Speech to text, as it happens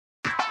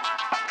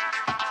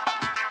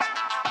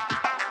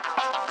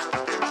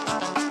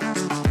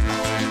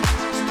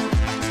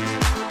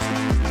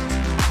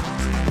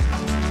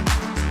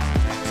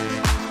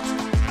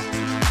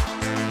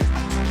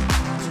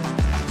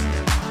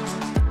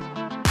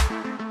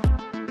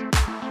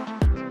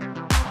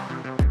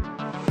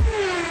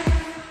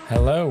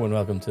Hello and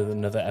welcome to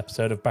another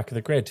episode of Back of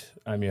the Grid.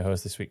 I'm your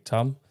host this week,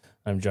 Tom.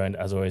 I'm joined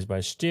as always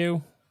by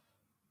Stu.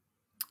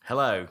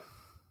 Hello.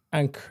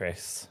 And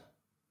Chris.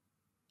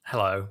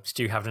 Hello.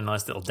 Stu having a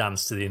nice little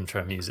dance to the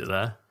intro music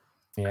there.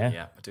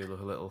 Yeah, I do love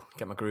a little,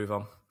 get my groove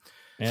on.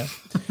 Yeah.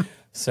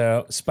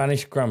 So,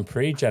 Spanish Grand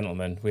Prix,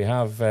 gentlemen. We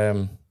have,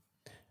 I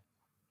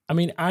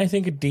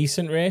think a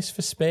decent race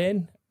for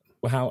Spain.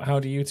 How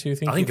do you two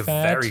think I think a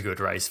fared? very good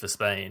race for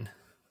Spain.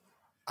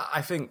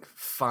 I think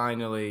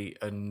finally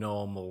a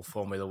normal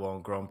Formula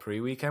One Grand Prix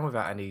weekend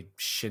without any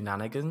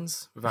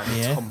shenanigans, without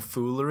any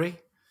tomfoolery.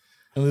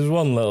 And there's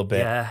one little bit.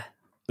 Yeah.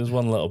 There's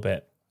one little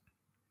bit.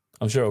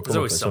 I'm sure it'll come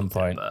up at some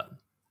point. But...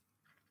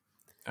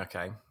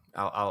 Okay.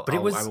 I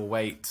will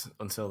wait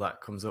until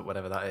that comes up,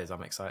 whatever that is.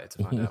 I'm excited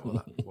to find out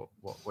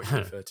what you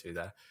refer to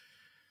there.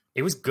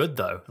 It was good,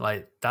 though.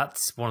 Like,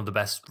 that's one of the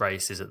best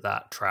races at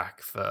that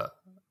track for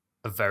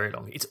a very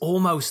long... It's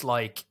almost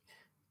like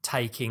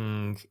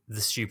taking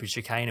the stupid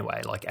chicane away,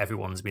 like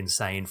everyone's been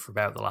saying for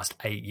about the last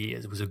 8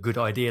 years. It was a good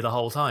idea the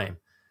whole time.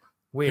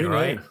 Weird,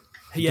 right?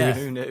 Yeah.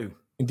 Who knew?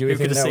 Do you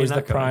think that was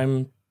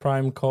the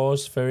prime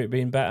cause for it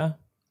being better?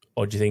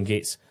 Or do you think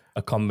it's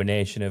a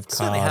combination of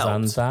cars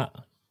and that?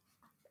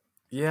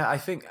 Yeah, I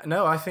think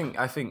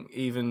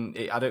even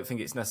I don't think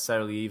it's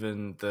necessarily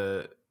even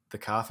the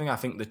car thing. I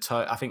think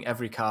I think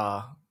every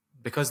car,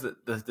 because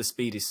the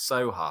speed is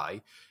so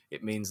high,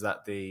 it means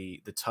that the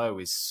toe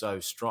is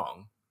so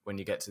strong when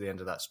you get to the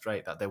end of that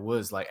straight that there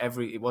was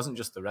it wasn't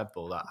just the Red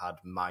Bull that had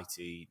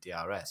mighty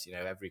DRS. You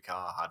know, every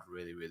car had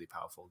really, really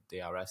powerful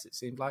DRS, it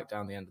seemed like,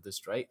 down the end of the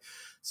straight.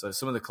 So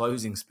some of the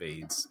closing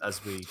speeds,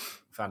 as we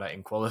found out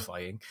in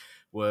qualifying,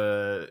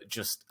 were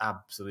just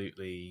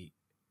absolutely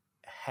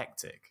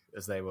hectic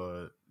as they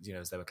were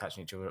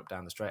catching each other up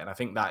down the straight. And I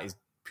think that is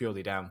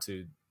purely down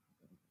to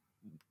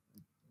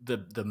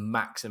the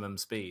maximum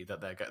speed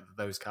that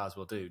those cars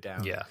will do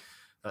down that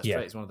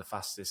straight. It's one of the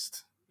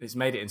fastest. It's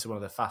made it into one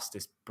of the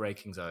fastest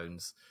braking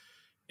zones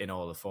in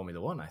all of Formula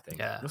One, I think.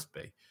 Yeah. It must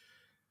be.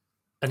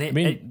 And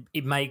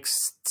it makes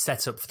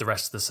setup for the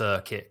rest of the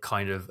circuit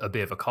kind of a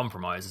bit of a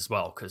compromise as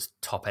well, because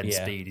top end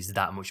speed is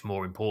that much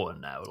more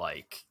important now.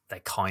 Like, they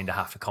kind of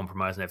have to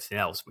compromise on everything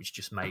else, which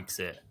just makes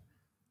it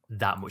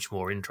that much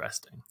more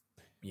interesting.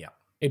 Yeah.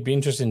 It'd be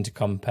interesting to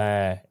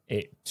compare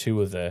it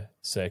to other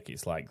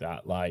circuits like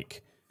that.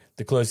 Like,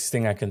 the closest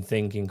thing I can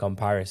think in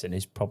comparison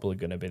is probably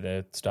going to be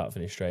the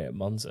start-finish straight at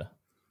Monza.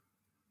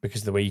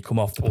 Because the way you come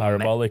off the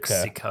Parabolica.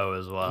 Mexico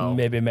as well.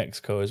 Maybe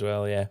Mexico as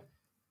well, yeah.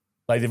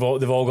 Like, they've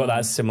all got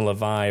that similar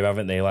vibe,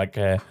 haven't they? Like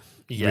a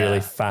really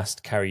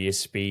fast carrier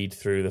speed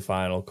through the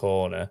final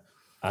corner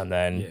and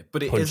then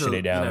punching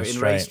it down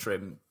straight.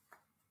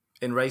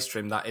 In race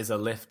trim, that is a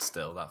lift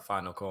still, that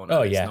final corner.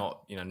 Oh, it's yeah.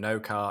 not, no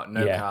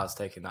cars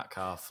taking that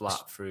car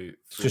flat through.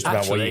 It's just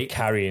about what you're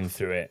carrying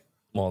through it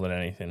more than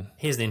anything.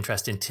 Here's an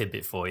interesting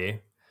tidbit for you.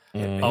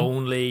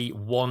 Only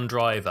one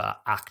driver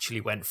actually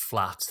went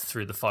flat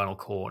through the final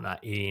corner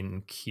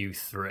in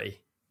Q3.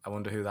 I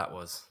wonder who that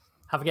was.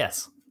 Have a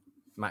guess.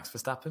 Max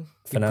Verstappen?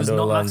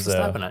 Fernando Alonso. Max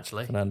Verstappen,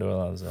 actually. Fernando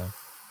Alonso.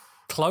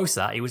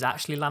 Closer, it was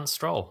actually Lance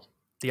Stroll,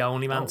 the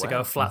only man to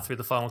go flat through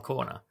the final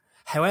corner.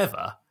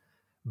 However,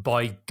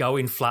 by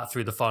going flat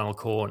through the final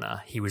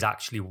corner, he was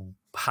actually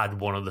had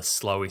one of the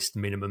slowest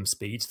minimum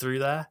speeds through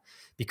there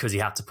because he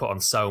had to put on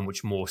so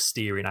much more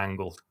steering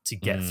angle to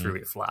get through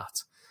it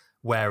flat.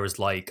 Whereas,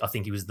 I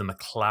think it was the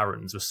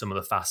McLarens were some of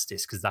the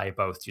fastest because they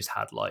both just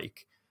had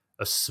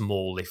a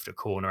small lift at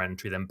corner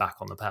entry, then back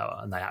on the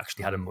power, and they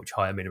actually had a much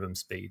higher minimum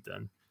speed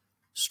than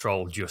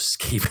Stroll, just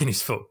keeping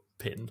his foot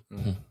pinned.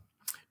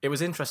 It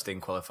was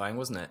interesting qualifying,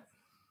 wasn't it?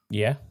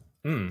 Yeah.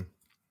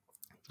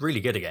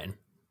 Really good again.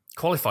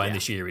 Qualifying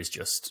this year is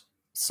just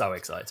so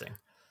exciting.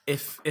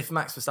 If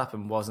Max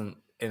Verstappen wasn't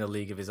in a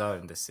league of his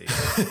own this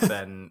season,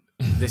 then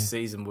this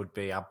season would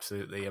be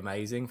absolutely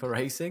amazing for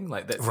racing.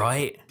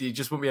 Right? You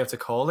just wouldn't be able to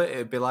call it.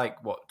 It'd be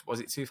like, what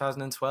was it,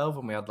 2012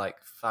 when we had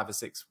 5 or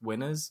 6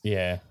 winners?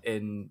 Yeah.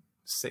 In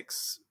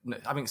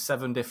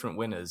 7 different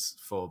winners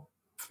for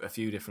a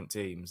few different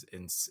teams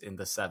in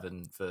the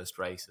 7 first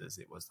races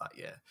it was that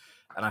year.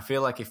 And I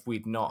feel like if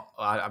we'd not,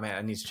 I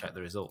need to check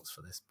the results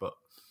for this, but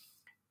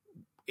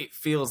it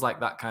feels like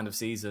that kind of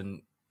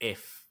season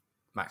if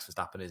Max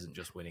Verstappen isn't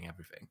just winning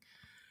everything.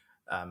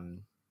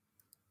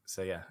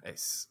 So yeah,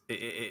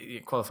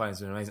 qualifying has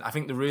been amazing. I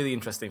think the really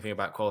interesting thing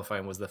about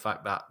qualifying was the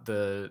fact that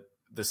the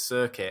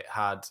circuit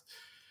had,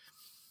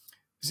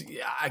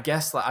 I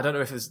guess, I don't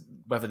know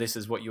whether this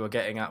is what you were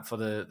getting at for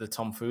the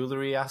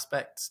tomfoolery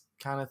aspect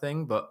kind of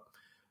thing, but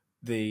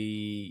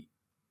the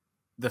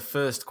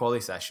first quali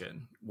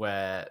session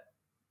where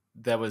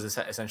there was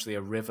essentially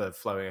a river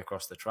flowing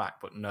across the track,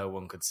 but no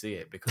one could see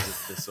it because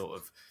of the sort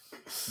of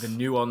the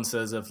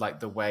nuances of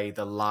the way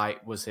the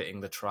light was hitting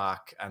the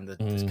track and the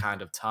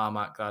kind of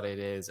tarmac that it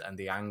is and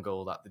the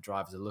angle that the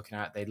drivers are looking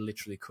at. They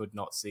literally could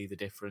not see the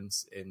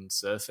difference in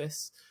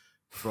surface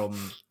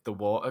from the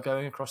water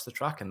going across the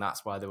track, and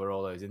that's why there were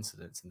all those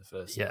incidents in the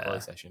first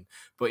quali session.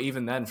 But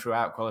even then,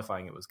 throughout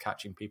qualifying, it was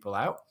catching people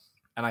out.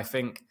 And I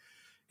think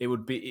it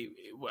would be.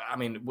 I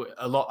mean,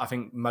 a lot. I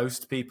think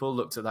most people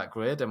looked at that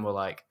grid and were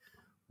like,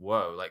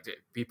 "Whoa!" Like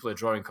people are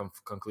drawing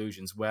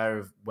conclusions.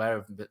 Where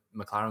have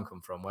McLaren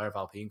come from? Where have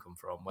Alpine come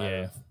from?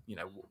 Where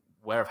have,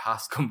 where have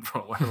Haas come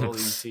from? Where have all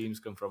these teams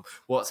come from?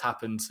 What's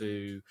happened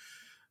to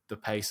the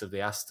pace of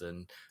the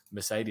Aston?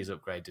 Mercedes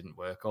upgrade didn't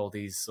work. All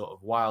these sort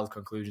of wild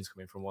conclusions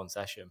coming from one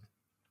session.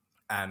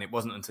 And it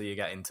wasn't until you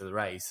get into the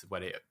race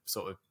when it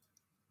sort of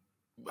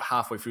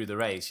halfway through the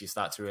race, you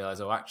start to realize,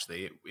 oh,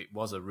 actually, it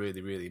was a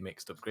really, really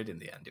mixed up grid in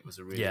the end. It was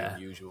a really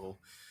unusual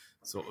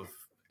sort of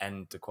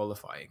end to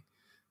qualifying.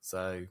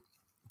 So,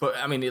 but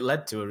I mean, it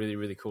led to a really,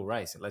 really cool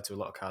race. It led to a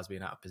lot of cars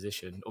being out of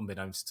position,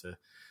 unbeknownst to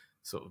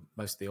sort of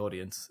most of the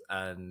audience.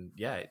 And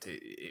yeah,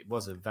 it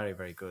was a very,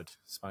 very good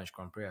Spanish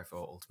Grand Prix, I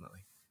thought,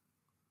 ultimately.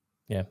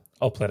 Yeah,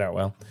 all played out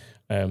well.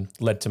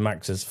 Led to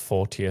Max's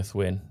 40th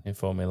win in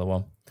Formula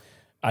One.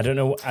 I don't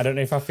know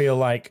if I feel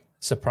like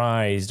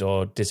surprised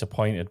or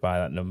disappointed by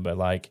that number.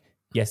 Like,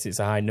 yes, it's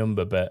a high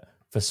number, but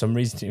for some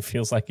reason it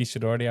feels like he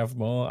should already have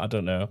more. I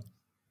don't know.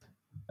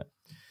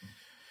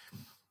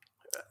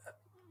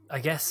 I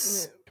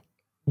guess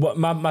what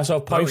my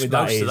sort of point with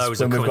that is most of those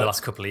have come in the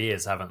last couple of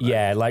years, haven't they?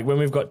 Yeah, like when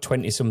we've got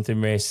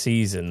 20-something race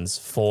seasons,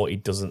 40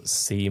 doesn't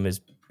seem as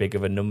big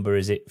of a number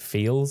as it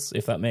feels,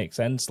 if that makes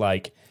sense.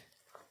 Like,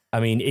 I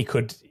mean, in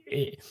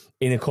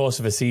the course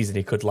of a season,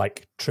 he could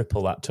like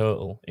triple that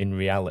total in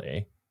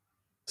reality.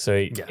 So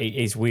it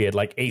is weird.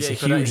 Like, it's a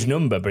huge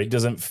number, but it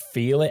doesn't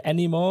feel it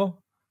anymore.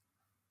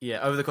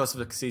 Yeah, over the course of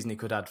the season, he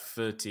could add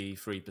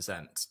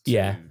 33%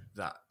 to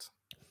that.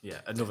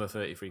 Yeah, another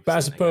 33%. But I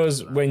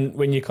suppose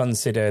when you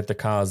consider the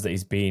cars that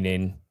he's been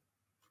in,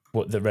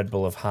 what the Red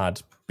Bull have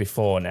had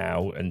before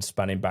now, and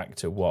spanning back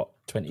to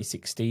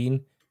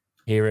 2016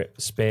 here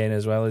at Spain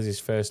as well as his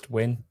first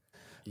win.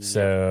 Yeah.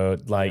 So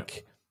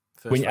like,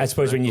 I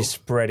suppose when you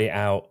spread it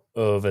out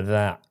over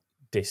that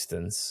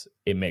distance,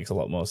 it makes a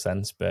lot more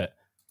sense. But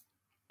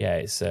yeah,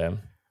 it's a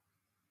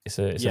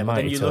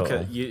mighty total. Look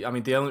at I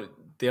mean, the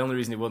only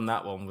reason he won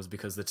that one was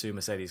because the two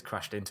Mercedes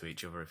crashed into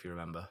each other, if you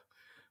remember.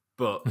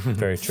 But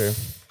very true.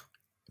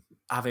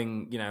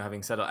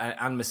 Having said that,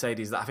 and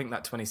Mercedes, I think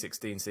that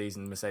 2016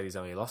 season, Mercedes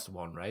only lost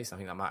one race. I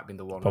think that might have been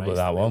the one probably race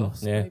that one.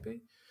 Lost,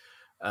 maybe.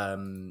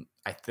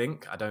 I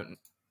think I don't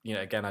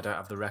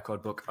have the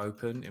record book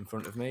open in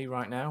front of me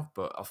right now,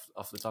 but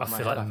off the top of my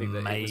head, I think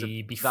that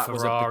maybe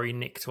Ferrari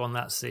nicked one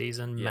that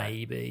season,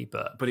 maybe,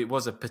 but it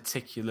was a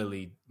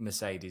particularly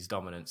Mercedes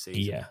dominant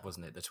season,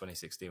 wasn't it? The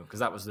 2016 one, because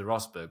that was the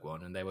Rosberg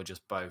one, and they were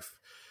just both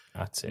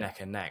neck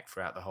and neck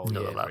throughout the whole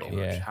year, pretty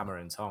much hammer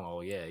and tong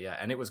all year,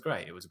 and it was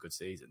great. It was a good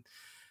season.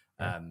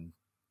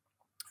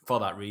 For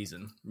that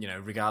reason,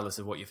 regardless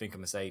of what you think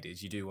of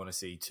Mercedes, you do want to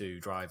see two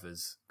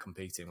drivers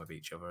competing with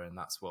each other, and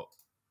that's what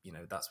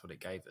it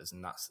gave us,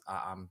 and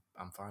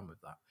I'm fine with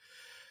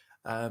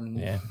that.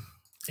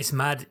 It's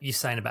mad you're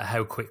saying about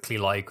how quickly,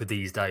 like,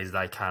 these days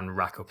they can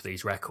rack up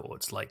these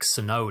records. Like,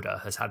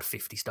 Tsunoda has had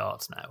 50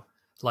 starts now.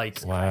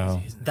 Like,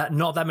 wow. That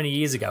not that many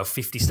years ago,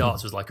 50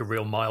 starts was like a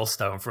real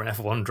milestone for an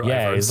F1 driver.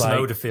 Yeah, and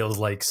Tsunoda feels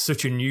like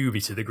such a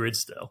newbie to the grid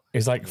still.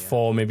 It's like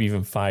 4, maybe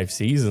even 5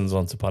 seasons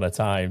once upon a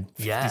time.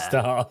 50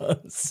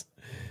 starts.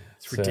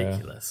 It's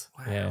ridiculous.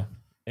 Wow. Yeah,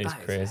 it's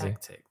crazy. Is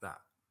hectic, that.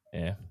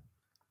 Yeah.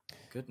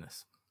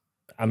 Goodness.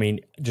 I mean,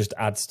 just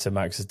adds to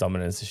Max's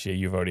dominance this year.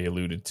 You've already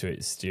alluded to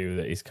it, Stu,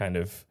 that he's kind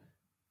of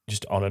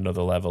just on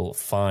another level.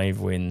 5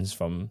 wins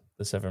from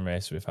the 7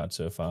 races we've had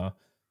so far.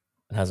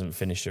 Hasn't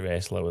finished a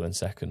race lower than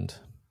second.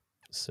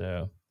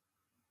 So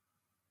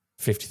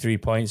 53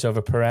 points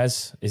over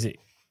Perez. Is it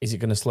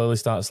going to slowly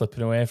start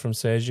slipping away from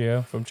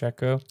Sergio, from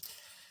Checo?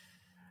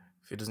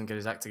 If he doesn't get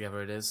his act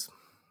together, it is.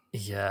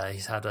 Yeah,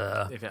 he's had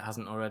if it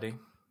hasn't already.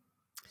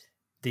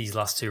 These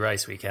last 2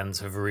 race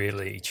weekends have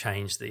really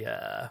changed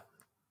the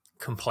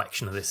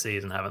complexion of this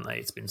season, haven't they?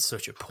 It's been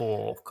such a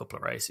poor couple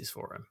of races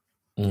for him.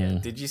 Yeah.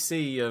 Did you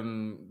see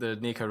the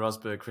Nico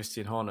Rosberg,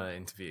 Christian Horner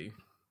interview?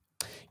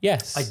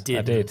 Yes, I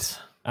did.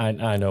 I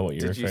know what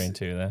you're referring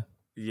to there.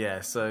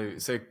 Yeah, so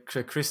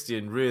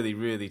Christian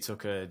really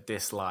took a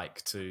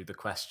dislike to the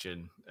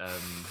question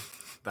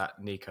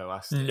that Nico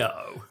asked him.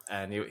 No.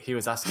 And he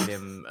was asking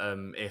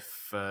him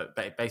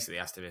basically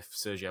asked him if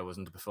Sergio was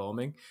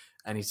underperforming,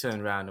 and he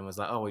turned around and was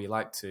like, "Oh, well, you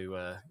like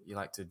to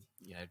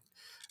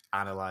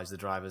analyze the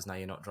drivers now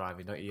you're not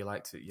driving, don't you? You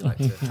like to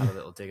have a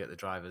little dig at the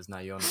drivers now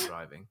you're not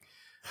driving."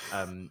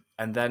 And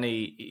then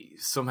he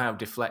somehow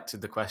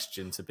deflected the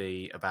question to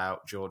be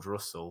about George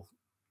Russell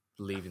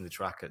leaving the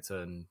track at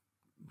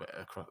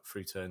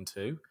through turn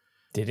 2.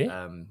 Did he?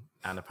 And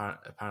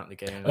apparently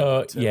getting.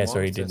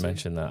 Sorry, he did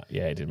mention that.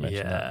 Yeah, he did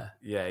mention that.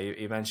 Yeah,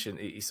 he mentioned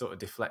he sort of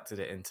deflected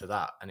it into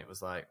that, and it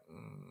was like,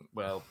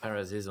 well,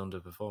 Perez is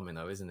underperforming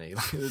though, isn't he?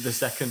 The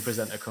second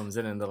presenter comes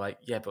in, and they're like,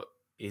 yeah, but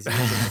is he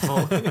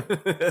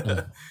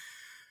underperforming?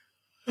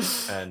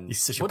 And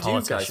he's such a what do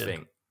you guys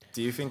think?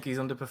 Do you think he's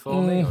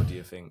underperforming, or do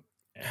you think?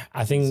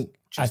 I think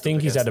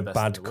he's had a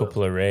bad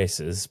couple of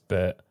races,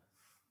 but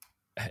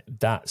I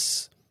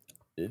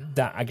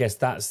guess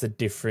that's the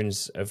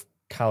difference of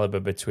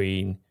caliber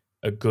between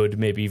a good,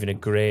 maybe even a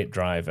great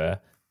driver,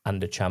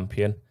 and a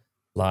champion.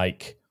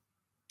 Like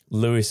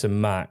Lewis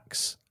and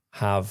Max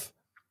have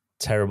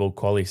terrible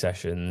quali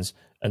sessions,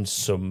 and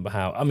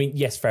somehow, I mean,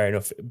 yes, fair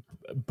enough.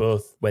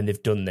 Both, when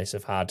they've done this,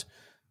 have had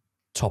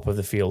top of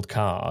the field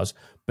cars,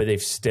 but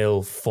they've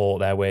still fought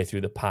their way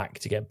through the pack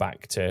to get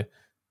back to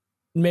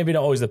maybe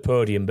not always the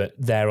podium, but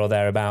there or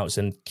thereabouts,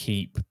 and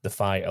keep the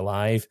fight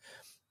alive.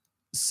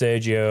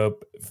 Sergio,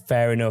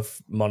 fair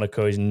enough,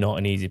 Monaco is not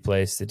an easy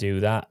place to do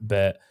that,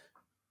 but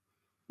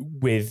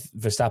with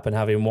Verstappen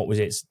having,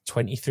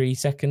 23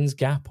 seconds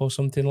gap or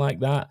something like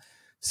that,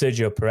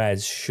 Sergio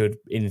Perez should,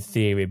 in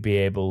theory, be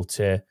able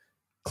to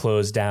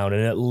close down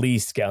and at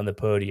least get on the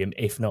podium,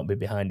 if not be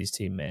behind his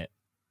teammate.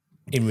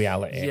 In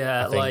reality,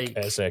 yeah, I think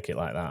at a circuit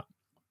like that.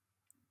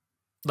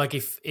 Like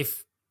if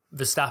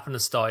Verstappen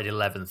had started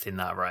 11th in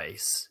that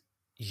race,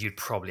 you'd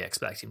probably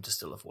expect him to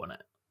still have won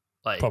it.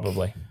 Like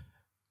Probably.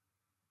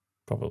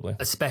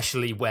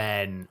 Especially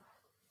when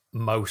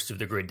most of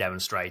the grid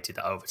demonstrated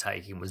that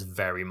overtaking was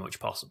very much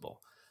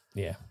possible.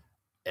 Yeah.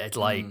 It's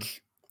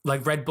like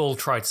Red Bull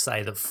tried to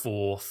say that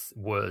fourth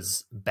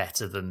was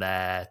better than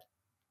their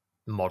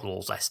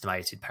models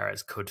estimated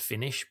Perez could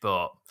finish,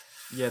 but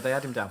yeah, they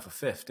had him down for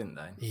fifth, didn't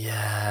they?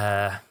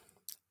 Yeah,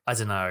 I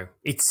don't know.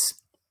 It's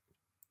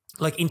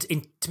like,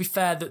 to be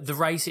fair, the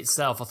race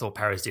itself, I thought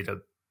Perez did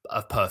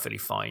a perfectly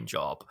fine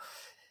job,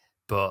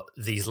 but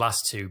these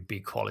last two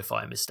big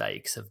qualifying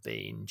mistakes have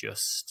been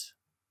just...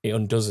 It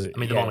undoes it. I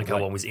mean, the Monaco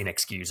one was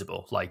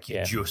inexcusable. Like,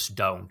 you just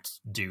don't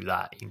do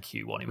that in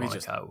Q1 in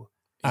Monaco.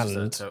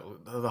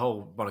 The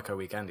whole Monaco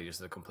weekend, he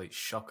just a complete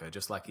shocker,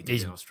 just like he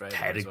did in Australia.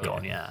 Head had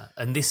gone, yeah.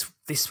 And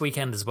this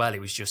weekend as well,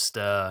 it was just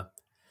a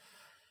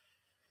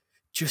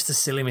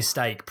silly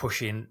mistake,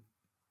 pushing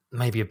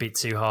maybe a bit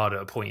too hard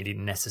at a point you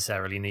didn't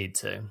necessarily need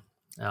to.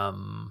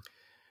 Well,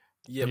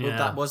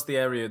 that was the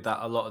area that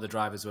a lot of the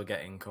drivers were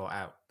getting caught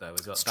out, though.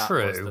 It's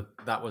true.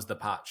 That was the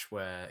patch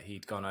where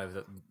he'd gone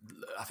over.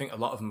 I think a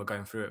lot of them were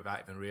going through it without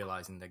even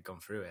realising they'd gone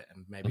through it,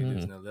 and maybe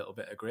losing a little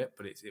bit of grip.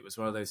 But it was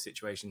one of those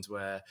situations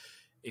where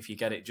if you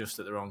get it just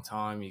at the wrong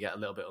time, you get a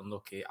little bit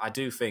unlucky. I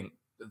do think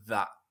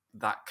that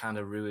kind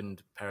of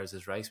ruined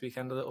Perez's race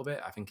weekend a little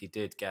bit. I think he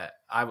did get...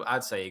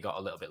 I'd say he got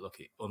a little bit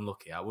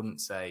unlucky. I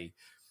wouldn't say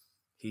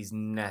he's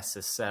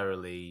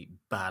necessarily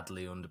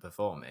badly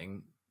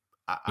underperforming.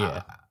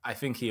 I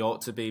think he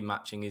ought to be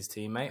matching his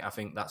teammate. I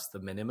think that's the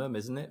minimum,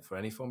 isn't it, for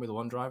any Formula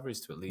One driver,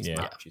 is to at least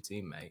match your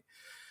teammate.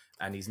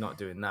 And he's not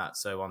doing that.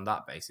 So on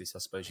that basis, I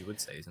suppose you would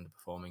say he's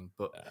underperforming.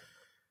 But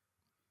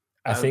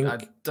I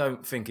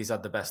don't think he's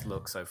had the best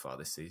look so far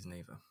this season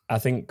either. I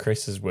think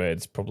Chris's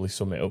words probably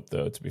sum it up,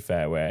 though, to be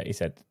fair, where he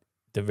said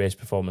the race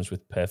performance was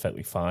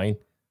perfectly fine.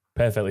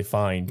 Perfectly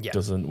fine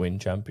doesn't win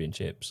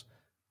championships.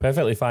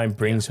 Perfectly fine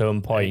brings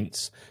home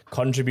points,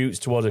 contributes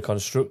towards a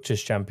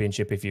Constructors'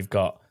 Championship if you've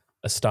got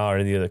a star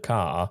in the other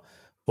car,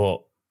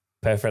 but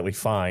perfectly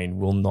fine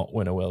will not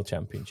win a World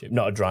Championship,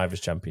 not a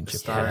Drivers'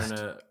 Championship.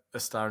 A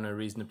star in a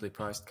reasonably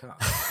priced car.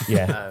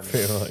 Yeah,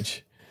 pretty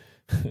much.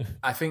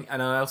 I think,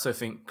 and I also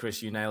think,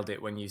 Chris, you nailed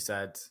it when you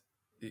said,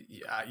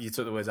 you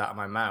took the words out of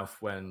my mouth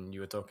when you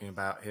were talking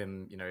about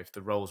him. You know, if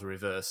the roles were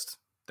reversed,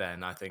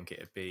 then I think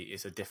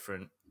it's a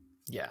different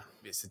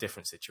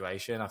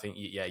situation. I think,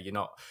 you're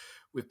not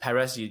with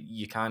Perez.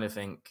 You kind of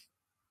think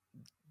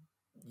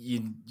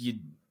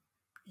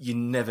you're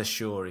never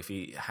sure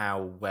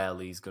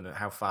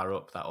how far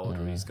up that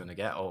order he's going to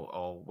get,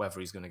 or whether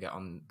he's going to get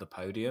on the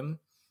podium.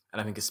 And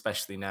I think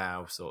especially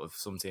now, sort of,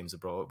 some teams have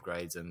brought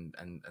upgrades and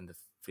the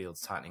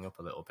field's tightening up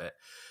a little bit.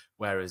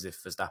 Whereas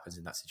if Verstappen's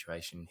in that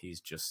situation, he's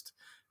just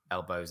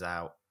elbows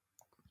out,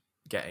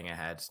 getting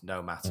ahead,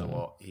 no matter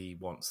what. He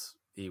wants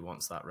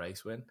that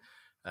race win.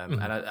 And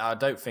I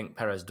don't think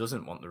Perez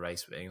doesn't want the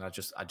race win. I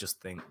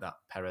just think that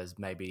Perez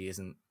maybe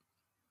isn't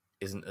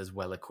as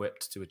well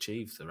equipped to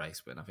achieve the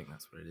race win. I think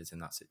that's what it is in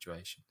that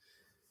situation.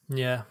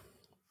 Yeah.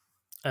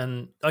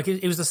 And like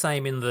it was the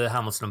same in the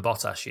Hamilton and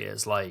Bottas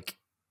years. Like,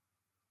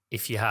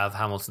 if you have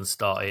Hamilton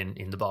starting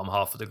in the bottom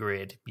half of the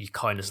grid, you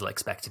kind of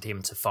expected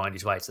him to find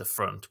his way to the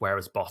front,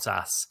 whereas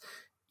Bottas,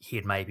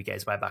 he'd maybe get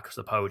his way back to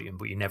the podium,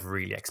 but you never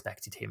really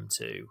expected him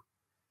to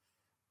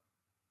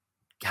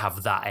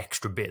have that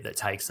extra bit that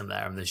takes them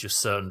there. And there's just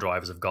certain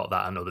drivers have got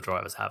that and other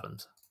drivers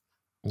haven't.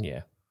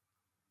 Yeah.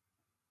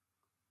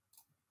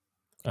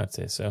 I'd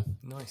say so.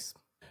 Nice.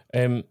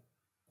 I'm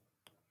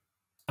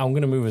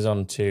going to move us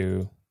on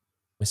to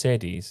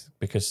Mercedes,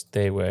 because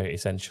they were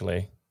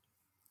essentially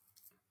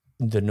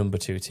the number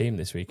 2 team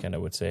this weekend, I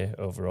would say,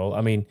 overall. I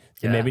mean,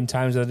 there may have been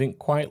times that I didn't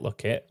quite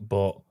look it,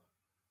 but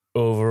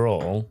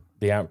overall,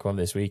 the outcome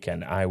this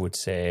weekend, I would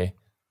say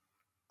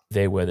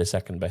they were the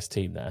second best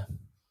team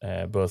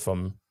there, both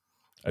from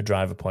a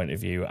driver point of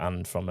view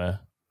and from a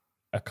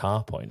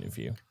car point of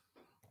view.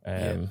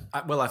 I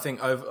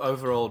think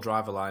overall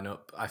driver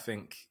lineup, I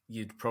think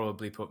you'd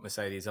probably put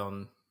Mercedes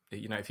on.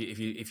 You know,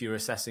 if you're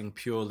assessing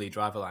purely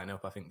driver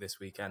lineup, I think this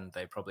weekend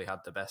they probably had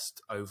the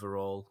best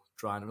overall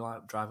driver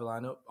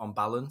lineup on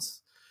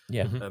balance.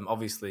 Yeah.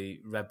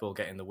 Obviously, Red Bull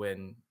getting the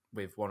win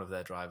with one of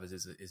their drivers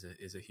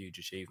is a huge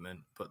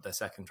achievement, but their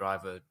second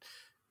driver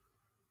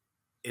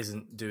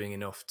isn't doing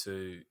enough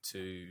to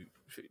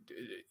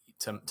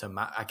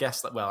I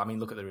guess that. Well, I mean,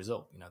 look at the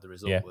result. You know, the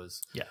result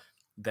was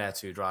their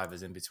two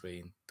drivers in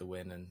between the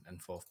win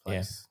and fourth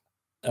place.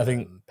 I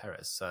think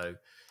Perez. So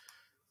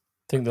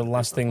I think the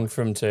last thing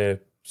for him to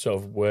sort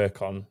of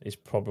work on is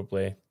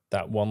probably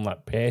that one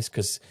lap pace,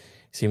 because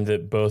it seemed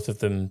that both of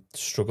them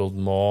struggled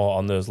more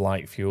on those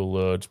light fuel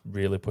loads,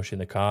 really pushing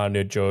the car. I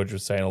know George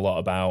was saying a lot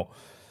about,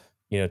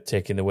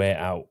 taking the weight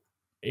out.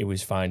 He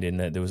was finding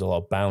that there was a lot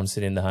of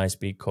bouncing in the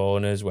high-speed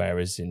corners,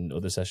 whereas in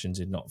other sessions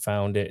he'd not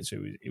found it. So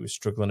he was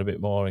struggling a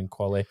bit more in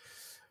quali.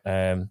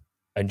 And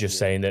just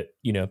saying that,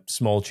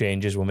 small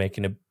changes were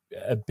making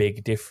a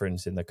big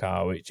difference in the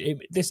car, which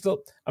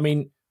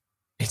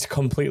it's a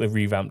completely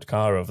revamped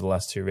car over the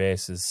last two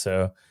races.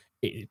 So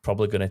it's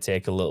probably going to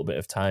take a little bit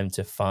of time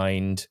to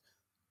find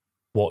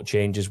what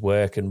changes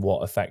work and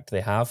what effect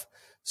they have.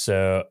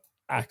 So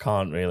I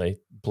can't really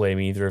blame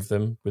either of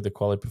them with the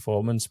quali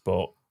performance,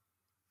 but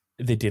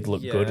they did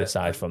look good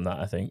aside from that,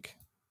 I think.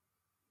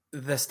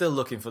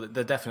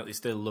 They're definitely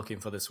still looking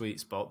for the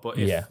sweet spot. But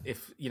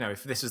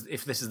if this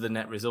is the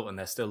net result and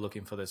they're still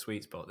looking for the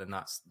sweet spot, then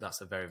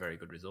that's a very, very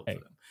good result for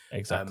them.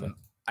 Exactly.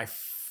 I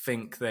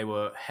think they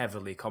were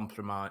heavily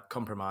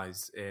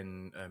compromised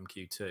in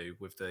Q2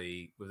 with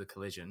the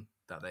collision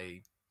that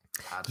they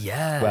had.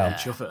 Yeah,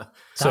 each other.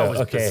 That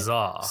was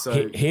bizarre.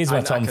 So here's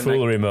my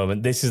tomfoolery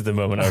moment. This is the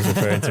moment I was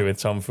referring to with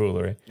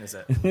tomfoolery. Is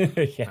it?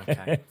 Yeah.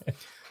 Okay.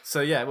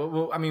 So yeah,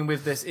 well, I mean,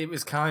 with this, it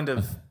was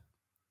a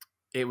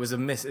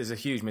miss. It was a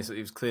huge miss. It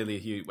was clearly a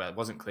huge. Well, it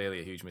wasn't clearly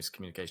a huge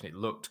miscommunication. It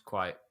looked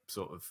quite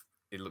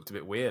it looked a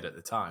bit weird at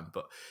the time,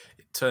 but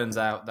it turns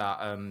out that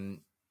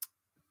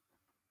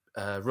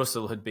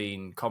Russell had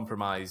been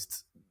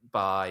compromised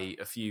by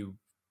a few.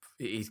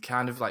 He's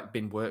kind of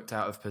been worked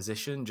out of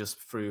position just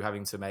through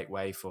having to make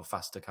way for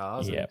faster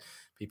cars and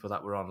people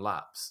that were on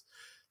laps.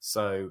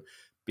 So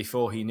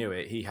before he knew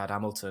it, he had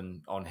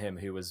Hamilton on him,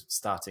 who was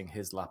starting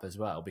his lap as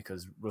well,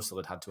 because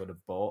Russell had to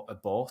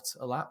abort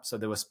a lap. So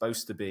there was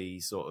supposed to be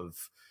sort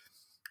of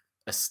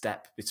a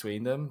step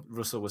between them.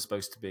 Russell was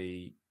supposed to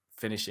be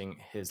finishing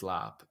his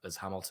lap as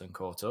Hamilton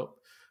caught up,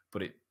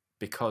 but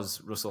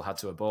because Russell had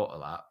to abort a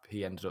lap,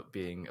 he ended up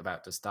being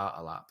about to start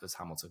a lap as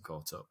Hamilton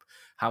caught up.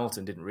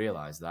 Hamilton didn't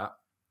realise that.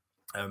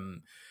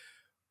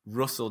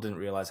 Russell didn't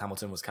realise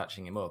Hamilton was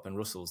catching him up, and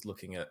Russell's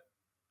looking at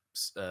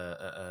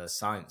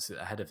Sainz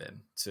ahead of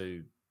him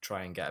to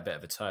try and get a bit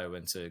of a tow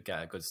and to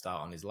get a good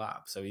start on his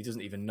lap. So he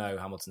doesn't even know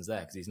Hamilton's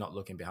there because he's not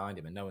looking behind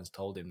him, and no one's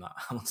told him that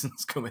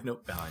Hamilton's coming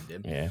up behind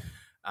him. Yeah.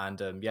 And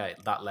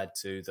that led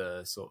to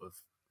the sort of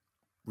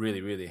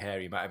really, really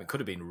hairy moment. It could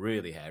have been a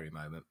really hairy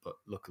moment, but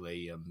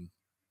luckily,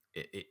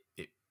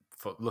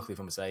 luckily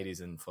for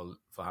Mercedes and for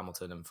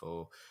Hamilton and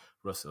for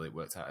Russell, it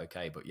worked out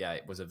okay. But yeah,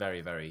 it was a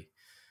very, very,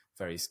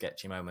 very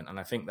sketchy moment, and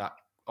I think that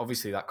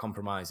obviously that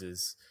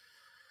compromises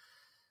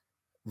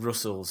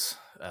Russell's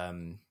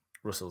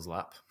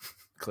lap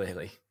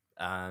clearly,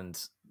 and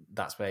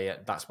that's why he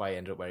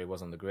ended up where he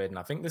was on the grid. And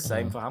I think the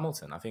same for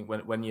Hamilton. I think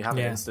when you have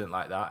an incident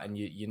like that and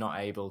you're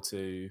not able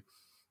to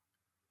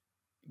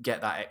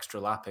get that extra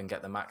lap and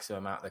get the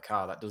maximum out of the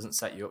car, that doesn't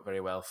set you up very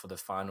well for the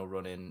final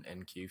run in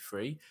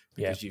Q3,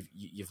 because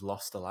you've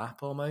lost a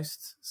lap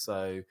almost.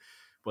 So,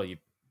 well, you've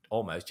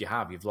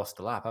lost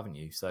a lap, haven't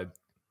you? So,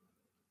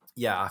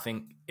 yeah, I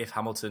think if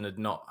Hamilton had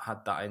not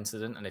had that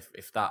incident, and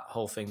if that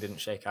whole thing didn't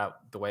shake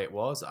out the way it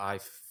was, I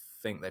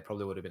think they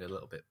probably would have been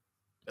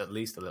at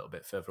least a little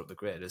bit further up the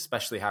grid,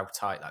 especially how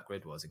tight that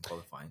grid was in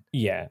qualifying.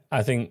 Yeah,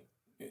 I think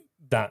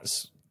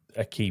that's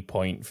a key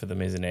point for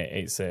them, isn't it?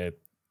 It's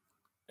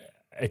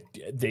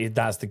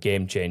that's the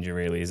game changer,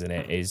 really, isn't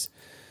it? Is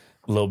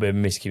a little bit of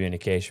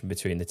miscommunication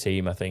between the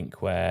team, I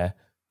think, where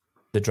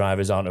the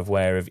drivers aren't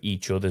aware of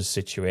each other's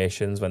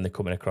situations when they're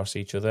coming across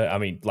each other. I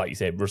mean, like you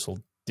said, Russell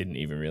didn't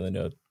even really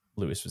know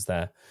Lewis was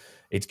there.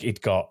 It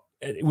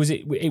was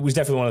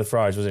definitely one of the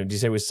Ferraris, wasn't it? Did you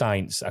say it was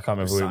Sainz? I can't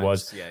remember who it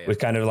was. Yeah. Was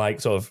kind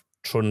of sort of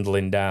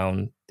trundling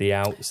down the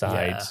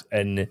outside,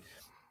 and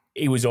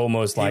it was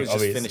almost like he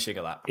was just finishing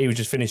a lap. He was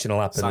just finishing a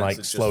lap Sainz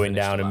and slowing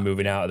down and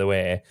moving out of the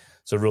way.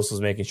 So Russell's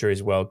making sure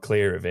he's well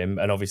clear of him,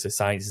 and obviously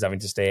Sainz is having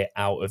to stay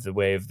out of the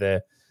way of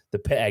the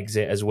pit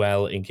exit as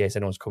well in case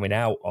anyone's coming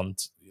out on.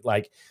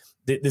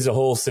 There's a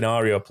whole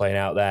scenario playing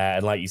out there,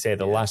 and like you say,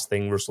 the last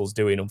thing Russell's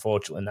doing,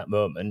 unfortunately, in that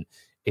moment,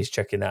 is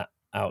checking that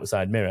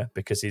outside mirror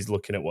because he's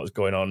looking at what's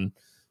going on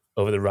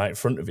over the right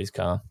front of his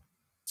car.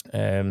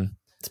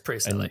 It's pretty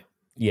silly.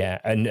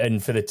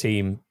 And for the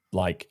team,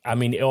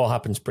 it all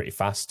happens pretty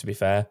fast, to be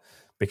fair,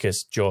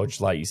 because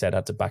George, like you said,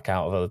 had to back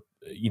out of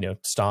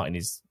starting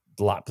his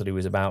lap that he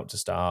was about to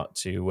start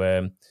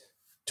to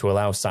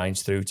allow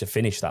Sainz through to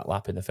finish that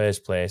lap in the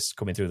first place,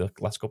 coming through the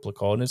last couple of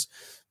corners.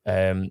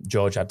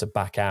 George had to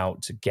back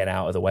out to get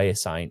out of the way of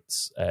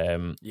Sainz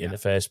in the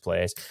first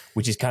place,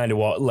 which is kind of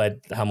what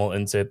led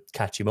Hamilton to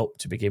catch him up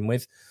to begin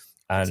with.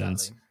 And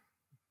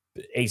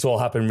it's all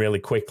happened really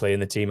quickly,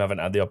 and the team haven't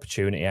had the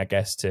opportunity, I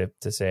guess, to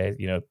say,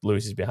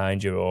 Lewis is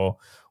behind you, or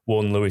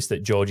warn Lewis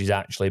that George is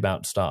actually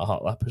about to start a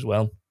hot lap as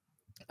well.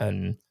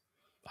 And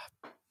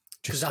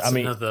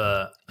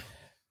another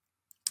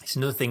it's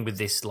another thing with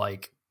this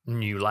like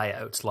new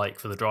layout. Like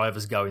for the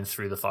drivers going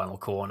through the final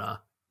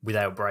corner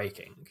without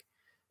braking,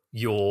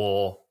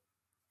 your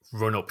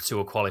run up to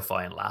a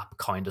qualifying lap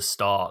kind of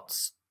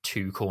starts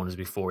 2 corners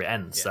before it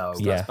ends. So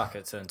that's back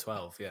at turn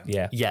 12.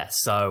 Yeah.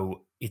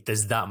 So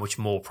there's that much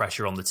more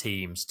pressure on the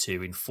teams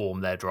to inform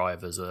their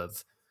drivers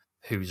of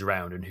who's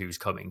around and who's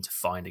coming to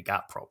find a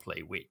gap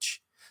properly, which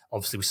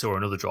obviously we saw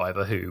another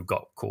driver who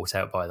got caught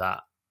out by that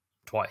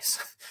twice,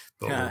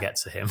 but we'll get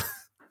to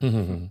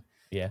him.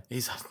 Yeah.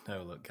 He's had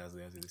no luck,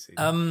 Gasly, has he, this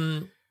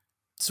season?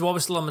 So while we're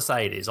still on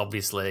Mercedes,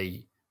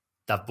 obviously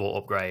they've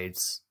bought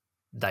upgrades,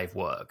 they've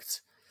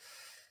worked.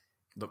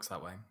 Looks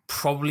that way.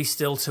 Probably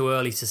still too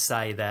early to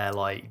say they're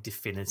like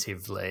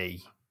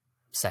definitively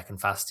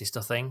second fastest,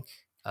 I think.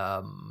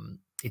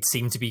 It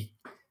seemed to be,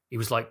 it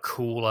was like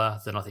cooler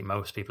than I think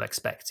most people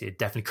expected.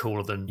 Definitely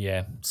cooler than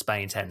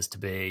Spain tends to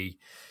be.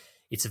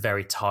 It's a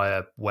very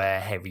tyre wear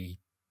heavy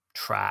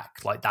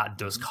track. Like that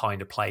does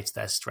kind of play to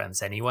their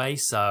strengths anyway.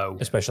 So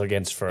especially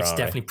against Ferrari. It's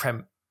definitely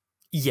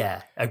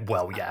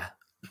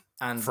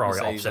And Ferrari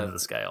opposite end of the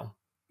scale.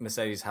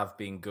 Mercedes have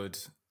been good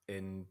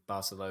in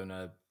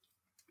Barcelona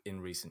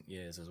in recent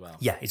years as well.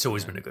 Yeah, it's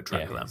always been a good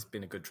track for them. It's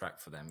been a good track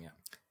for them, yeah.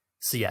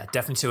 So yeah,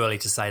 definitely too early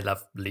to say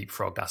they've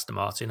leapfrogged Aston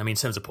Martin. I mean, in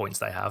terms of points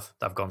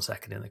they've gone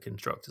second in the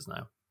constructors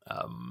now.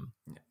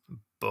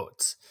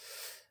 But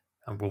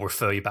and we'll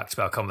refer you back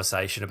to our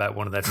conversation about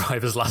one of their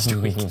drivers last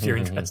week if you're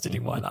interested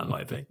in why that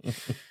might be.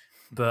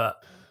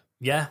 But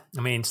yeah,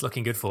 I mean, it's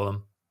looking good for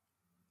them.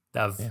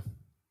 They've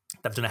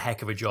done a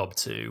heck of a job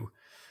to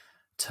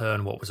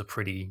turn what was a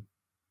pretty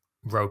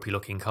ropey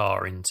looking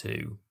car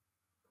into,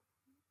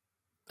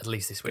 at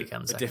least this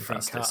weekend, a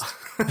different fastest.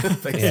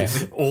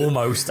 car.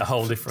 Almost a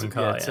whole different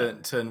car.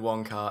 Turn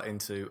one car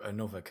into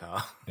another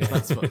car.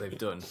 That's what they've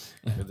done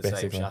with the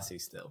same chassis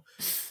still.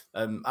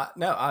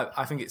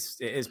 I think it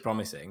is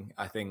promising.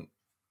 I think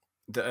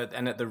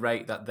and at the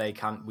rate that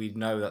we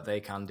know that they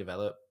can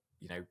develop,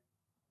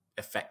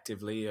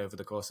 effectively over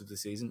the course of the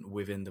season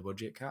within the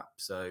budget cap.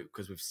 So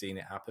because we've seen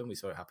it happen, we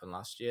saw it happen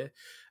last year,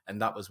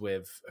 and that was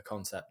with a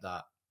concept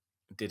that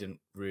didn't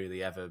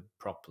really ever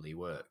properly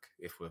work,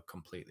 if we're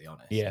completely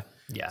honest. Yeah.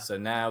 So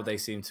now they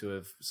seem to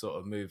have sort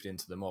of moved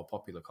into the more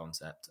popular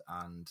concept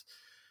and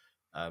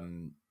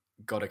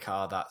got a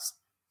car that's,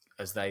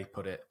 as they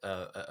put it,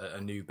 a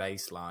new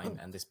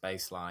baseline. And this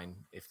baseline,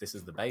 if this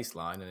is the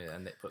baseline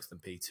and it puts them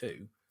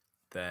P2,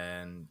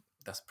 then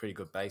that's a pretty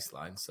good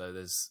baseline. So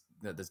there's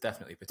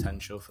definitely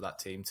potential for that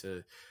team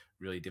to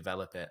really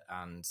develop it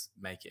and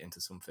make it into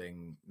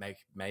something,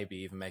 maybe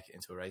even make it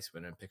into a race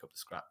winner and pick up the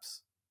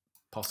scraps.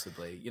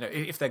 Possibly,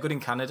 if they're good in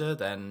Canada,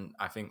 then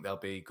I think they'll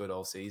be good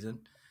all season.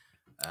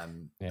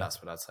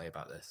 That's what I'd say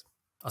about this.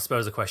 I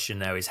suppose the question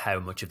now is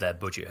how much of their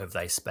budget have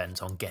they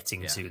spent on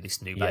getting to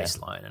this new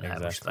baseline, and how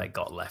much have they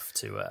got left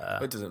to...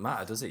 It doesn't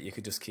matter, does it? You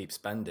could just keep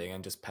spending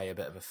and just pay a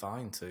bit of a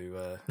fine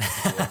to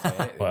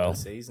FIA the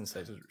season.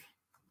 So,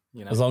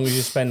 as long as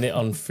you spend it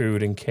on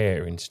food and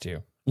catering,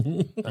 Stu.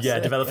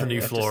 Develop a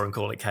new floor and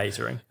call it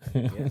catering.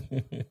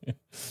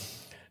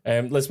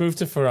 Let's move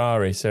to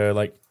Ferrari. So,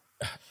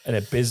 an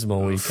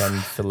abysmal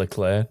weekend for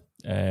Leclerc.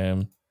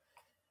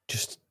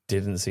 Just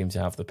didn't seem to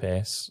have the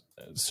pace.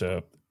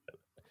 So,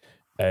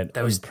 an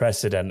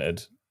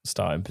unprecedented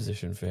starting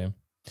position for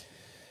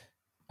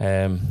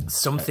him.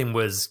 Something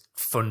was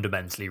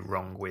fundamentally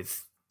wrong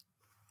with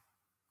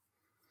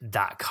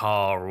that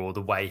car or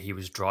the way he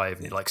was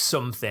driving it. Like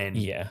something.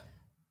 Yeah.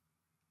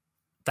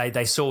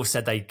 They sort of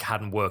said they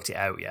hadn't worked it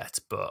out yet,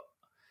 but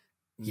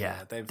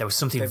there was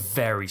something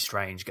very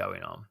strange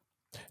going on.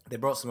 They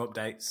brought some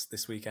updates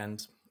this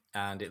weekend,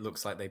 and it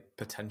looks like they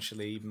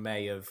potentially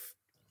may have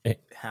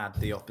had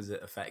the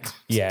opposite effect.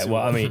 Yeah,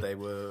 well, I mean, they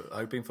were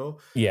hoping for.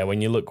 Yeah,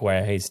 when you look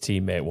where his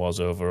teammate was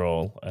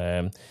overall,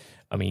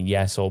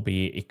 yes,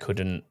 albeit he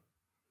couldn't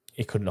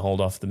hold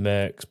off the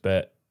Mercs,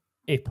 but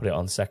he put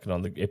it second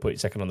on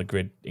the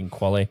grid in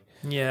quali.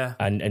 Yeah,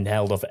 and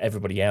held off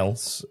everybody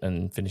else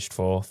and finished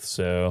fourth.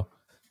 So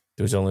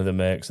there was only the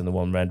Mercs and the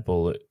one Red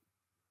Bull.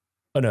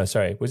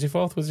 Was he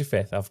fourth? Was he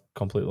fifth? I've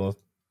completely.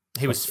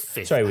 He was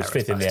fifth. Sorry, he was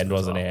fifth in the end,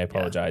 wasn't he? I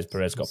apologise.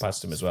 Perez got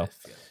past him as well.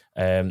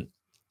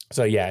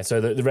 So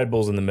the Red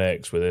Bulls and the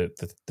Mercs were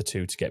the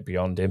two to get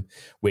beyond him,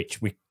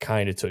 which we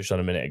kind of touched on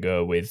a minute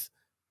ago with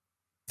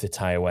the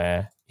tyre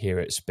wear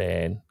here at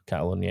Spain,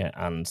 Catalonia,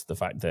 and the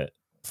fact that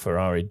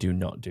Ferrari do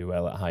not do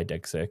well at high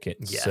deck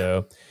circuits. Yeah.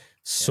 So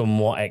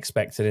somewhat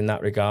expected in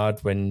that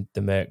regard when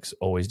the Mercs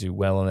always do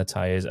well on the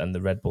tyres and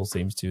the Red Bull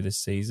seems to this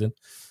season.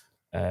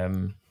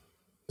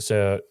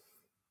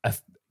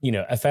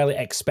 A fairly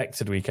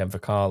expected weekend for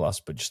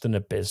Carlos, but just an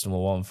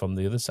abysmal one from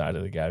the other side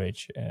of the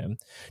garage. Do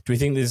we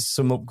think there's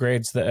some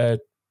upgrades that are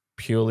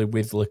purely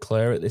with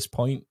Leclerc at this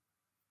point?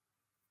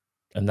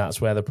 And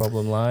that's where the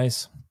problem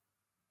lies?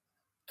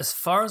 As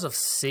far as I've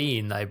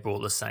seen, they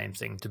brought the same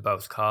thing to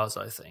both cars,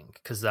 I think,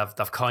 because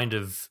they've kind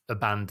of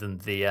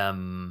abandoned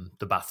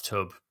the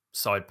bathtub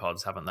side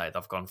pods, haven't they?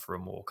 They've gone for a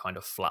more kind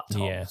of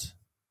flat-topped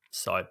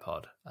side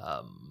pod.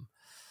 I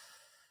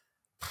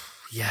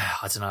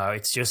don't know.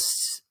 It's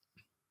just...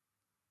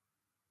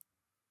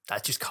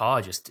 that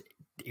car just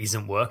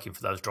isn't working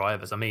for those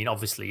drivers. I mean,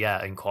 obviously,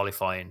 yeah, in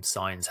qualifying,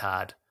 Sainz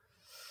had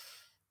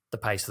the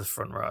pace of the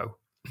front row.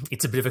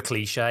 It's a bit of a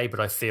cliche, but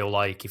I feel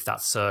like if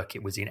that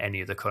circuit was in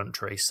any other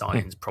country,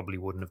 Sainz probably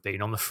wouldn't have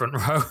been on the front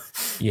row.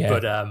 Yeah.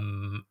 But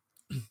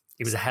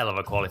it was a hell of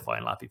a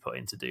qualifying lap he put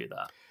in to do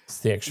that. It's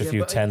the extra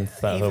few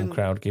tenths that home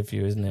crowd give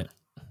you, isn't it?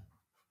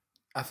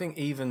 I think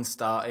even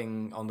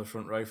starting on the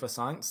front row for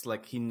Sainz,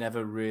 like he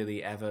never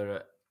really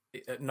ever,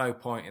 at no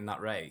point in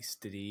that race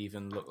did he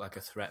even look like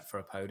a threat for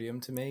a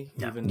podium to me.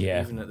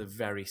 Yeah. Even at the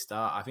very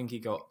start, I think he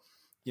got,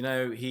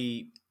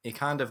 he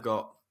kind of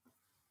got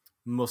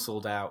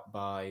muscled out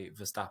by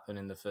Verstappen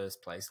in the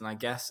first place, and I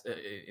guess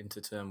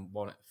into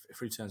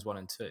through turns 1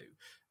 and 2,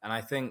 and I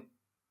think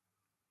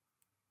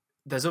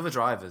there's other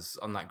drivers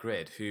on that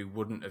grid who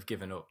wouldn't have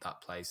given up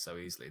that place so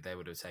easily. They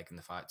would have taken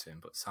the fight to him.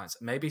 But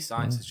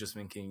Sainz is just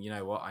thinking, you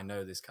know what? I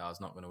know this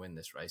car's not going to win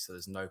this race, so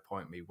there's no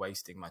point me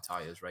wasting my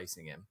tyres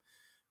racing him.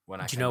 When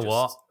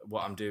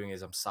what I'm doing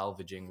is I'm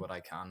salvaging what I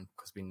can,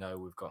 because we know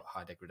we've got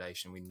high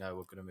degradation. We know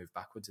we're going to move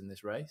backwards in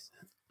this race.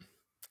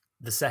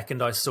 The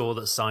second I saw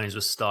that Sainz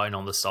was starting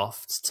on the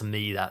softs, to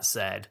me that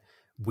said,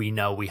 we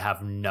know we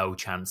have no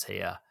chance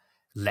here.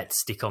 Let's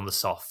stick on the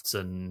softs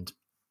and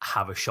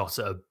have a shot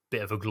at a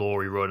bit of a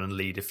glory run and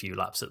lead a few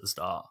laps at the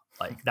start.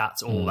 Like,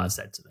 that's all that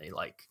said to me.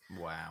 Like,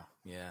 wow,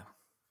 yeah.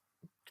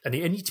 And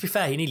to be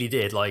fair, he nearly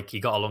did. Like, he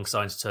got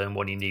alongside to turn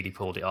 1, he nearly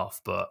pulled it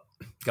off, but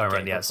going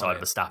around the outside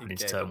of Verstappen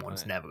into turn 1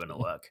 is never going to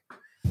work.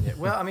 Yeah,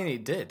 well, I mean,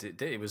 it did.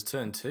 It was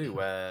turn 2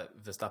 where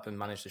Verstappen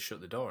managed to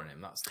shut the door on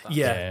him. That's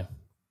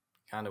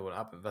kind of what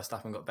happened.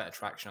 Verstappen got better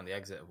traction on the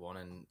exit of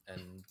 1,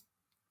 and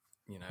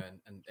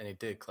he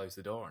did close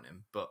the door on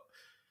him, but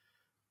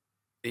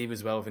he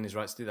was well within his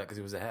right to do that because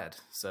he was ahead.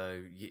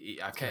 So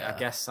I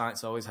guess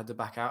Sainz always had to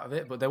back out of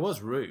it, but there was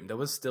room. There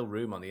was still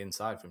room on the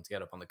inside for him to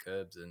get up on the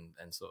curbs and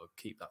sort of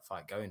keep that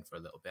fight going for a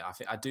little bit.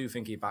 I do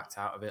think he backed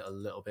out of it a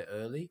little bit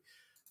early,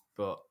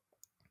 but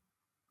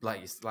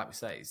like we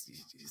say,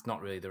 it's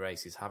not really the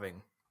race he's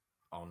having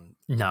on.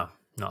 No,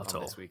 not at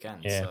all this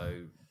weekend. Yeah.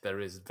 So there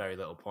is very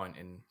little point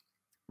in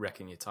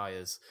wrecking your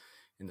tyres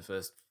in the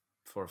first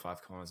 4 or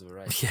 5 corners of a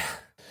race. Yeah.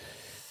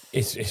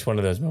 It's one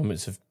of those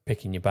moments of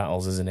picking your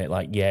battles, isn't it?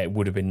 Like, yeah, it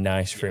would have been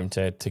nice for him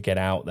to get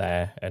out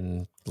there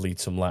and lead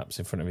some laps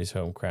in front of his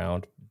home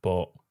crowd,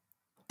 but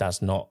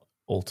that's not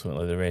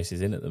ultimately the race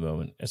he's in at the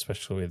moment,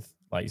 especially with,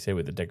 like you say,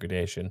 with the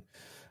degradation.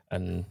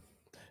 And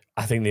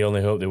I think the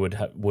only hope they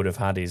would have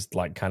had is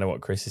like kind of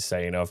what Chris is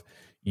saying of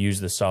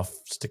use the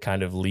softs to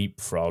kind of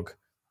leapfrog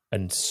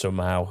and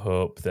somehow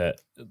hope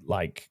that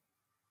like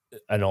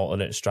an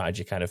alternate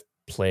strategy kind of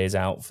plays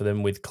out for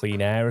them with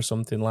clean air or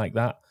something like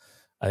that.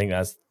 I think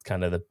that's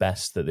kind of the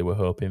best that they were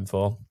hoping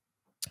for.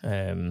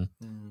 But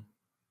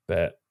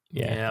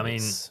yeah, I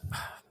mean,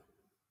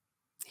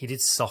 he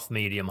did soft,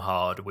 medium,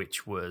 hard,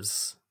 which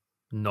was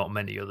not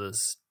many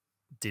others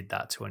did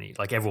that to any.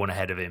 Like everyone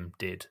ahead of him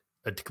did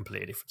a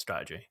completely different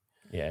strategy.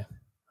 Yeah.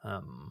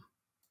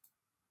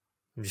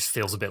 It just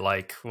feels a bit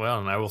like,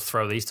 well, now we'll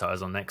throw these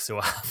tires on next, see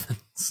what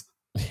happens.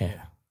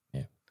 Yeah.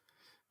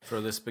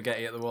 Throw the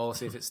spaghetti at the wall,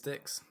 see if it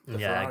sticks.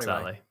 Yeah,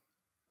 exactly. Way.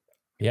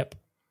 Yep.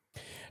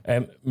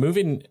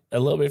 Moving a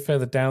little bit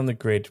further down the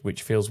grid,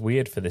 which feels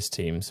weird for this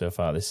team so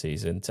far this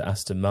season, to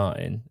Aston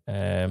Martin,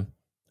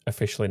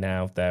 officially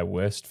now their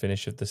worst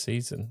finish of the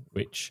season,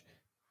 which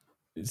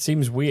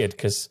seems weird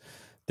because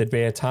there'd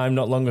be a time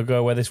not long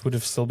ago where this would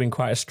have still been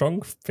quite a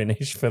strong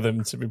finish for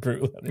them, to be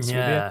brutally honest with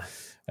you.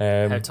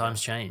 How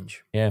times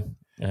change. Yeah.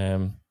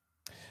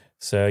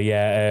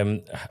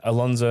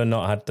 Alonso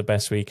not had the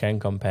best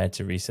weekend compared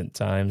to recent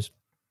times.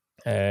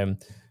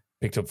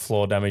 Picked up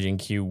floor damage in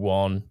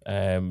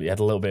Q1. He had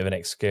a little bit of an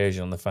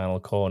excursion on the final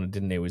corner,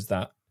 didn't he? Was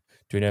that?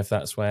 Do we know if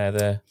that's where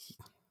the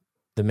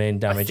main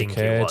damage occurred? I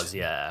think it was.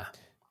 Yeah,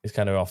 he's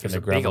kind of off in the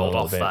gravel a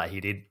little bit. That.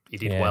 He did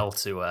well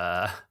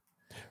to.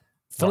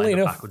 Funnily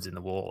enough, backwards in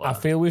the wall. I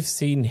feel we've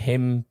seen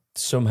him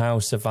somehow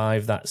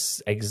survive that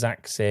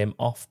exact same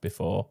off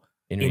before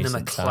in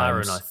recent the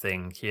McLaren, times. I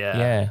think. Yeah,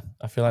 yeah,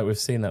 I feel like we've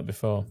seen that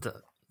before.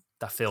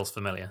 That feels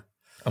familiar.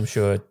 I'm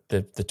sure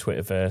the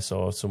Twitterverse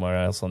or somewhere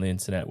else on the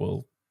internet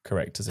will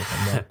correct us if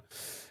I'm not.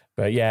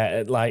 But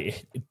yeah,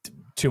 like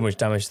too much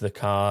damage to the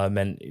car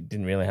meant it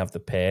didn't really have the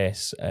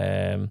pace.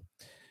 8th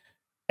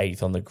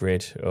on the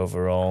grid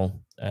overall.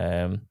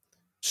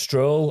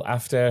 Stroll,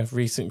 after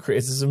recent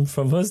criticism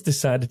from us,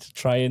 decided to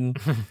try and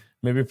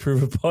maybe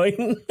prove a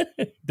point.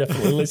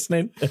 Definitely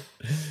listening.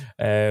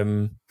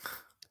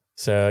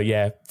 So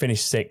yeah,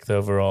 finished 6th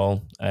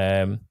overall.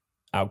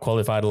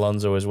 Out-qualified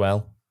Alonso as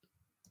well.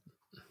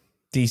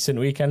 Decent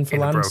weekend for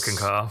Lance. A broken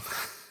car.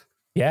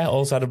 Yeah,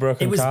 also had a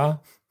broken car.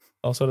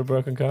 Also had a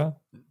broken car.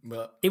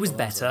 But it was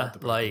better.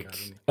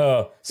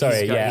 Oh,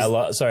 sorry. Yeah, a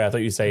lot. Sorry, I thought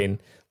you were saying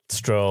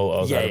Stroll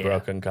also had a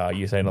broken car.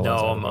 You saying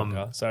Alonso had a broken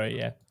car? Sorry,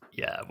 yeah.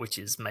 Yeah, which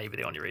is maybe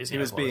the only reason he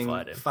was being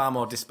far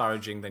more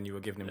disparaging than you were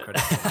giving him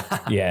credit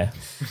for. Yeah.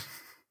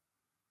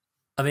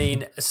 I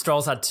mean,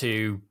 Stroll's had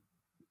 2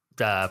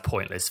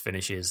 pointless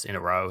finishes in a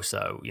row,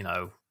 so,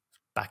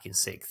 back in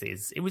sixth.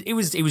 It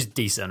was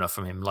decent enough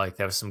from him. Like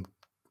there was some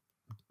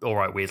all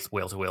right wheel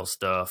to wheel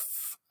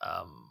stuff.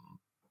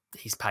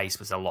 His pace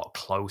was a lot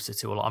closer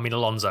to a lot. I mean,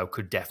 Alonso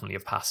could definitely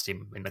have passed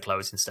him in the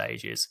closing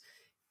stages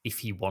if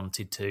he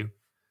wanted to,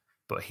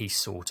 but he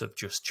sort of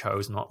just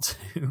chose not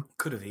to.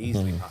 Could have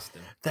easily passed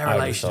him. Their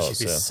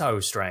relationship is so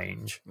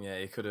strange. Yeah,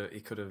 he could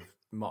have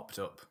mopped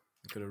up.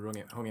 He could have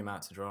hung him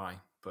out to dry.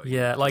 But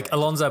yeah, like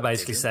Alonso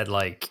basically said,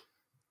 like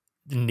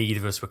neither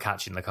of us were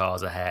catching the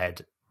cars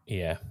ahead.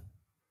 Yeah,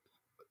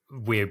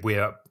 we're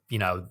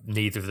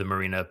neither of them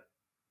are in a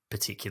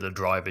particular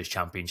drivers'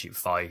 championship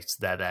fight.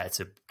 They're there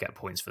to get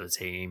points for the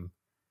team.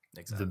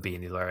 Exactly. Them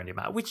being the other end of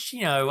the which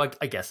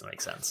I guess that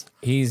makes sense.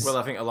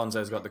 I think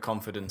Alonso's got the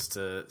confidence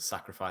to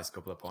sacrifice a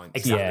couple of points.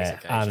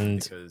 Exactly, and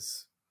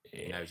because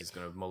he's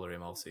going to muller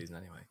him all season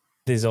anyway.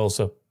 There's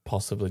also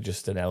possibly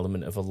just an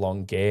element of a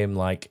long game,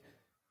 like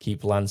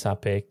keep Lance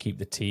happy, keep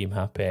the team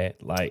happy.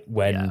 Like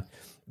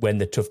when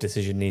the tough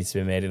decision needs to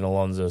be made in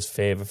Alonso's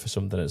favour for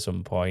something at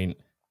some point,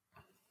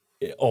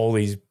 all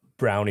these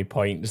brownie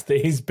points that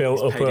he's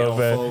built up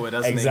over. Forward,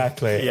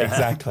 exactly.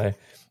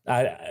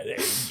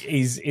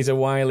 He's a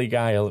wily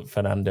guy,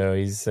 Fernando.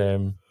 He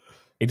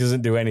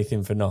doesn't do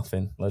anything for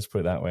nothing. Let's put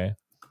it that way.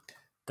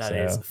 That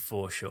is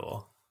for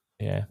sure.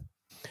 Yeah.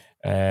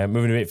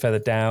 Moving a bit further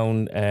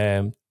down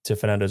to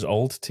Fernando's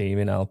old team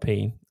in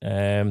Alpine.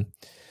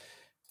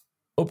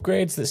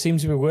 Upgrades that seem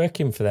to be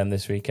working for them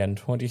this weekend.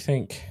 What do you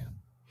think?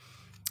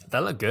 They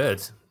look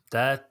good.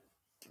 Their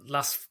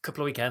last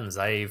couple of weekends,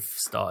 they've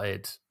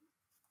started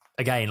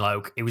again.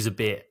 Like it was a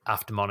bit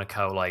after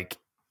Monaco. Like,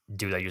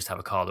 do they just have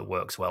a car that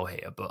works well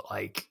here? But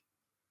like,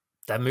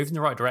 they're moving in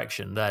the right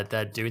direction.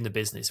 They're doing the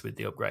business with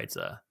the upgrades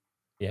there.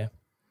 Yeah.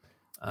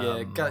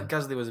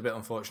 Gasly was a bit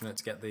unfortunate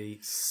to get the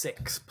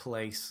 6th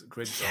place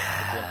grid drop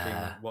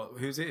for blocking.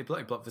 Who's it? He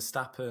blocked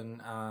Verstappen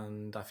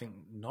and I think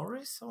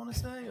Norris. I want to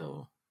say,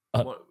 or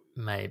what?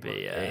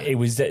 Maybe. There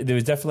was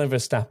definitely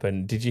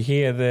Verstappen. Did you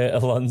hear the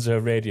Alonso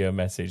radio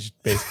message?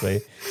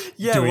 Basically,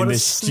 doing the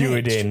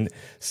stewarding.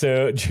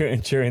 So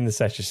during the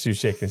session, Stu's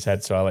shaking his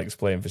head. So I'll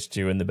explain for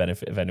Stu and the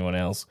benefit of anyone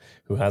else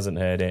who hasn't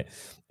heard it.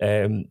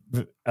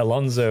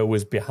 Alonso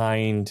was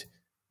behind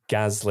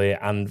Gasly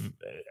and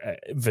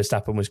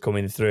Verstappen was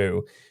coming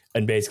through,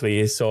 and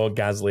basically he saw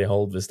Gasly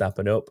hold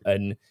Verstappen up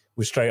and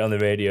was straight on the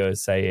radio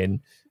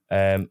saying,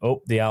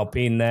 the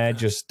Alpine there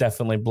just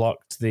definitely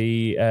blocked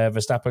the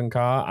Verstappen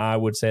car. I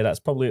would say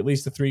that's probably at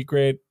least a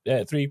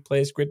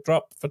 3-place grid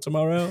drop for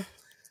tomorrow.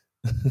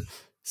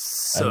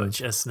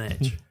 Such a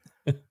snitch.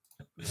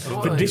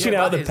 But dishing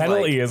out the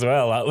penalty as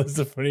well, that was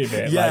the funny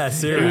bit. Yeah,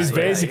 seriously. It was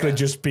basically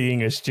just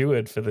being a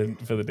steward for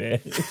the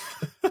day.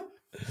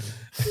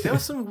 There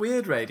was some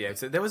weird radio.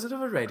 There was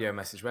another radio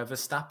message where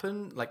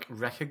Verstappen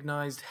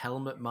recognised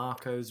Helmut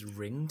Marko's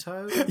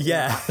ringtone.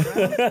 Yeah.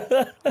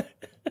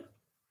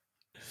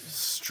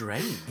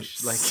 Strange.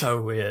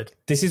 So weird.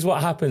 This is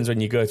what happens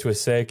when you go to a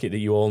circuit that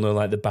you all know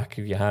like the back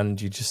of your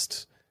hand. You're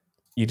just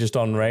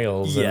on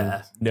rails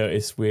and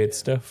notice weird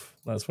stuff.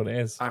 That's what it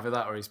is. Either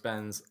that or he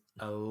spends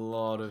a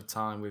lot of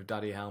time with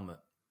Daddy Helmut.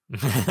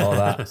 Or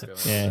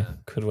that.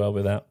 Could well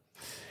be that.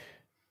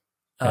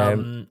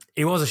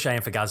 It was a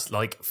shame for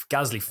Gasly.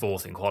 Gasly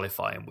 4th in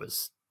qualifying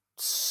was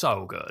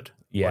so good.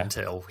 Yeah.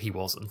 Until he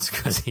wasn't,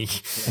 because he.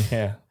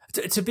 Yeah.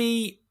 To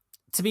be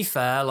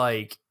fair,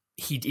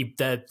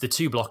 the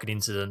 2 blocking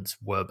incidents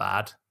were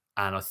bad,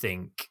 and I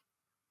think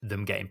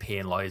them getting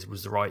penalised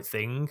was the right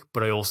thing.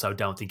 But I also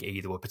don't think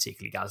either were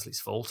particularly Gasly's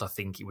fault. I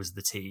think it was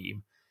the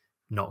team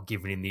not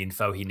giving him the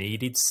info he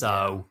needed.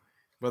 So,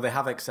 well, they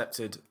have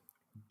accepted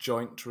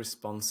joint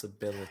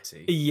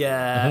responsibility.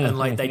 Yeah,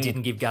 and they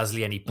didn't give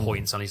Gasly any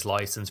points on his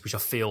license, which I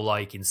feel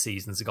like in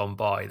seasons gone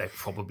by they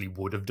probably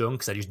would have done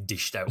because they just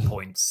dished out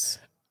points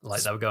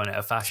like they were going out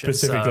of fashion.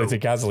 Specifically to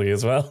Gasly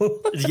as well.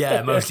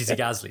 Yeah, mostly to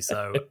Gasly.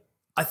 So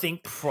I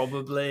think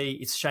probably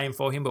it's a shame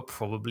for him, but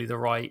probably the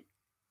right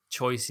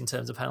choice in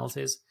terms of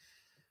penalties.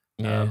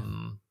 Yeah.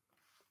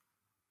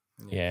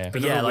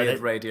 But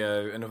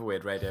another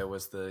weird radio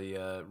was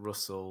the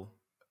Russell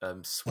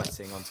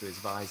sweating onto his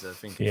visor,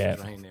 thinking it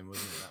was raining,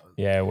 wasn't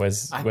it?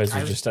 Wes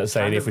was just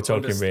saying if we're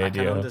talking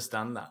radio.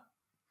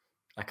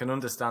 I can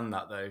understand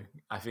that though.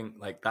 I think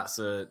that's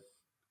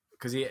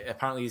because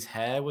apparently his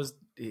hair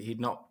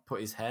he'd not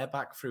put his hair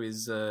back through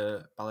his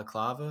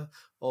balaclava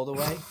all the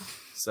way,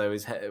 so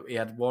he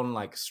had one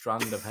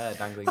strand of hair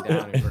dangling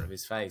down in front of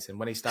his face, and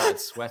when he started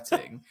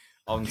sweating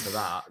onto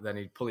that, then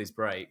he'd pull his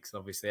brakes, and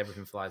obviously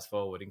everything flies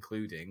forward,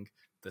 including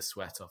the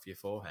sweat off your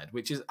forehead,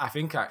 which is, I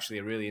think, actually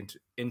a really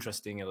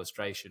interesting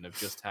illustration of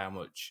just how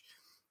much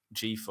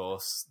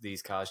G-force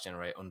these cars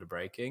generate under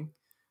braking.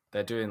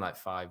 They're doing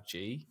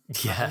 5G, I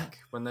think,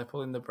 when they're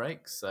pulling the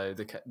brakes. So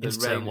the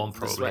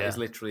sweat is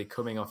literally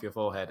coming off your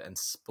forehead and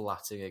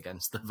splatting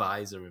against the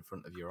visor in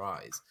front of your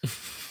eyes.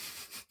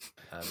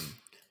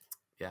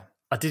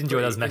 I did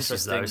enjoy those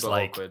messages though. It's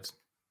awkward.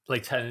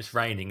 It's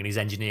raining, and his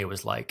engineer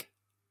was like,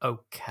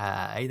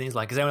 okay. Then he's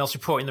like, is anyone else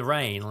reporting the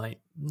rain?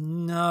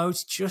 No,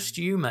 it's just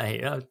you,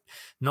 mate. I'm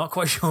not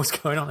quite sure what's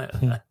going on out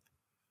there.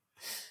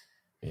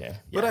 Yeah.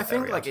 But I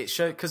think very like odd. it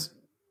showed because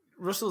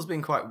Russell's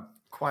been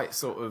quite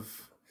sort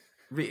of,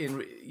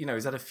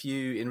 he's had a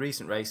few in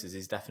recent races.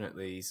 He's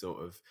definitely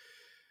sort of,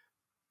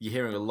 you're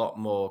hearing a lot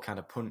more kind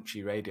of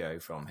punchy radio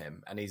from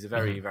him, and he's a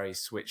very very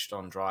switched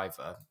on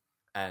driver.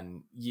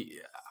 And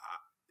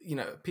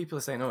people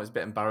are saying, oh, it's a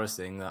bit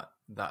embarrassing that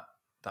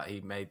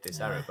he made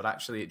this error, but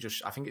actually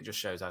I think it just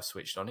shows how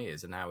switched on he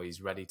is, and now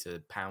he's ready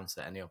to pounce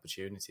at any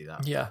opportunity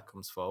that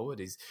comes forward.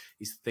 He's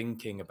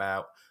thinking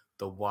about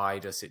the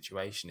wider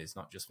situation. He's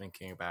not just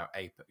thinking about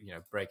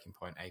breaking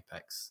point,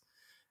 apex,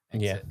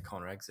 exit,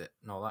 corner exit,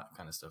 and all that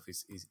kind of stuff.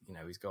 He's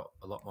got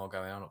a lot more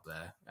going on up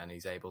there, and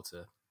he's able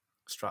to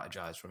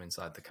strategize from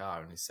inside the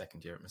car in his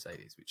second year at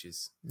Mercedes, which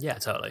is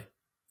totally.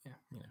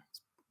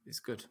 It's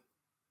good.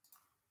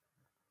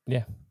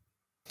 Yeah.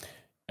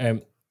 I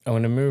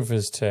want to move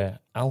us to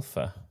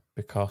Alpha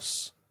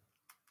because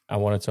I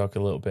want to talk a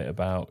little bit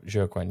about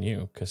Zhou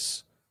Guanyu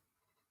because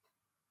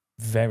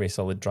very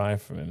solid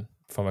drive from him,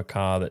 from a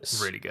car that's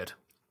really good,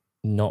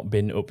 not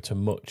been up to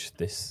much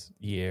this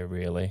year,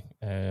 really.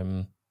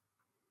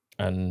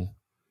 And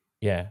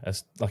yeah,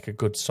 it's like a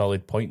good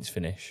solid points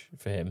finish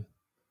for him.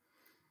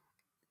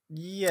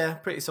 Yeah,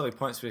 pretty solid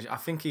points finish. I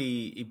think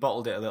he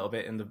bottled it a little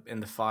bit in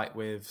the fight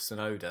with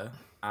Tsunoda,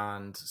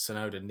 and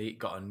Tsunoda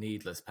got a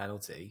needless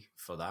penalty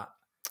for that.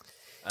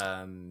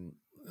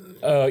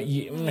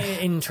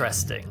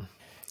 Interesting.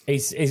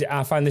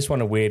 I find this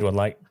one a weird one.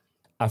 Like,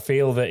 I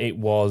feel that it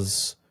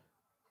was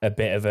a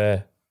bit of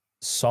a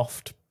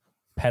soft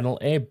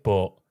penalty,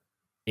 but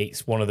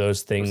it's one of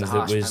those things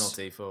that was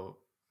penalty for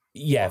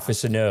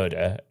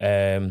Tsunoda,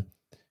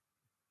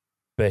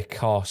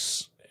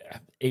 because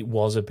it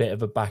was a bit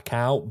of a back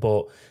out,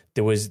 but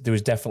there was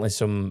definitely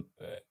some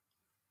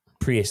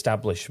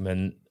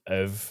pre-establishment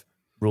of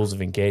rules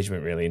of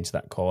engagement really into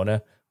that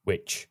corner,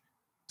 which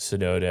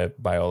Tsunoda,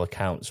 by all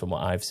accounts, from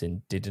what I've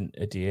seen, didn't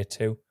adhere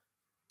to.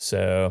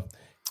 So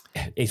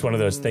it's one of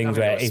those things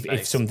where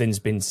if something's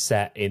been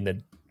set in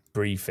the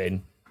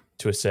briefing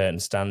to a certain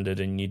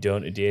standard and you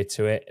don't adhere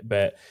to it,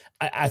 but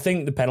I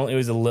think the penalty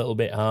was a little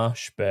bit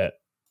harsh, but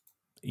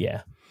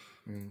yeah.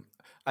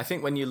 I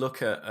think when you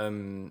look at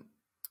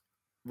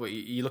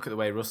you look at the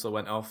way Russell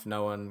went off,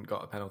 no one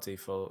got a penalty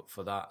for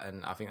that,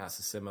 and I think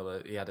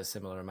he had a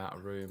similar amount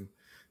of room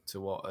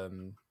to what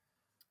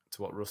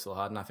Russell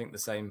had, and I think the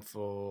same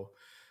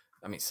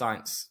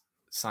Sainz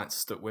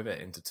stuck with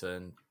it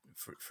into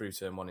through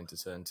turn 1 into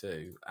turn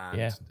 2,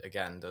 and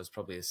again there was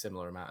probably a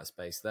similar amount of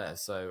space there.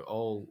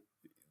 So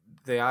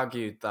they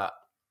argued that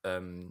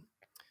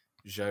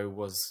Zhou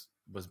was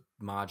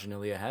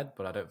marginally ahead,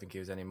 but I don't think he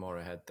was any more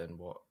ahead than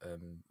what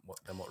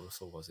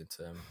Russell was at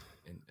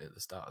the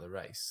start of the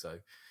race. So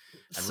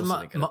Russell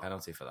didn't get a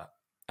penalty for that,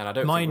 and I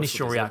don't think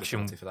Russell deserved a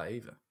penalty for that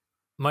either.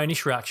 My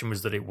initial reaction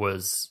was that it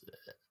was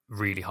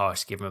really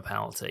harsh to give him a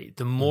penalty.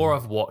 The more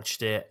I've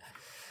watched it,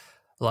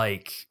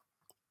 like,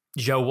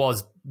 Zhou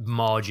was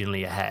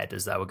marginally ahead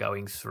as they were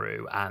going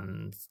through,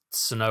 and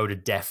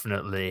Tsunoda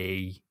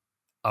definitely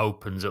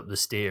opens up the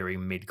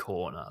steering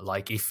mid-corner.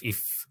 Like, if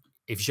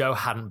Zhou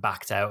hadn't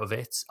backed out of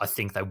it, I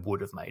think they would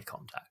have made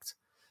contact.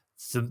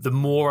 The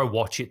more I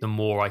watch it, the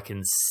more I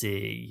can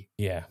see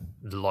the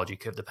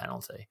logic of the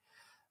penalty.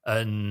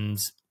 And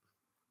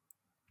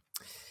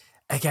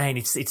again,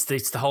 it's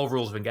the whole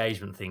rules of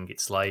engagement thing.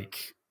 It's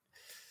like,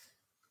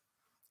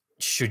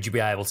 should you be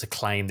able to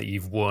claim that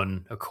you've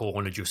won a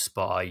corner just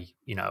by,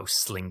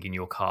 slinging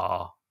your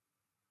car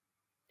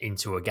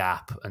into a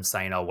gap and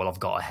saying, "Oh, well, I've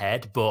got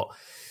ahead"? But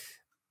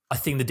I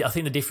think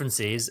the difference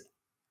is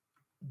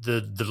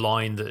the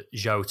line that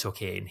Zhou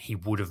took in. He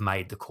would have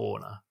made the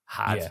corner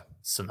had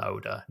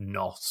Tsunoda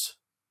not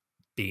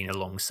been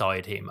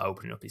alongside him,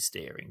 opening up his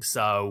steering.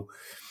 So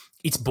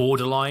it's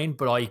borderline,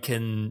 but I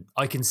can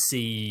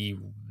see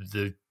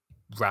the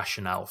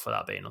rationale for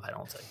that being a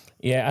penalty.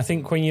 Yeah, I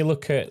think when you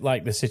look at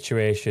like the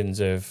situations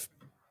of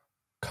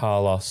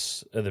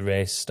Carlos at the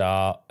race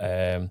start,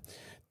 there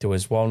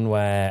was one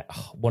where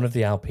one of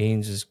the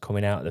Alpines was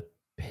coming out of the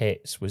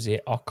pits. Was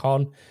it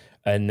Ocon?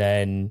 And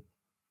then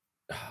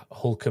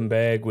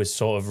Hülkenberg was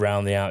sort of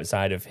round the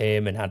outside of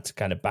him and had to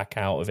kind of back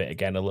out of it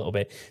again a little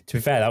bit. To be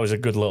fair, that was a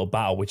good little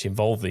battle which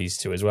involved these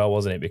two as well,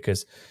 wasn't it?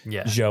 Because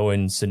Zhou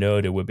and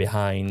Tsunoda were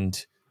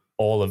behind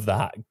all of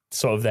that,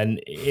 sort of then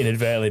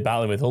inadvertently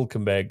battling with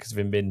Hülkenberg because of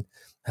him being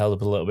held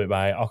up a little bit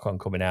by Ocon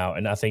coming out.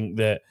 And I think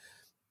that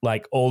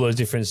like all those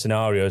different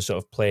scenarios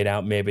sort of played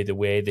out maybe the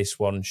way this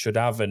one should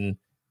have. And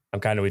I'm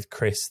kind of with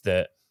Chris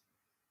that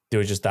there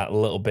was just that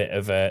little bit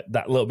of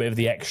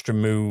the extra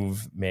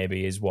move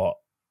maybe is what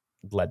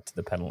led to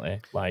the penalty.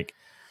 Like,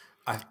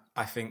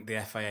 I think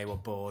the FIA were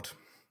bored.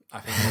 I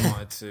think they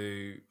wanted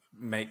to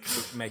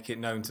make it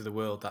known to the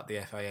world that the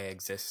FIA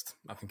exist.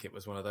 I think it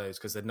was one of those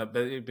because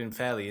they'd been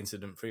fairly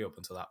incident free up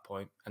until that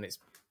point, and it's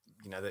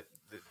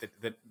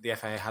the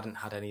FIA hadn't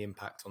had any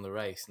impact on the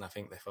race, and I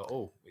think they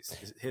thought,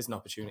 here's an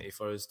opportunity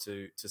for us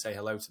to say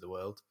hello to the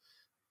world.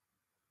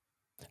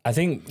 I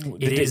think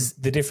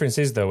the difference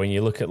is though when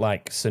you look at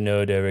like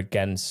Tsunoda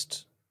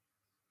against,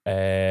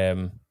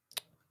 I'm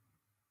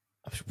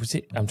was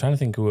it? I'm trying to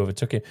think who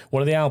overtook him.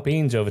 One of the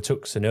Alpines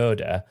overtook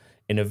Tsunoda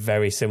in a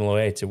very similar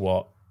way to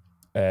what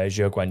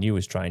Zhou Guanyu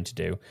was trying to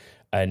do,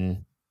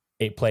 and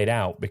it played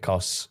out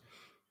because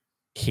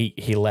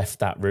he left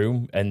that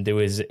room, and it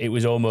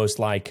was almost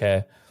like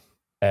I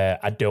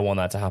don't want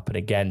that to happen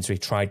again. So he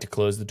tried to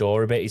close the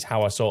door a bit. Is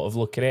how I sort of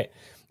look at it.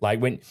 Like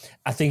when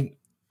I think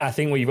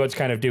what you've got to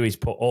kind of do is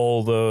put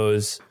all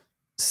those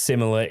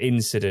similar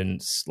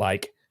incidents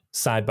like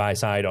side by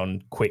side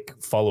on quick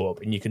follow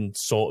up, and you can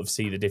sort of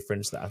see the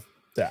difference that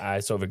I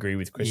sort of agree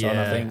with Chris on.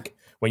 I think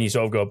when you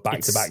sort of go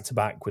back to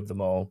back with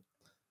them all.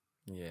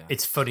 Yeah,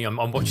 it's funny. I'm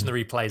watching the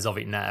replays of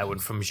it now,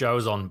 and from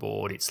Zhou's on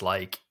board, it's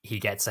like he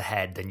gets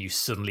ahead, then you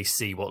suddenly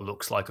see what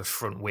looks like a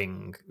front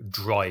wing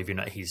driving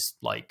at his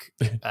like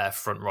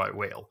front right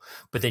wheel,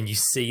 but then you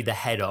see the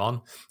head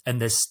on, and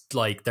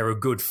they're a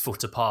good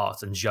foot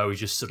apart, and Zhou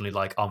is just suddenly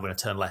like, I'm going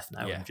to turn left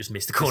now, and just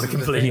missed the corner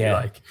completely.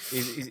 Like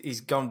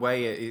he's gone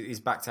he's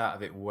backed out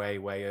of it way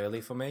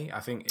early for me. I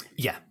think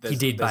he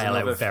did bail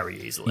out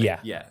very easily.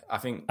 Yeah, I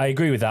think I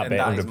agree with that bit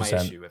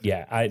 100%.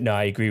 Yeah,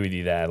 I agree with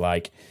you there.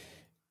 Like.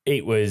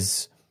 It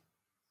was,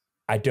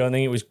 I don't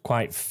think it was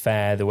quite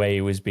fair the way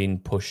he was being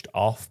pushed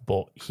off,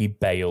 but he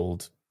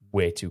bailed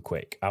way too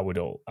quick. I would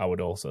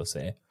also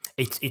say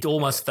it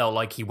almost felt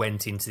like he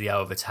went into the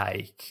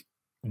overtake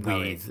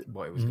with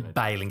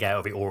bailing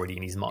out of it already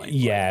in his mind.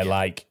 Yeah,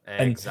 like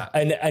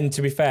exactly. And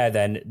to be fair,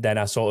 then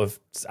I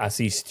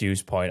see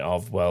Stu's point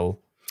of,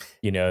 well,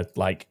 you know,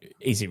 like,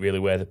 is it really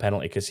worth a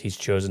penalty because he's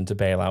chosen to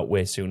bail out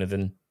way sooner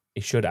than he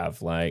should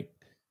have, like.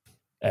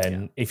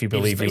 And if you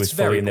believe he was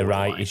fully in the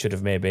right, he should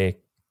have maybe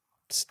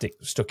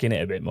stuck in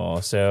it a bit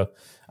more. So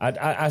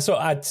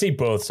I'd see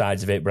both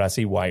sides of it, but I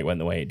see why it went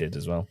the way it did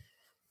as well.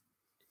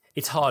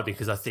 It's hard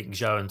because I think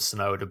Zhou and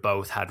Tsunoda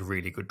both had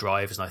really good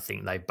drivers, and I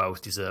think they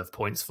both deserve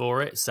points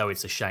for it. So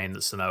it's a shame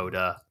that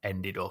Tsunoda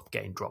ended up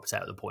getting dropped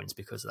out of the points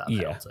because of that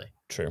penalty. Yeah,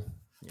 true.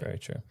 Very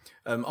true.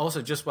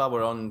 Also, just while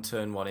we're on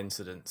turn one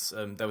incidents,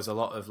 there was a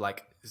lot of,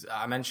 like,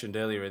 I mentioned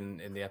earlier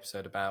in the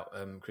episode about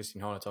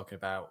Christian Horner talking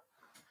about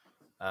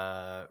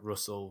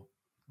Russell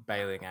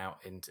bailing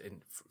out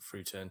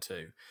through turn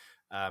two.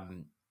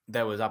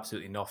 There was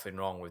absolutely nothing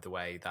wrong with the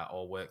way that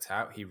all worked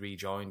out. He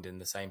rejoined in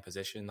the same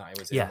position that he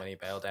was in when he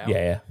bailed out.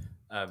 Yeah.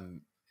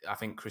 I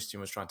think Christian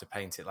was trying to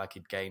paint it like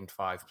he'd gained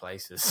 5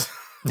 places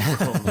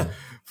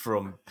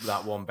from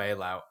that one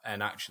bailout,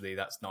 and actually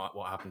that's not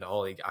what happened at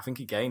all. I think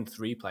he gained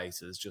 3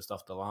 places just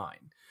off the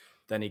line.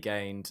 Then he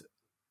gained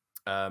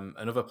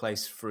another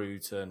place through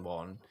turn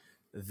one.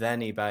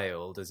 Then he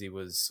bailed as he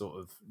was sort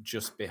of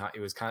just behind. He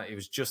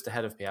was just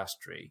ahead of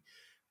Piastri.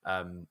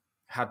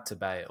 Had to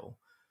bail.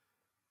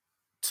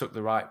 Took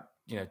the right,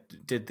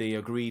 did the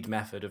agreed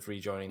method of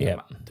rejoining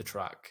the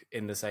track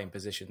in the same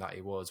position that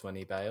he was when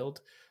he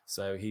bailed.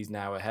 So he's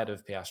now ahead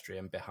of Piastri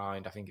and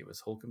behind. I think it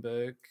was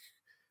Hülkenberg.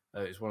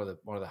 It was one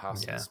of the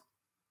Haas. Yeah.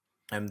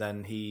 And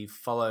then he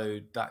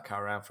followed that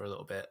car around for a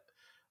little bit.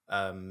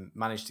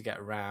 Managed to get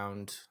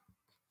around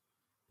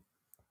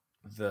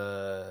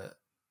the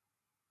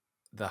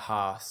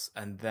Haas,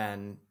 and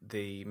then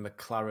the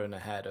McLaren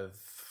ahead of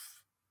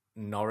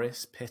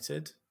Norris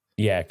pitted.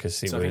 Yeah,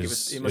 because it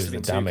must have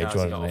been damage,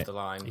 wasn't off it? the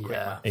line.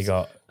 He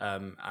got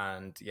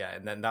and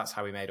then that's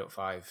how he made up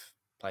 5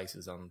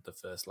 places on the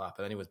first lap,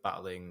 and then he was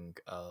battling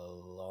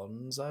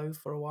Alonso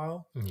for a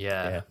while.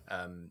 Yeah.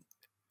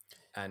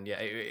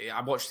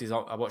 I watched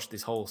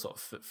this whole sort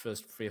of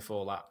first 3 or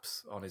 4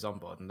 laps on his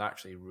onboard, and they're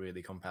actually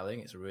really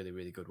compelling. It's a really,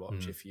 really good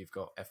watch. If you've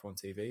got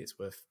F1 TV, it's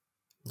worth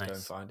going and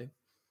finding.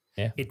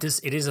 Yeah, it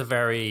is a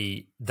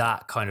very,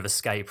 that kind of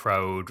escape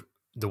road,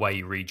 the way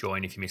you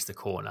rejoin if you miss the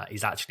corner,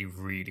 is actually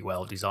really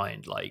well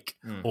designed, like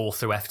all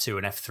through F2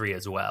 and F3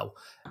 as well.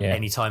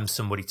 Anytime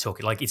somebody took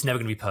it, like, it's never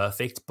going to be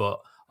perfect, but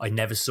I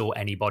never saw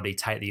anybody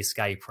take the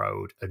escape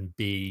road and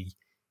be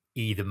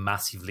either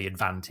massively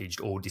advantaged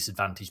or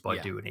disadvantaged by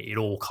doing it. It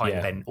all kind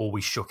of then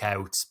always shook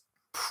out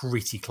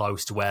pretty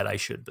close to where they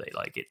should be.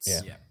 Like, it's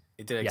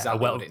it did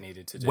exactly what it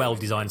needed to do. Well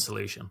designed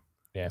solution.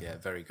 Yeah,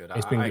 very good. I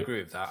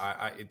agree with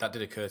that. That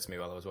did occur to me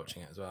while I was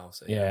watching it as well.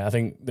 So I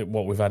think that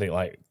we've had it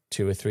like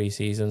 2 or 3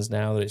 seasons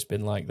now that it's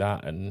been like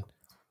that, and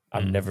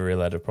I've never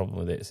really had a problem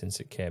with it since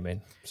it came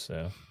in.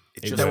 So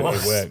it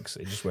works.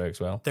 It just works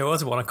well. There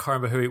was one, I can't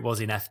remember who it was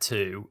in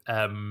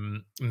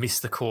F2,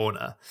 missed the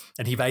corner,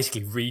 and he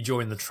basically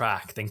rejoined the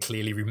track, then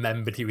clearly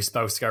remembered he was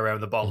supposed to go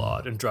around the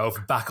bollard and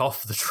drove back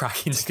off the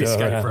track into the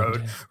escape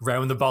road,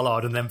 round the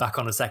bollard, and then back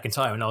on a second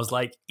time. And I was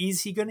like,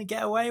 is he going to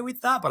get away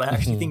with that? But I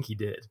actually think he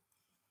did.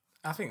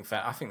 I think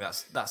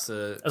that's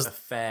a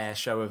fair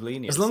show of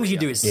leniency. As long as you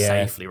do it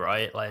safely,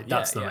 right? Like,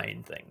 that's the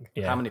main thing.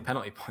 Yeah. How many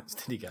penalty points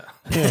did he get?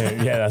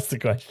 Yeah, that's the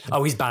question.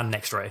 Oh, he's banned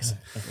next race.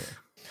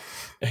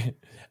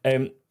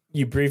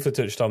 You briefly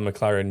touched on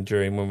McLaren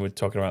during when we were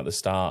talking about the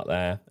start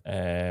there.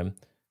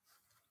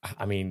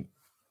 I mean,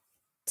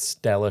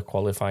 stellar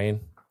qualifying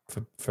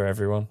for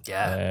everyone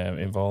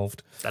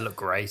involved. They look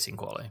great in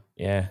quali.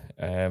 Yeah.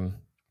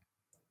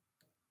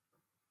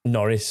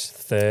 Norris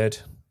third,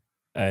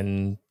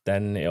 and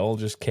then it all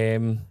just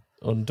came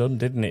undone,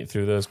 didn't it,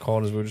 through those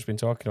corners we've just been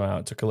talking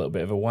about. It took a little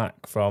bit of a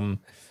whack from,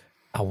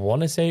 I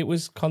want to say it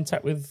was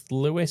contact with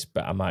Lewis,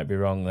 but I might be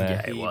wrong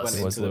there. Yeah, it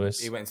was Lewis.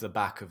 He went into the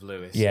back of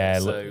Lewis. Yeah.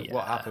 So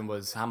what happened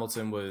was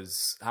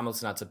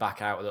Hamilton had to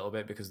back out a little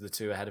bit because the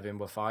two ahead of him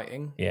were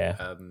fighting.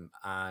 Yeah.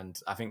 And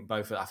I think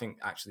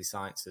actually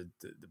Sainz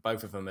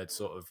both of them had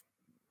sort of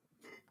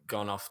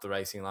gone off the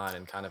racing line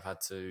and kind of had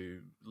to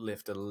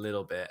lift a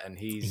little bit, and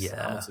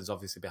Hamilton's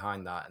obviously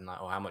behind that, and like,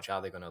 how much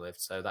are they going to lift?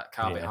 So that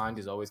car behind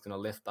is always going to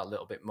lift that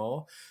little bit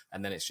more,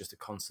 and then it's just a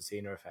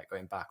concertina effect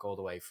going back all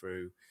the way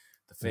through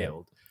the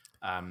field,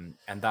 and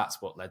that's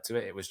what led to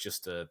it.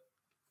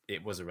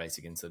 It was a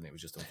racing incident. It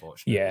was just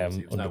unfortunate. Yeah,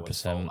 it was no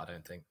one's fault, I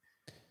don't think.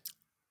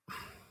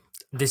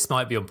 This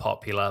might be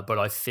unpopular, but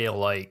I feel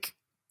like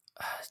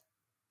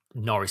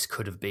Norris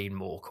could have been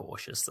more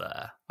cautious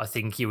there. I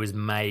think he was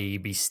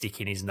maybe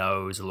sticking his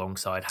nose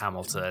alongside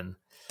Hamilton.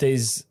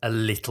 There's a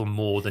little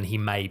more than he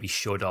maybe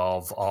should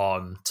have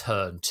on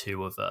turn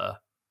 2 of a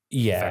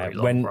very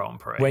long Grand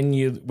Prix. When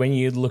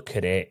you look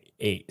at it,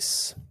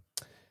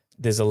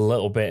 there's a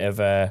little bit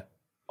of a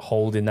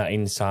holding that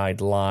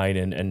inside line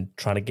and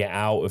trying to get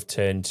out of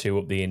turn 2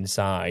 up the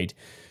inside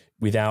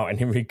without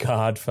any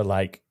regard for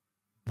like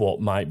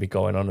what might be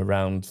going on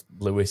around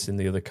Lewis and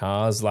the other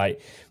cars.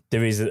 Like,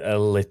 there is a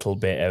little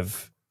bit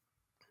of,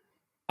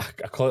 I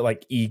call it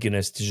like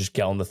eagerness to just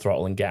get on the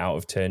throttle and get out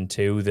of turn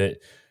 2 that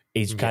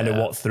is kind of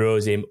what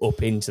throws him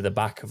up into the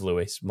back of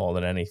Lewis more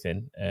than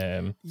anything.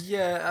 I mean,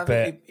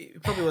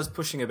 it probably was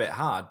pushing a bit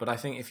hard, but I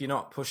think if you're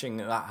not pushing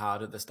that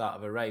hard at the start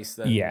of a race,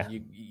 then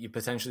you're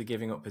potentially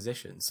giving up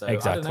positions. So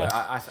exactly.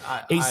 I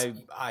don't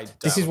know.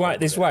 This is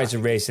why it's a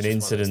racing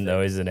incident,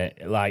 though, isn't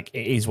it? Like,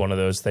 it is one of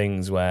those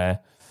things where,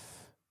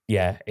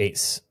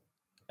 it's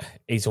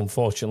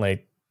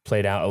unfortunately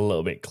played out a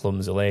little bit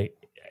clumsily.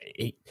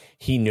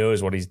 He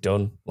knows what he's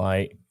done.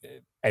 Like,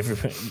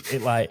 everybody,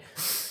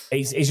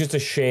 it's just a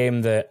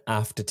shame that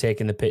after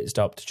taking the pit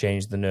stop to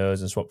change the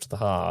nose and swap to the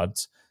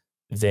hards,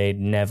 they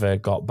never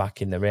got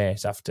back in the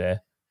race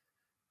after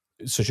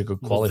such a good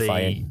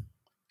qualifying.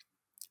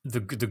 The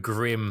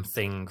grim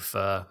thing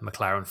for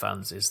McLaren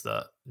fans is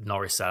that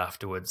Norris said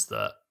afterwards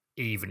that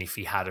even if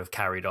he had have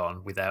carried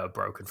on without a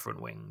broken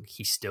front wing,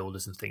 he still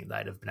doesn't think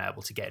they'd have been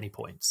able to get any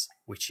points,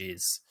 which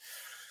is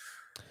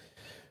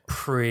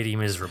pretty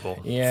miserable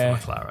for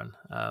McLaren.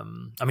 I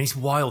mean, it's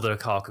wild that a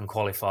car can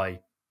qualify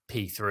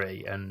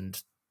P3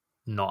 and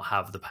not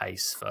have the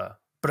pace for...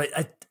 But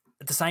at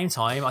the same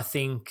time, I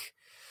think,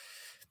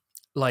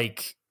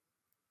 like,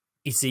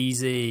 it's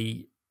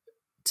easy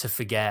to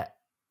forget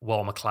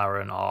while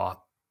McLaren are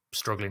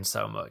struggling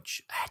so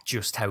much,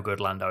 just how good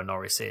Lando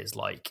Norris is.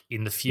 Like,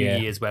 in the few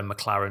years when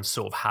McLaren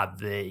sort of had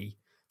the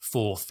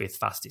 4th, 5th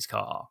fastest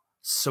car,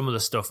 some of the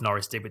stuff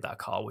Norris did with that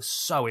car was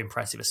so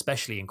impressive,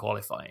 especially in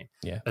qualifying.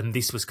 Yeah. And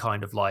this was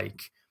kind of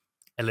like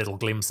a little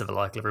glimpse of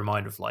a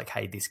reminder of like,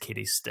 hey, this kid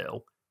is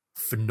still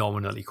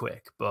phenomenally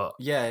quick. But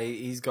yeah,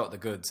 he's got the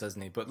goods,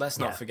 hasn't he? But let's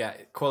not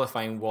forget,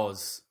 qualifying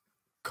was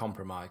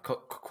compromised.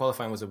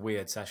 Qualifying was a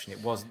weird session.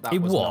 It was not a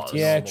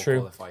normal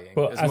true. Qualifying.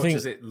 But as much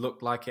as it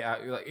looked like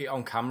it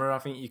on camera, I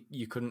think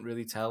you couldn't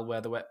really tell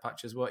where the wet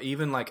patches were.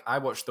 Even like, I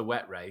watched the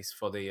wet race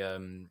for the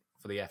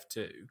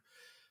F2.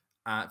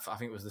 I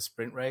think it was the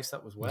sprint race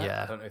that was wet.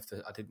 Yeah. I don't know if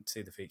I didn't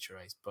see the feature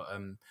race, but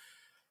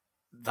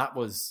that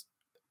was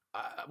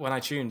when I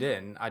tuned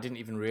in. I didn't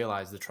even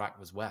realize the track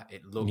was wet.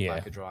 It looked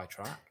like a dry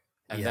track.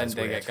 And then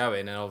they get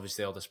going, and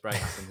obviously all the spray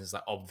happens. It's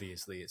like,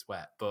 obviously it's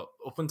wet, but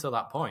up until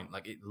that point,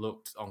 like, it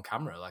looked on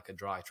camera like a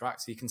dry track.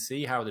 So you can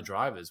see how the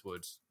drivers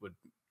would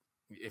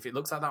if it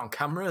looks like that on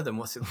camera, then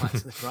what's it like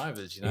to the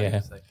drivers? You know? Yeah.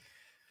 So,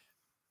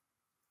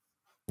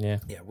 yeah,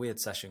 weird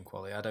session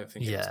quality. I don't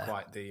think it was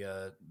quite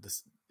the.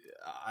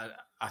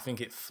 I think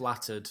it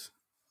flattered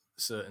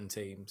certain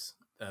teams,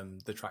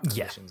 the track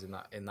conditions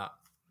in that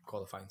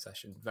qualifying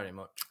session very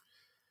much.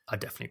 I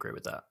definitely agree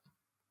with that.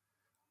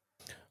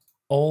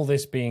 All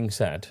this being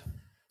said,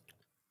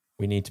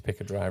 we need to pick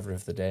a driver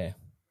of the day.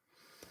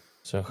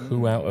 So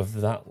who out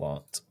of that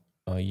lot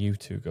are you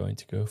two going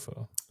to go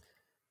for?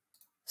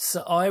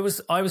 So I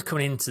was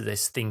coming into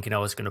this thinking I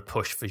was going to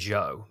push for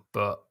Zhou,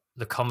 but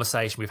the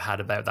conversation we've had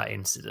about that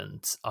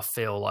incident, I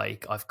feel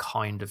like I've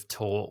kind of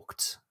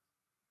talked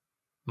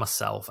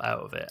myself out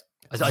of it.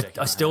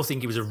 I still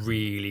think it was a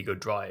really good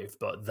drive,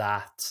 but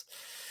that,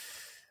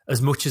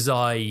 as much as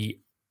I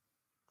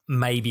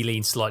maybe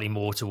lean slightly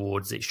more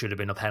towards it should have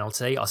been a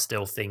penalty, I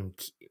still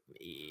think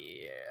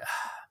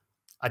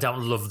I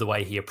don't love the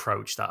way he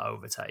approached that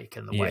overtake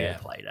and the way it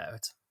played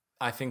out.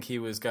 I think he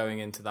was going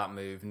into that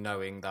move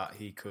knowing that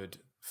he could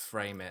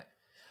frame it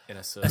in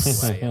a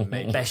certain way, and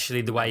make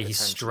especially the way he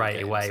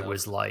straight away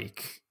was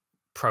like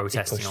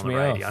protesting on the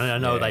radio. I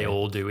know they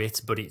all do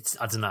it, but it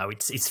felt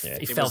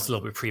a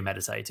little bit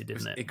premeditated,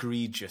 didn't it?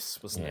 Egregious,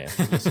 wasn't it?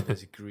 It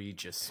was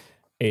egregious.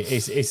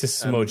 It's a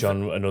smudge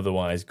on an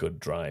otherwise good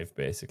drive,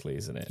 basically,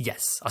 isn't it?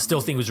 Yes, I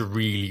still think it was a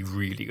really,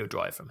 really good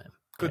drive from him.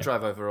 Good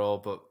drive overall,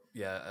 but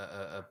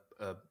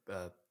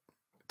a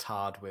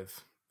tarred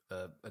with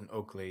an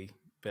ugly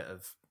bit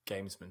of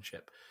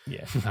gamesmanship.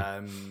 Yeah.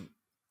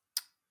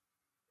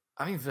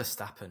 I mean,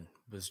 Verstappen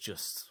was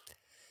just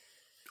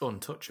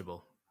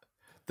untouchable.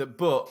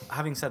 But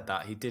having said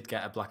that, he did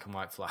get a black and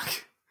white flag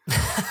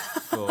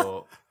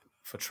for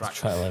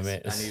track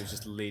limits, and he was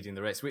just leading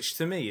the race, which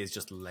to me is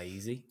just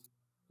lazy.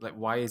 Like,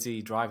 why is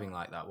he driving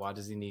like that? Why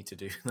does he need to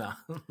do that?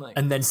 Like,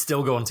 and then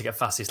still go on to get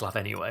fastest lap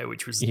anyway,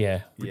 which was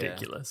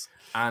ridiculous.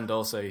 Yeah. And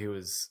also,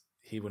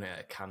 he won it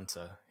at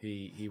Canter.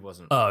 He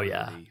wasn't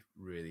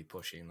really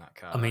pushing that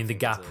car. I mean, the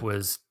gap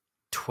was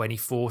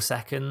 24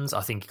 seconds.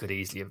 I think it could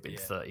easily have been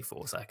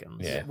 34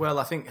 seconons. Yeah. Well,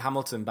 I think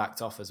Hamilton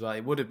backed off as well.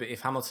 It would have been, if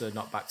Hamilton had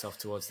not backed off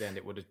towards the end,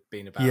 it would have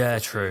been about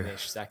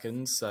 15-ish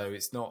seconds. So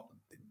it's not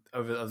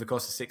over the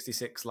course of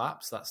 66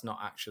 laps. That's not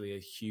actually a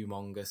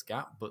humongous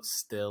gap, but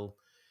still,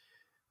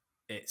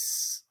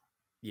 it's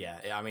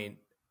I mean,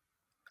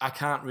 I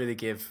don't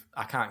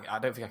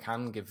think I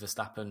can give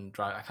Verstappen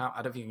drive.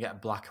 I don't think you can get a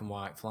black and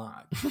white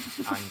flag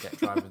and get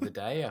driver of the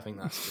day. I think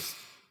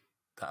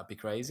that'd be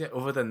crazy.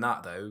 Other than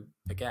that, though,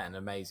 again,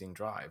 amazing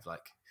drive,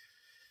 like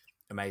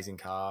amazing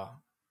car.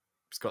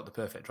 He's got the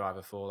perfect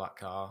driver for that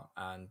car,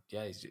 and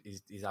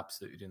he's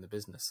absolutely doing the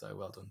business. So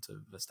well done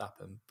to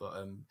Verstappen. But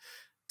in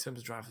terms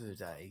of driver of the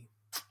day,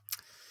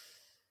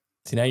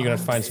 see, now you're going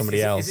to find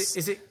somebody else.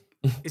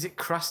 Is it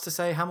crass to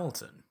say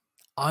Hamilton?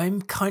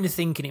 I'm kind of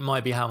thinking it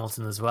might be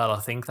Hamilton as well. I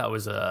think that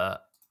was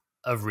a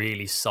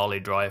really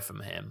solid drive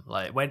from him.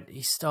 Like when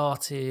he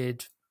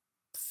started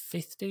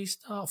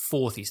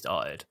fourth he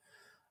started.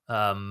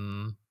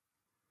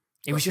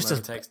 It was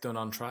just takes done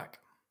on track.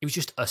 It was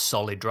just a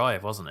solid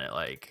drive, wasn't it?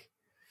 Like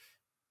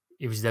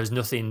there was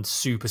nothing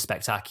super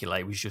spectacular.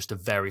 It was just a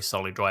very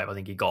solid drive. I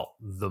think he got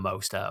the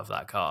most out of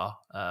that car.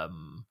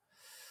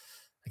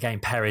 Again,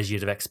 Perez,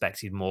 you'd have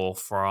expected more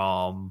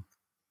from.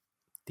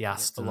 The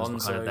Astons Alonso, were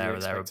kind of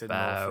there or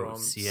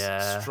thereabouts.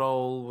 Yeah,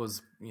 Stroll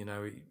was,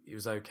 he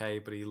was okay,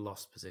 but he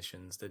lost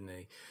positions, didn't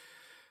he?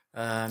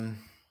 I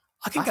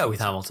can go with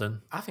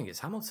Hamilton. I think it's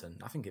Hamilton.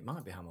 I think it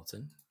might be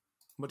Hamilton.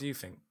 What do you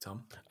think,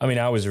 Tom? I mean,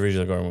 I was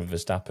originally going with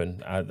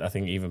Verstappen. I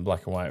think even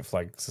black and white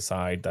flags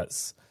aside,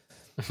 it's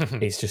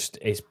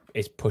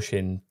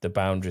pushing the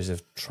boundaries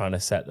of trying to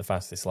set the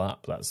fastest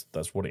lap.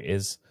 That's what it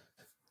is,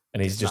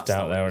 and he's just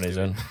out there on his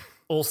own.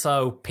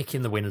 Also,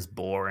 picking the winner's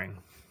boring.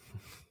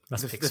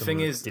 The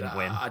thing is, didn't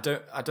win. I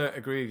don't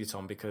agree with you,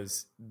 Tom,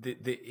 because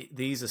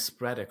these are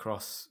spread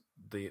across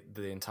the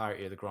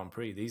entirety of the Grand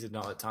Prix. These are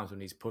not at times when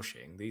he's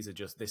pushing. This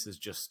is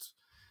just.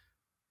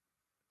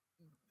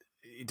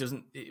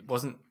 It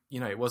wasn't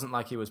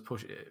like he was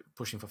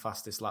pushing for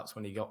fastest laps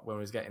when he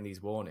was getting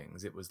these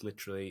warnings. It was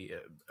literally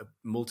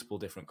multiple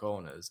different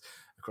corners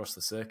across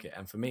the circuit,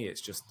 and for me, it's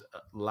just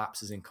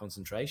lapses in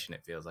concentration.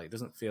 It feels like it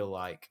doesn't feel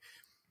like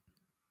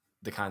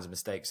the kinds of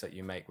mistakes that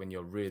you make when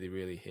you're really,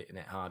 really hitting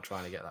it hard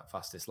trying to get that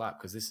fastest lap,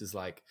 because this is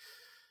like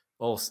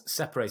all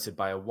separated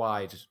by a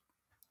wide.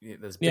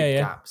 There's big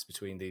gaps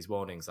between these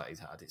warnings that he's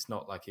had. It's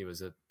not like he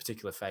was a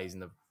particular phase in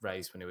the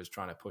race when he was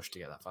trying to push to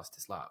get that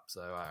fastest lap.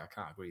 So I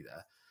can't agree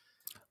there.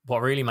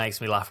 What really makes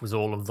me laugh was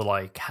all of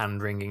the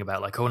hand wringing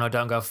about oh no,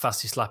 don't go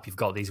fastest lap. You've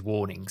got these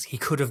warnings. He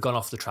could have gone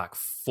off the track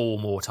 4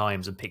 more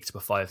times and picked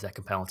up a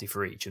 5-second penalty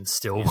for each and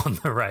still won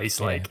the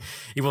race.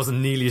 He wasn't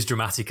nearly as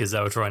dramatic as they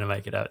were trying to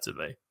make it out to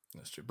be.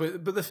 That's true,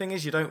 but the thing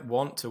is, you don't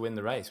want to win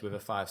the race with a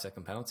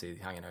 5-second penalty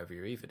hanging over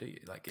you either, do you?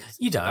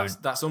 You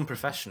don't. That's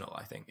unprofessional.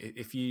 I think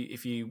if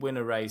you win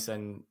a race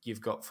and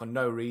you've got for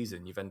no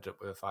reason you've ended up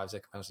with a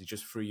 5-second penalty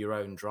just through your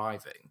own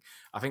driving,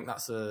 I think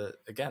that's a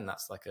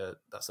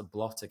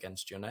blot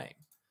against your name.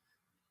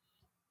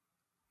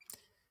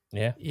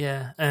 Yeah.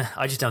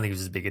 I just don't think it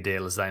was as big a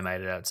deal as they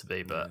made it out to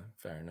be. But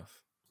fair enough.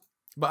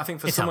 But I think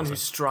for someone who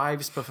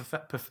strives for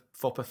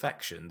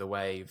perfection the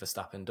way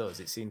Verstappen does,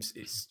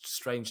 it's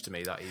strange to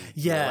me that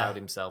he allowed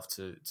himself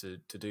to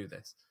do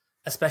this.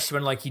 Especially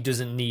when he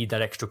doesn't need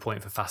that extra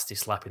point for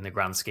fastest lap in the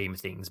grand scheme of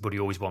things, but he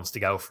always wants to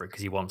go for it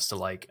because he wants to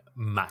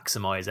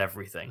maximize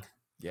everything.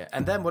 Yeah,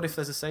 and then what if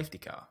there's a safety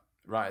car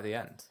right at the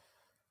end?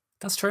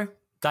 That's true.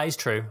 That is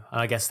true,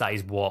 and I guess that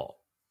is what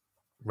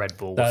Red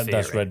Bull were fearing.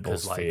 That's Red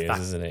Bull's fears,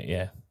 isn't it?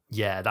 Yeah.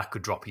 Yeah, that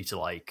could drop you to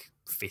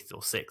 5th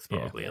or 6th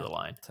probably of the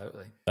line.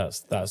 Totally.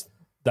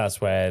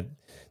 That's where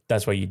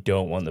you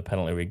don't want the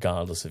penalty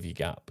regardless of your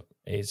gap.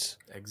 Is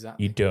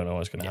exactly. You don't know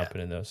what's going to happen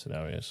in those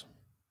scenarios.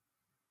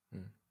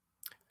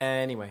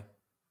 Anyway,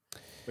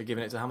 we're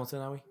giving it to Hamilton,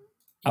 are we?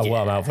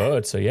 Well, I'm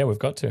outvoted, so we've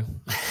got to.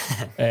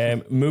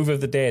 Move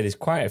of the day. There's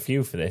quite a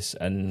few for this,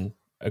 and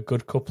a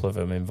good couple of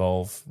them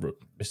involve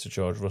Mr.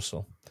 George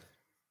Russell.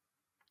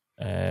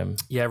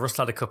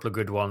 Russell had a couple of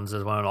good ones.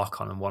 There's one on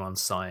Ocon and one on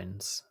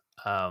Sainz.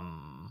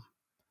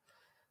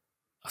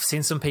 I've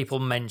seen some people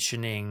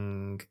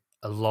mentioning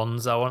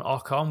Alonso on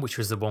Ocon, which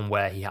was the one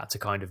where he had to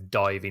kind of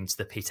dive into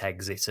the pit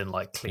exit and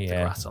clip the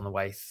grass on the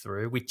way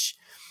through, which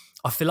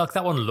I feel like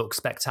that one looked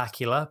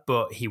spectacular,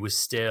 but he was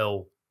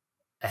still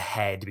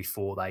ahead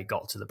before they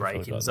got to the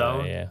braking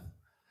zone. There,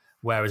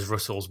 whereas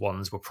Russell's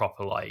ones were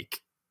proper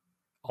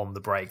on the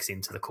brakes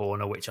into the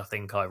corner, which I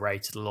think I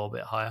rated a little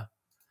bit higher.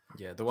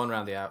 Yeah, the one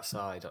around the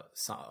outside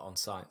on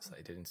Sainz that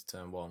he did into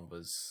turn 1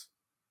 was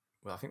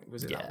Well, I think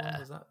was it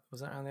that one?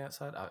 Was that around the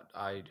outside?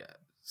 I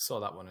saw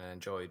that one and I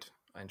enjoyed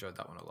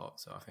that one a lot.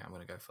 So I think I'm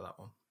going to go for that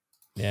one.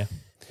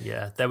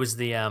 Yeah. There was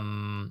the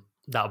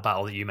that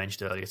battle that you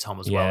mentioned earlier, Tom,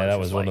 as well. Yeah, that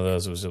was one of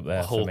those. Was up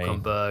there for me.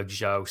 Hulkenberg,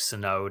 Zhou,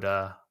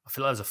 Tsunoda. I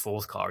feel like there was a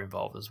fourth car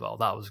involved as well.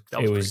 That was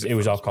it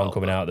was Ocon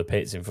coming out of the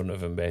pits in front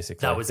of them,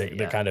 basically. That was it.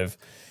 That kind of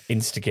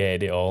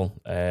instigated it all.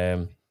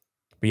 But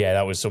yeah,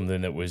 that was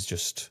something that was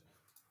just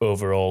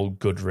overall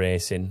good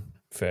racing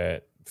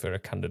for a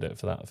candidate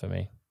for that for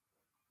me.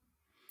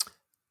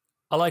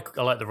 I like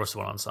the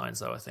Russell one on Sainz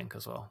though, I think,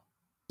 as well.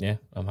 Yeah,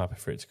 I'm happy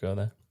for it to go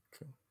there.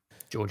 Cool.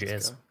 George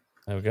is.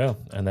 There we go.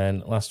 And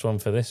then last one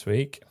for this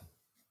week.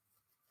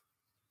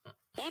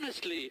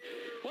 Honestly,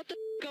 what the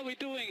f*** are we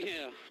doing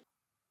here?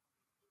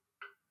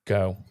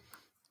 Go.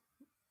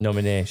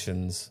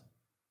 Nominations.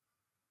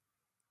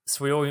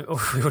 So we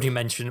already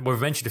mentioned,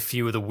 we've mentioned a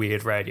few of the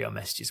weird radio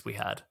messages we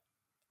had.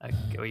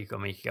 You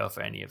can go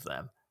for any of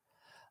them.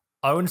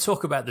 I want to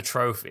talk about the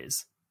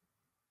trophies.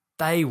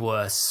 They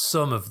were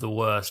some of the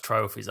worst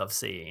trophies I've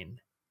seen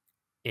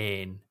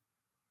in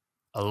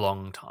a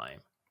long time.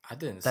 I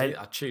didn't see it.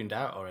 I tuned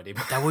out already.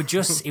 They were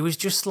just, it was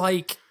just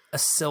like a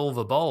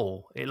silver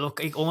bowl. It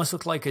almost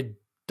looked like a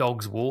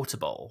dog's water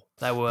bowl.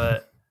 They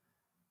were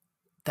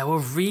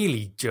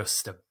really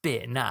just a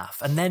bit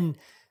naff. And then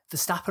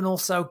Verstappen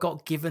also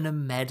got given a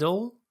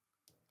medal.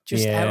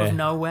 Just out of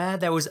nowhere,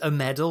 there was a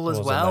medal as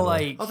well.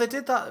 Like, they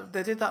did that.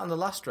 They did that on the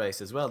last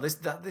race as well. This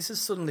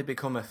has suddenly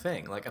become a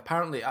thing. Like,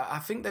 apparently, I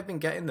think they've been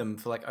getting them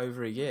for like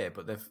over a year,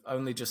 but they've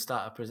only just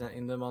started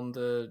presenting them on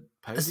the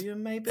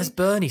podium. Maybe has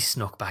Bernie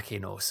snuck back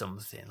in or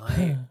something?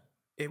 Like,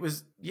 it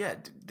was. Yeah,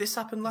 this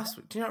happened last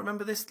week. Do you not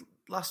remember this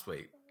last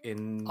week?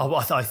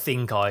 I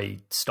think I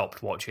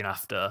stopped watching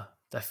after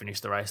they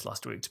finished the race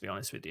last week. To be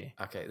honest with you.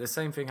 Okay, the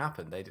same thing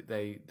happened.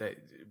 They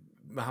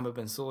Mohammed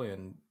Ben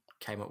Sulayem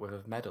came up with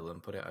a medal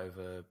and put it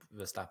over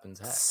Verstappen's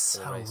head.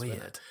 So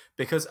weird.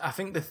 Because I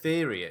think the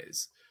theory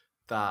is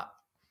that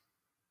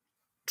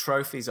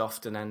trophies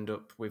often end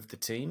up with the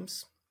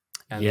teams,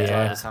 and the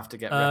drivers have to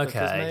get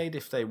replicas made.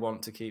 If they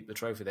want to keep the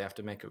trophy, they have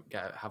to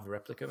have a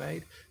replica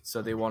made.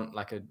 So they want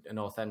like an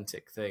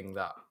authentic thing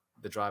that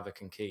the driver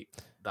can keep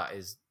that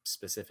is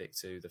specific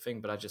to the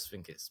thing. But I just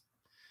think it's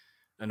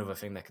another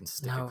thing they can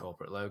stick a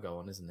corporate logo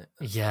on, isn't it?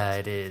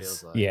 It is.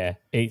 Feels like. Yeah,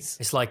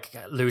 it's like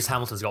Lewis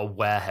Hamilton's got a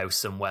warehouse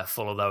somewhere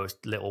full of those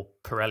little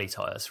Pirelli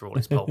tyres for all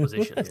his pole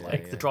positions.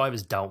 The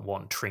drivers don't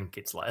want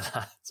trinkets like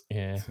that.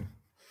 Yeah.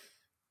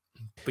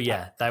 But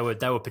yeah, they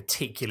were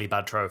particularly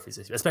bad trophies,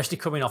 especially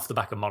coming off the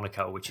back of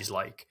Monaco, which is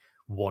like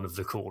one of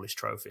the coolest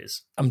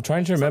trophies. I'm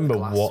trying to remember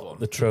what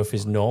the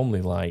trophy's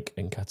normally like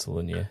in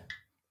Catalonia.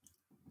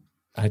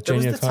 There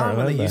was the time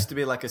when there used to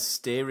be like a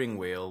steering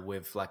wheel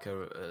with like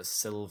a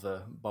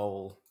silver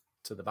bowl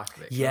to the back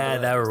of it. Yeah,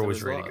 they were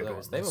always really good.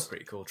 They were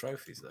pretty cool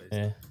trophies, those.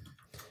 Yeah.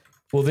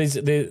 Well, there's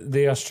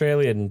the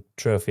Australian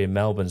trophy in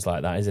Melbourne's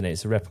like that, isn't it?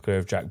 It's a replica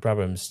of Jack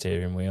Brabham's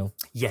steering wheel.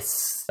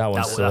 Yes, that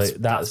one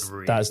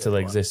still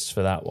exists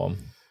for that one.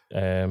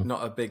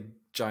 Not a big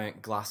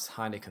giant glass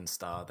Heineken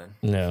star, then.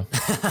 No,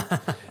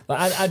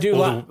 I do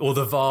or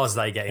the vase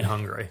they get in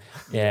Hungary.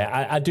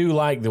 Yeah, I do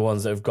like the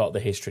ones that have got the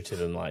history to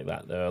them like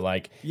that, though.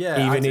 Like,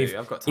 even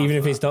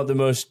if it's not the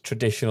most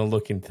traditional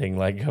looking thing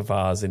like a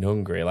vase in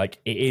Hungary, like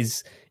it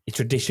is a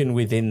tradition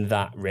within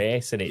that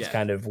race, and it's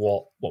kind of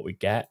what we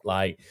get.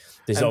 Like,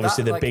 there's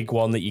obviously the big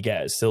one that you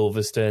get at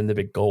Silverstone, the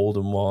big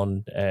golden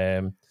one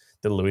that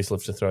Lewis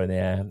loves to throw in the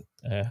air.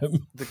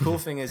 The cool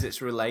thing is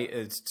it's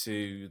related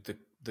to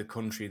the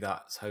country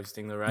that's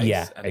hosting the race.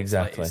 Yeah, and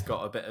exactly. It's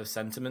got a bit of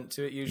sentiment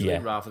to it usually,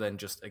 rather than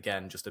just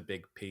a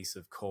big piece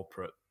of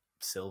corporate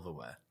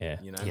silverware. Yeah.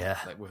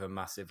 Like with a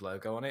massive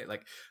logo on it.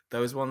 Like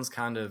those ones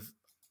kind of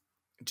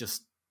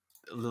just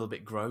a little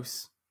bit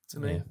gross to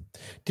me. Yeah.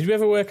 Did we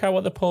ever work out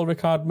what the Paul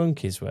Ricard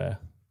monkeys were?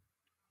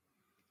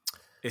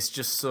 It's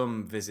just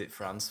some Visit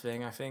France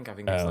thing, I think.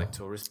 It's like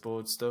tourist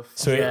board stuff.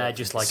 So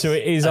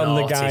it is on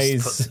the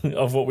guise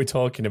of what we're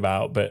talking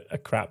about, but a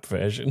crap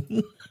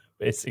version.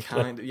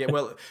 Basically.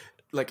 Well,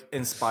 like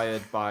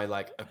inspired by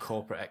like a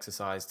corporate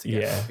exercise to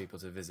get more people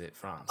to visit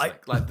France,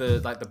 like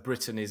the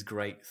Britain is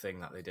great thing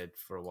that they did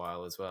for a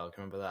while as well.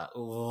 Can you remember that?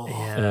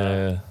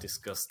 Oh,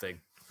 disgusting.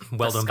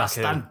 Well done,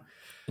 Baku.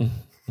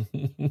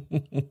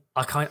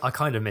 I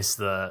kind of miss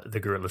the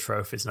Gorilla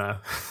trophies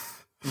now,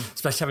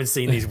 especially having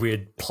seen these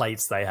weird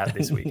plates they had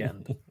this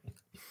weekend.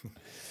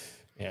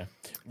 Yeah,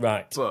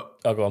 right.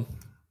 But go on.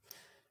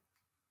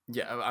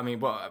 Yeah, I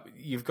mean,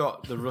 you've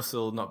got the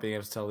Russell not being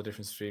able to tell the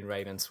difference between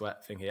rain and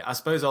sweat thing here. I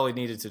suppose all he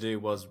needed to do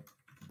was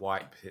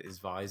wipe his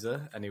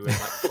visor, and he was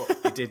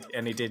like,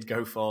 he did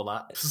go 4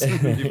 laps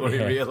before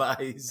he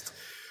realised.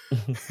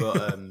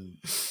 But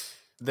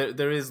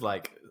there is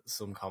like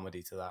some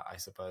comedy to that, I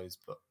suppose.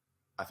 But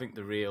I think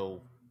the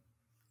real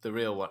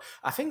one,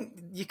 I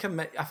think you can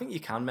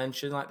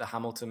mention like the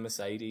Hamilton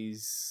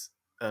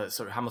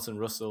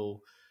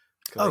Russell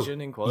collision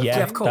in qualifying.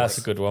 Yeah, of course, that's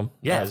a good one.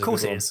 Yeah, of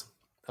course it is.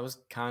 That was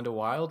kind of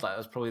wild. Like, that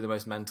was probably the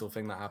most mental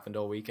thing that happened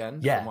all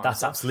weekend. Yeah,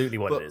 that's absolutely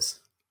what it is.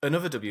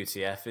 Another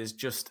WTF is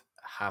just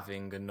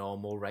having a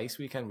normal race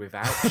weekend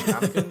without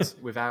shenanigans,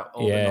 without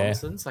all the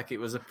nonsense. Like, it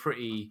was a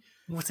pretty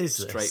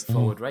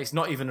straightforward race.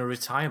 Not even a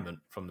retirement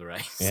from the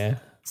race. Yeah.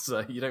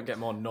 So you don't get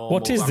more normal.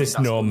 What is this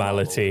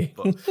normality?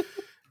 Normal, but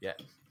yeah,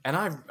 and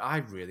I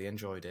really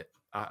enjoyed it.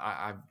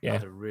 I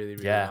had a really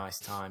nice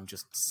time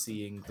just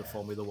seeing the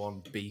Formula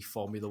One be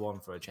Formula One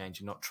for a change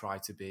and not try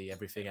to be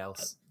everything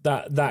else.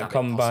 That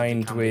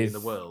combined with the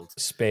world.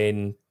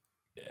 Spain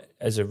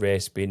as a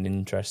race being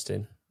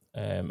interesting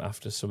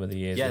after some of the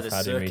years we've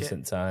had in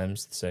recent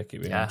times, the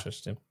circuit being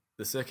interesting.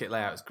 The circuit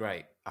layout is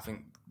great. I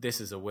think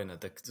this is a winner.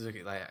 The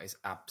circuit layout is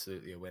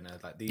absolutely a winner.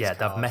 Like these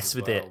they've messed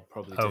with it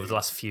over the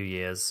last few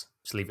years.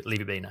 Just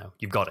leave it be now.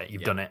 You've got it.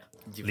 You've done it.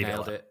 You've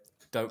nailed it.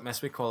 Don't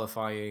mess with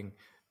qualifying.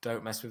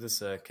 Don't mess with the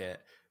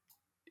circuit.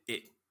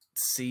 It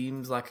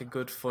seems like a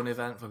good fun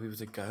event for people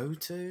to go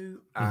to,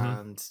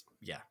 and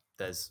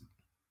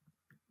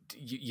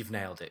you've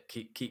nailed it.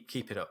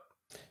 Keep it up.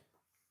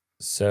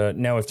 So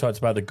now we've talked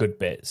about the good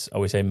bits. I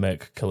would say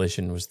Merc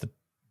Collision was the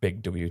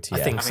big WTF.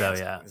 I think so,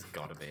 yeah. It's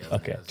got to be.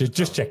 Okay,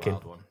 just checking.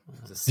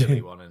 It's a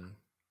silly one and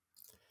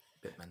a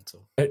bit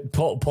mental.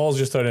 Paul's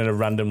just thrown in a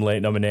random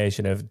late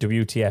nomination of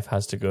WTF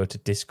has to go to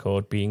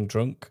Discord being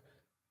drunk.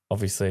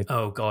 Obviously.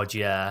 Oh, God,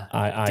 yeah.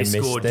 I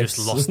Discord missed this.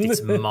 just lost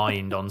its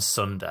mind on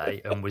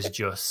Sunday and was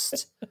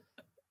just...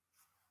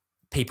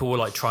 People were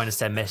like trying to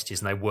send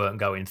messages and they weren't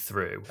going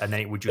through. And then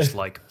it would just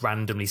like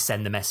randomly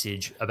send the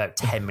message about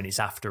 10 minutes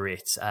after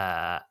it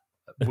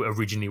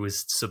originally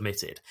was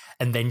submitted,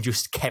 and then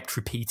just kept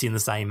repeating the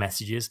same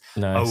messages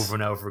over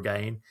and over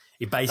again.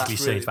 It basically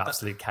turned to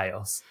absolute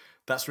chaos.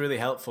 That's really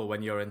helpful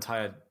when your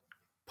entire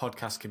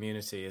podcast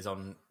community is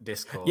on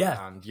Discord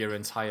and your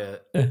entire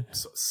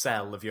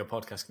cell of your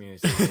podcast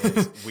community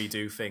is we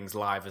do things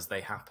live as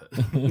they happen.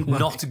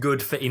 Not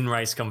good for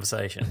in-race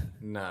conversation.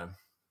 No.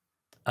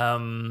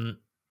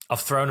 I've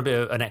thrown a bit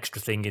of an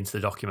extra thing into the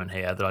document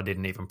here that I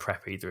didn't even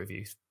prep either of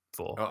you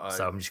for.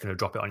 So I'm just going to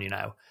drop it on you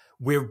now.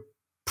 We're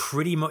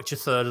pretty much a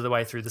third of the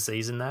way through the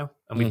season now,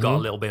 and we've got a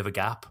little bit of a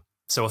gap.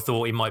 So I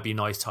thought it might be a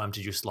nice time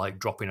to just like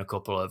drop in a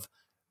couple of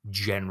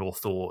general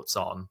thoughts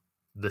on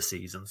the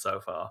season so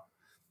far.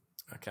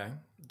 Okay.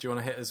 Do you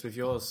want to hit us with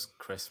yours,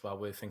 Chris, while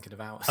we're thinking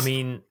about? I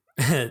mean,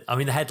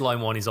 the headline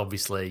one is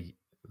obviously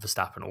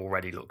Verstappen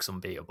already looks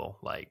unbeatable.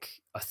 Like,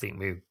 I think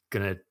we're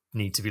gonna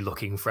need to be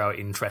looking for our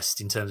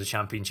interest in terms of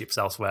championships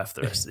elsewhere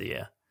for the rest of the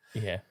year.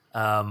 Yeah.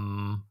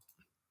 And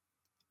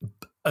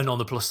on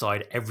the plus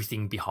side,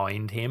 everything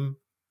behind him,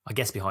 I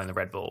guess behind the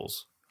Red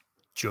Bulls,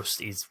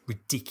 just is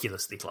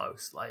ridiculously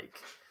close. Like,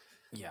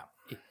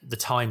 the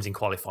times in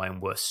qualifying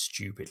were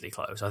stupidly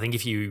close. I think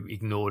if you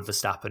ignored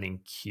Verstappen in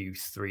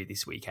Q3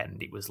 this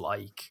weekend, it was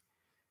like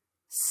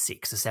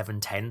 6 or 7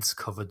 tenths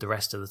covered the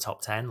rest of the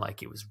top 10.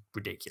 Like, it was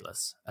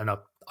ridiculous. And I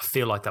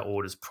feel like that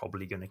order's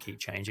probably going to keep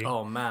changing.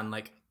 Oh, man.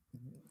 Like,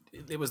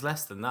 it was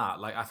less than that.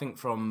 Like, I think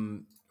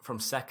from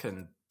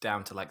second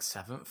down to like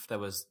 7th, there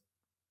was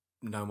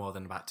no more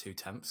than about 2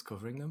 tenths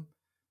covering them.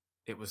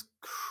 It was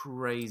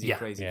crazy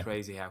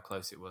how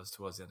close it was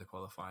towards the end of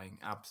qualifying.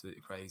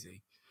 Absolutely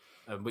crazy.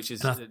 Which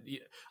is,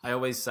 I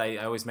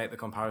always make the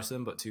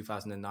comparison, but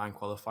 2009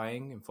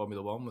 qualifying in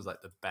Formula One was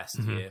like the best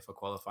year for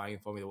qualifying in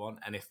Formula One.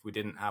 And if we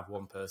didn't have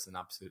one person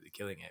absolutely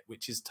killing it,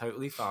 which is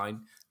totally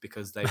fine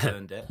because they've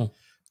earned it,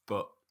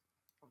 but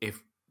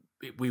if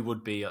we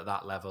would be at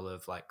that level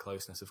of like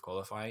closeness of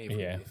qualifying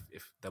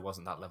if there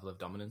wasn't that level of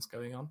dominance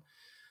going on.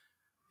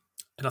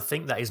 And I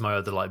think that is my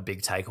other like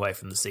big takeaway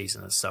from the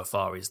season so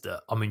far is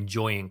that I'm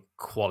enjoying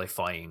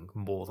qualifying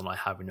more than I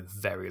have in a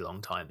very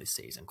long time this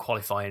season.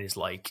 Qualifying is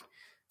like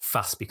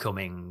fast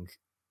becoming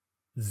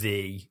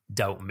the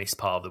don't miss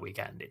part of the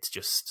weekend. It's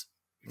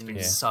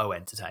been so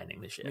entertaining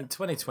this year. In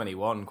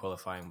 2021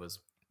 qualifying was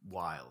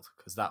wild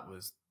because that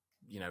was,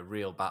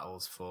 real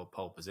battles for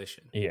pole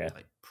position. Yeah.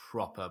 Like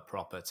proper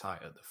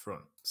tight at the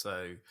front.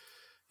 So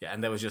yeah,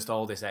 and there was just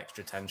all this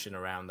extra tension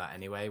around that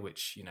anyway,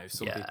 which,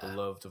 some people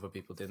loved, other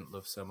people didn't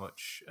love so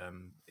much.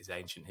 Is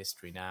ancient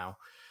history now,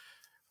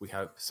 we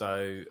hope.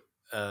 So,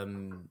 what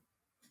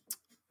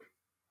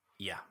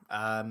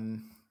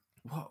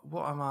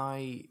are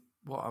my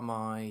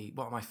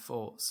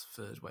thoughts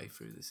third way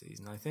through the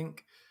season? I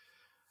think,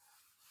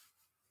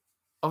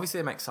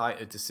 obviously I'm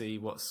excited to see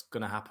what's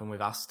going to happen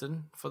with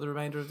Aston for the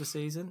remainder of the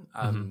season.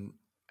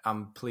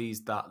 I'm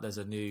pleased that there's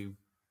a new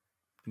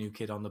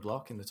kid on the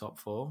block in the top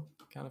 4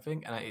 kind of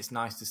thing. And it's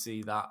nice to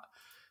see that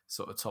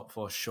sort of top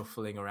 4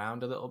 shuffling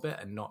around a little bit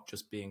and not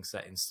just being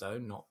set in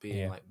stone, not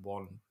being like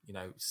one,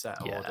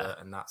 set order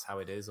and that's how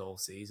it is all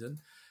season.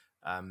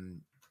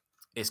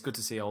 It's good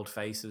to see old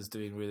faces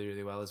doing really,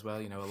 really well as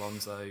well.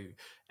 Alonso,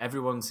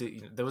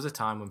 there was a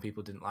time when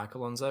people didn't like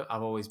Alonso.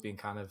 I've always been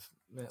kind of,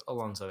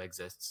 Alonso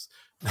exists.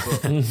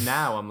 But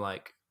now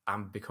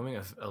I'm becoming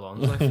an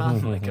Alonso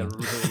fan. Like, I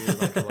really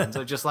like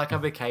Alonso, just like I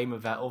became a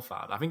Vettel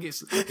fan. I think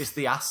it's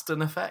the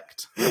Aston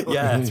effect.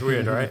 Yeah, it's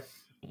weird, right?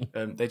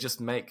 They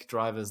just make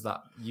drivers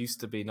that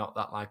used to be not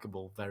that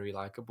likable very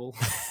likable.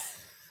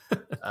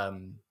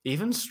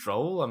 Even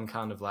Stroll, I'm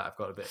kind of like I've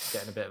got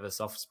getting a bit of a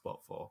soft spot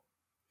for.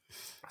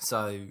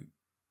 So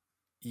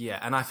Yeah,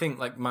 and I think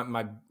like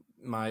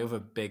my other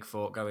big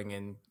thought going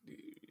in,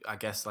 I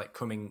guess like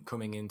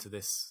coming into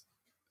this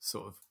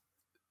sort of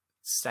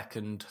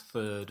second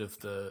third of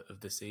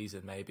the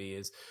season maybe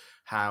is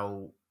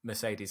how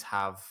Mercedes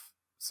have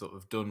sort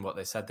of done what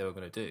they said they were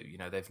going to do. You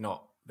know, they've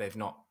not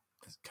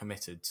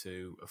committed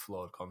to a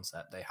flawed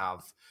concept. They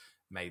have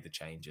made the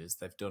changes.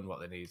 They've done what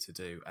they needed to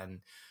do,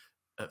 and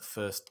at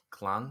first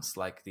glance,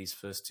 like these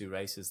first 2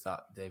 races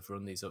that they've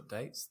run these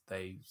updates,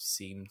 they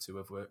seem to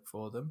have worked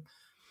for them.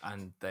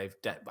 And I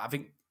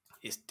think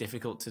it's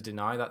difficult to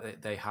deny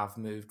that they have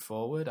moved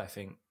forward. I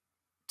think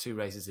 2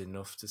 races is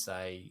enough to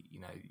say, you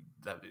know,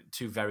 that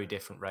 2 very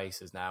different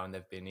races now, and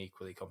they've been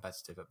equally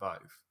competitive at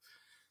both.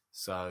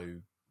 So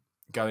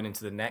going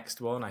into the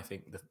next one, I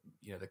think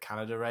the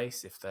Canada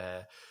race, if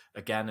they're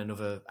again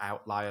another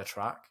outlier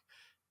track,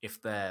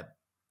 if they're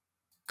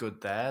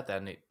good there,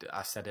 then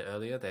I said it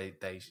earlier,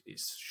 it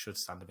should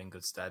stand them in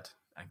good stead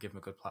and give them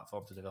a good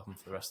platform to develop them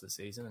for the rest of the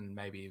season, and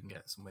maybe even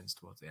get some wins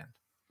towards the end.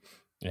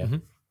 Yeah. Mm-hmm.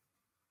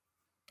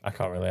 I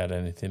can't really add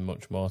anything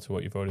much more to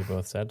what you've already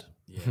both said.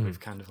 Yeah, we've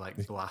kind of like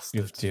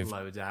blasted you've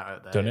loads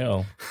out there. Done it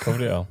all.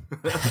 Covered it all.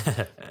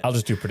 I'll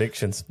just do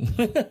predictions.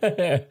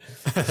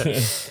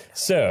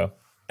 So,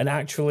 an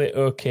actually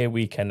okay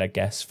weekend, I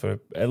guess, for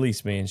at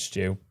least me and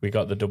Stu. We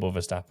got the double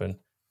Verstappen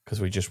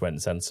because we just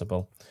went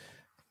sensible.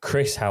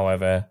 Chris,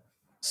 however,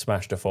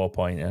 smashed a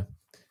 4-pointer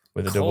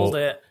with a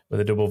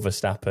double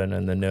Verstappen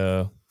and the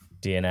no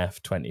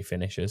DNF 20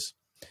 finishes.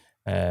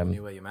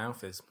 Knew where your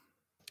mouth is.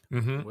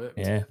 Mm-hmm. Worked.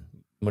 Yeah,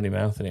 money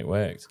mouth, and it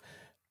worked.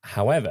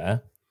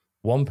 However,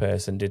 one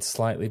person did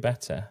slightly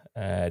better.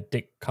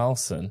 Dick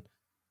Carlson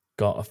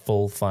got a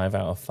full 5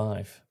 out of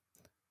 5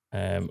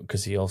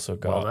 because he also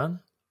got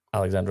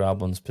Alexander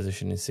Albon's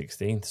position in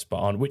 16th,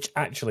 spot on. Which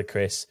actually,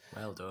 Chris,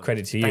 well done.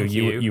 Credit to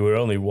you. You were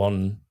only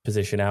 1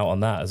 position out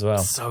on that as well.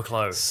 So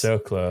close. So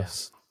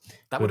close. Yeah.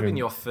 That would have been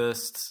your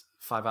first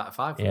 5 out of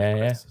 5.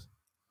 Yeah.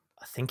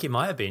 I think it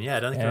might have been. Yeah, I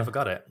don't think I ever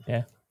got it.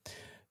 Yeah.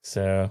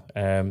 So,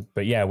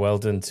 but yeah, well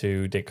done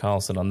to Dick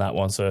Carlson on that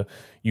one. So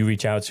you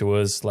reach out to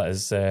us, let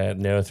us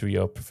know through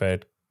your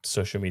preferred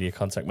social media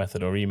contact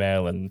method or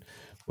email, and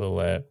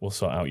we'll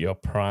sort out your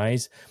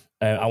prize.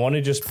 I want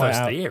to just point out...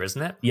 First of the year,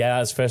 isn't it? Yeah,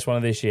 that's the first one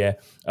of this year.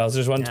 I was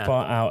just wanting to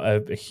point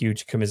out a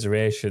huge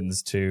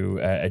commiserations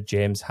to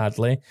James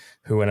Hadley,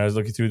 who, when I was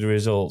looking through the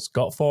results,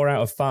 got 4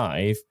 out of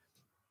 5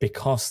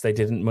 because they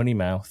didn't money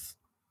mouth.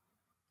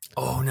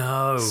 Oh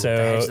no!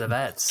 So the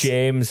vets.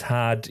 James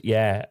had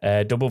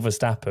double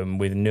Verstappen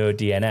with no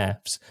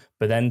DNFs,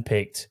 but then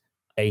picked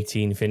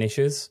 18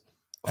 finishes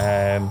with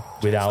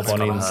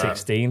Albon in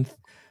 16th.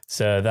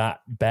 So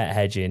that bet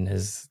hedging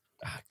has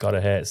got to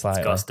hurt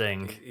slightly. It's got to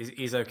sting.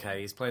 He's okay.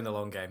 He's playing the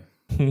long game.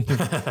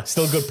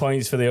 Still good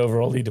points for the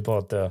overall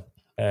leaderboard, though.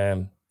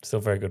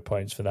 Still very good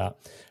points for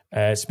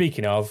that.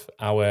 Speaking of,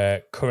 our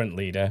current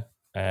leader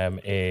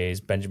is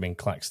Benjamin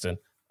Claxton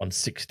on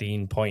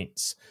 16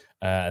 points.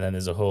 And then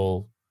there's a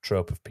whole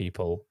trope of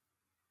people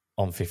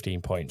on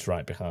 15 points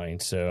right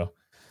behind. So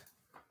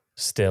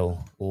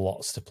still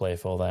lots to play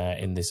for there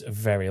in this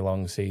very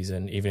long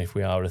season. Even if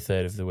we are a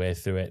third of the way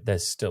through it,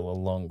 there's still a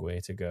long way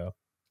to go.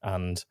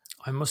 And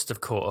I must have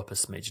caught up a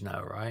smidge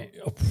now, right?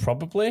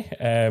 Probably.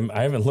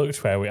 I haven't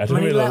looked where we... I don't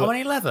I'm really on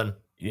 11.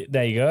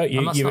 There you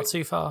go. That's not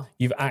too far.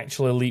 You've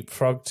actually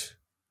leapfrogged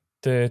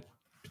the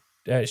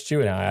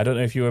Stu and I. I don't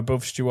know if you were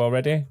above Stu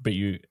already, but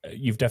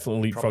you've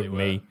definitely leapfrogged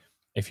me.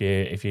 If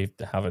you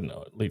haven't,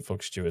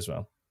 leapfrog Stu as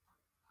well.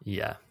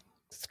 Yeah.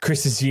 It's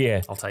Chris's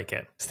year. I'll take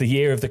it. It's the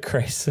year of the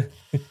Chris.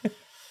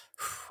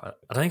 I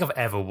don't think I've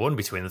ever won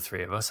between the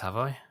 3 of us, have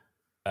I?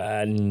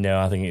 No,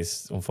 I think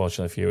it's,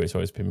 unfortunately for you, it's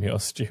always been me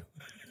or Stu.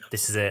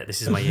 This is it.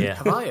 This is my year.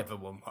 Have I ever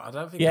won? I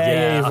don't think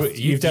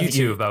you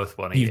two have both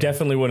won. You've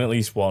definitely won at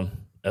least one.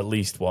 At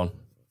least one.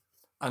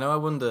 I know I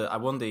won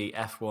the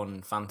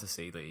F1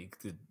 Fantasy League,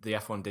 the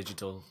F1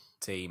 Digital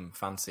Team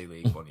Fantasy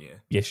League one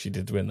year. Yes, you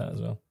did win that as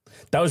well.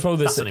 That was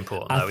probably that's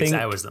important though. It's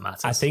ours that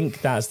matters. I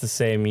think that's the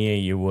same year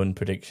you won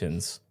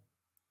predictions.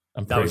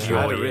 I'm pretty sure.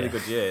 I had a really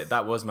good year.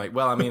 That was my.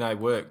 Well, I mean, I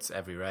worked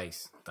every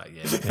race that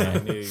year. I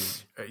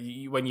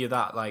knew when you're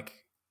that like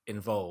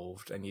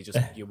involved and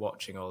you're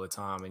watching all the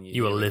time and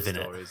you were living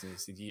stories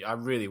it. And I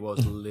really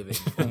was living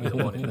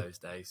Formula One in those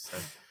days. So,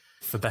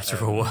 for better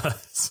or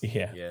worse.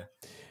 Yeah.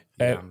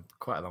 I'm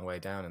quite a long way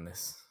down in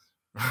this.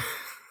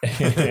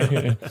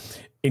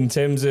 In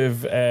terms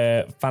of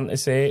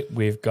fantasy,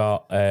 we've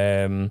got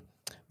the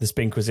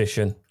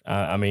Spinquisition.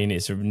 I mean,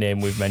 it's a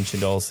name we've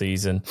mentioned all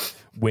season.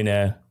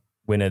 Winner.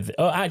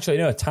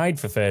 Tied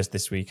for first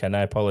this weekend.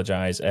 I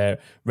apologise.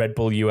 Red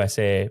Bull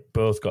USA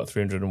both got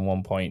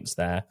 301 points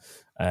there,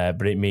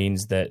 but it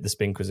means that the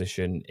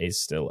Spinquisition is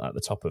still at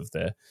the top of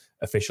the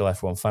official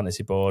F1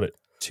 fantasy board at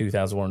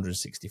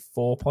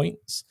 2,164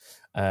 points.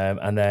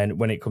 And then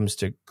when it comes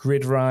to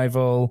Grid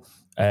Rival,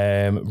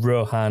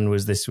 Rohan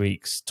was this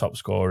week's top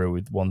scorer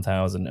with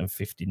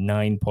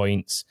 1,059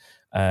 points.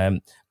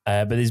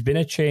 But there's been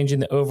a change in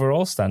the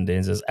overall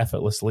standings as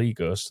Effortless Lee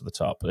goes to the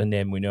top, a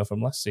name we know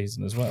from last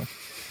season as well.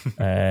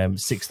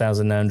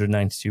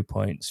 6,992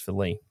 points for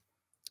Lee.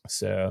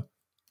 So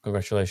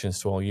congratulations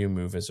to all you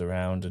movers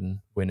around and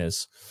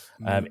winners.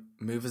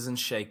 Movers and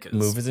shakers.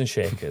 Movers and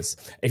shakers.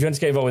 If you want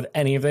to get involved with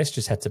any of this,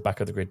 just head to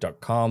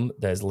backofthegrid.com.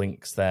 There's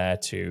links there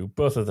to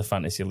both of the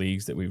fantasy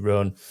leagues that we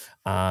run,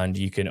 and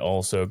you can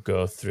also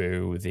go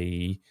through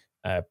the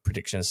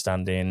prediction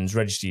standings,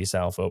 register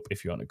yourself up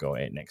if you want to go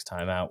it next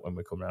time out when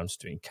we come around to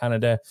doing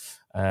Canada.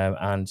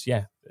 And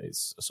yeah,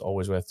 it's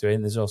always worth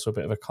doing. There's also a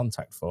bit of a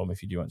contact form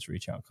if you do want to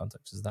reach out and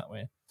contact us that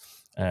way.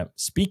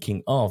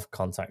 Speaking of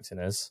contacting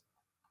us,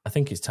 I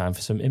think it's time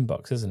for some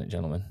inbox, isn't it,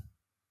 gentlemen?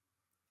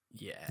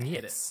 Yeah,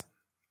 yes.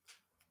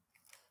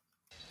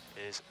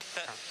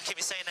 Keep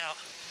me saying now.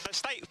 No,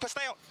 stay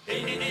out.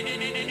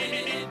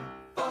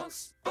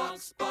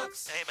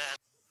 Box. Hey,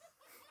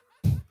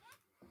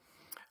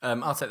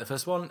 man. I'll take the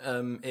first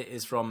one. It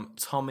is from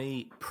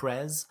Tommy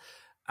Prez,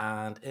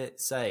 and it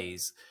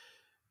says,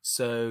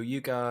 so you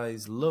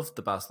guys love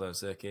the Barcelona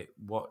circuit.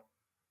 What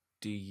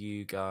do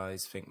you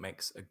guys think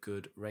makes a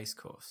good race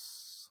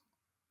course?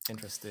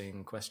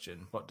 Interesting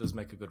question. What does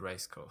make a good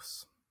race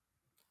course?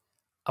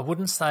 I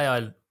wouldn't say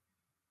I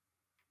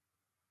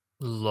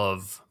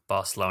love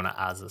Barcelona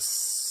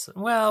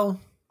well,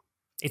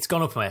 it's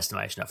gone up in my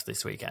estimation after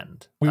this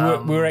weekend. We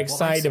were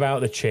excited about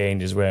the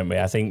changes, weren't we?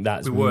 I think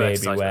that's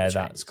maybe where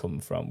that's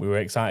come from. We were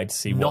excited to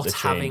see what the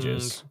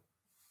changes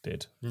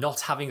did.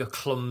 Not having a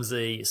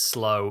clumsy,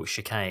 slow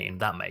chicane,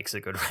 that makes a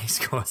good race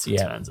course, it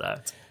turns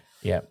out.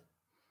 Yeah.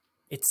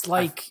 It's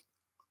like,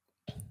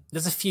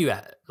 there's a few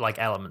like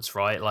elements,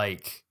 right?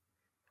 Like,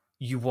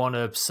 you want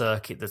a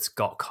circuit that's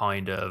got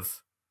kind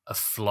of a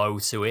flow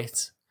to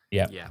it.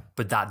 Yeah.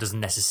 But that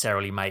doesn't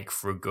necessarily make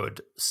for a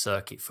good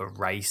circuit for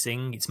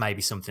racing. It's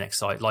maybe something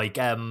exciting, like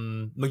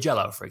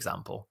Mugello, for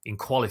example, in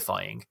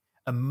qualifying.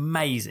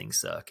 Amazing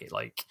circuit.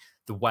 Like,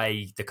 the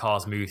way the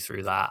cars move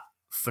through that,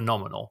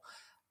 phenomenal.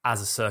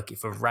 As a circuit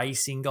for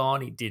racing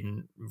on, it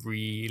didn't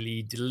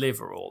really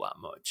deliver all that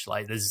much.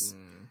 Like, there's...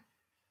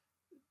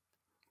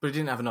 But it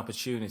didn't have an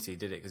opportunity,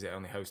 did it? Because it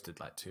only hosted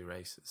like 2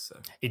 races. So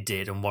it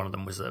did, and one of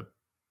them was a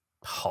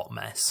hot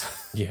mess.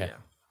 Yeah.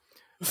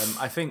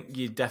 I think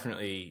you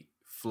definitely,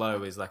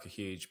 flow is like a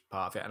huge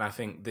part of it. And I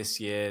think this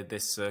year,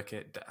 this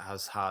circuit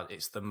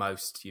it's the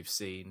most you've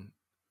seen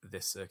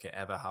this circuit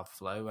ever have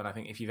flow. And I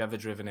think if you've ever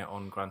driven it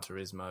on Gran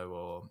Turismo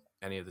or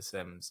any of the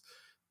sims,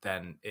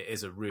 then it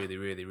is a really,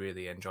 really,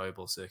 really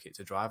enjoyable circuit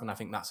to drive. And I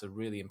think that's a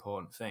really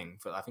important thing.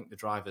 I think the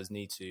drivers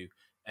need to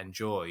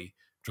enjoy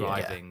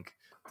driving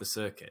the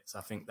circuits.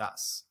 I think that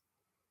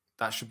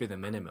should be the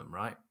minimum,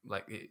 right?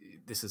 Like,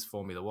 this is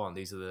Formula One.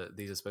 These are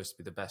supposed to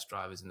be the best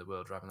drivers in the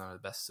world, driving on the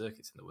best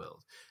circuits in the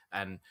world.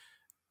 And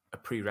a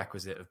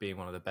prerequisite of being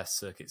one of the best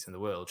circuits in the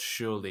world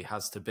surely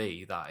has to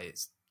be that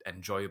it's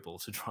enjoyable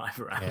to drive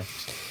around.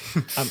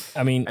 Yeah.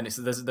 I mean, and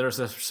there's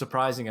a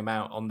surprising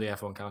amount on the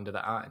F1 calendar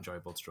that aren't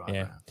enjoyable to drive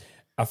around.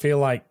 I feel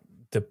like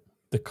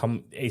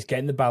it's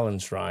getting the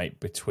balance right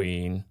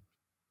between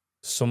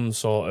some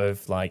sort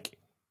of like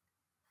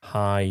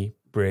high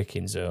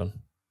braking zone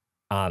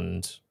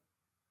and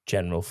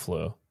general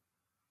flow.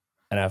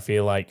 And I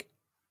feel like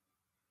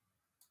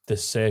the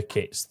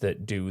circuits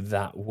that do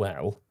that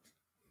well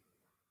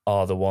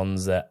are the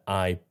ones that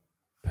I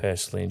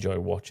personally enjoy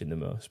watching the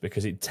most,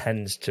 because it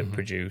tends to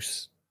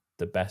produce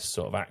the best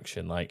sort of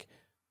action. Like,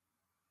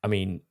 I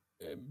mean,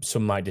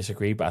 some might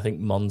disagree, but I think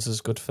Monza's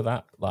good for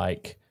that.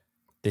 Like,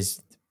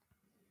 there's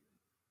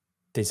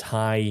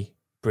high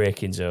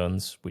braking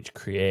zones which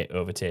create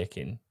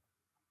overtaking,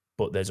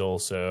 but there's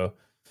also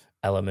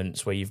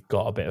elements where you've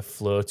got a bit of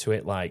flow to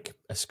it, like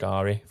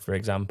Ascari, for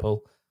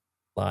example.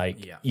 Like,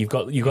 you've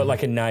got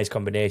like a nice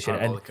combination.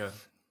 Parabolica. And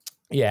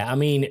yeah, I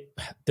mean,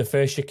 the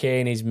first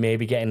chicane is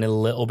maybe getting a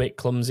little bit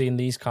clumsy in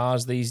these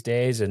cars these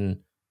days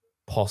and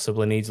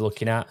possibly needs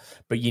looking at,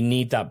 but you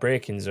need that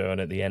braking zone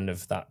at the end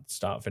of that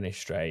start-finish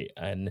straight.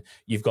 And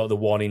you've got the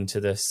one into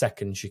the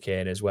second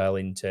chicane as well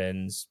in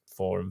turns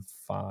 4 and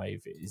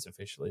 5, it is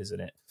officially, isn't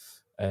it?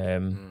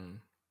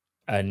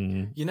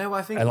 And you know,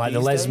 I think, and like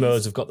the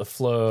Lesmos have got the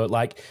flow.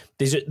 Like,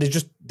 there's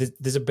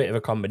a bit of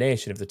a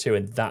combination of the two,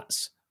 and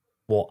that's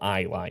what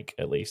I like.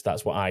 At least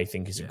that's what I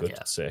think is a good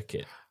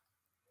circuit.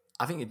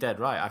 I think you're dead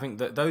right. I think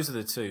that those are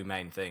the two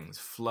main things: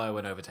 flow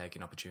and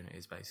overtaking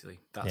opportunities. Basically,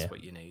 that's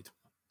what you need.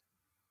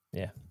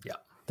 Yeah.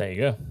 There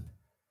you go.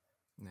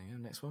 There you go.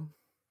 Next one.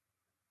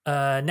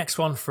 Next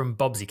one from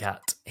Bobsy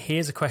Cat.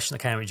 Here's a question that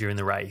came up during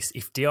the race.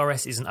 If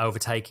DRS is an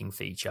overtaking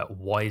feature,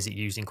 why is it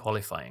used in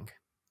qualifying?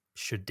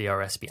 Should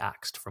DRS be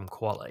axed from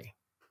quali?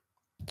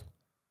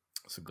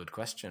 That's a good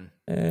question.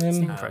 It's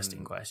an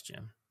interesting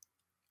question.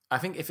 I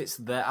think if it's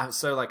there,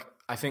 so like,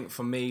 I think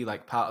for me,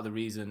 like, part of the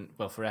reason,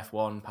 well, for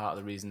F1, part of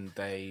the reason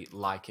they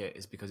like it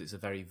is because it's a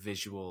very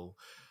visual,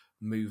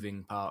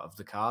 moving part of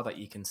the car that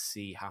you can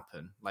see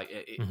happen. Like,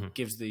 it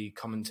gives the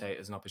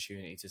commentators an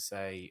opportunity to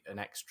say an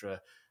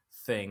extra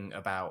thing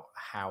about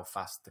how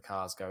fast the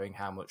car's going,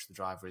 how much the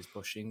driver is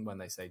pushing when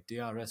they say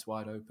DRS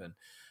wide open.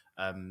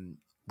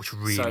 Which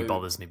really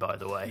bothers me, by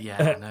the way.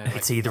 Yeah, no,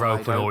 it's either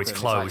open or it's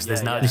closed.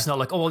 It's not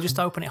like, oh, I'll just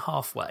open it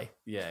halfway.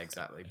 Yeah,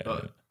 exactly.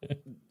 But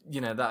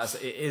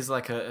it is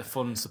like a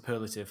fun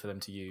superlative for them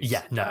to use.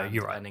 Yeah, no,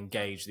 you're right. And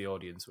engage the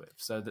audience with.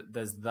 So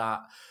there's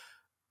that.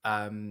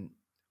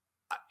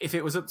 If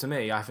it was up to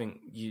me, I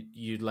think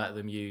you'd let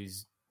them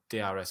use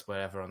DRS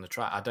wherever on the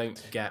track. I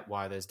don't get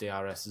why there's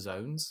DRS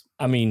zones.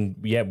 I mean,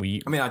 yeah,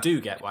 I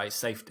do get why it's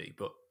safety,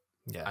 but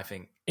Yeah. I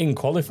think in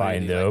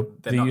qualifying really, though,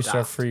 they're they not used to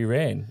have daft. free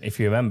reign. If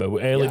you remember,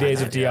 early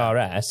days of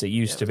DRS, it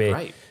used to be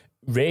great.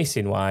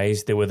 racing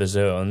wise, there were the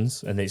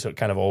zones, and it's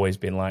kind of always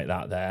been like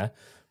that there.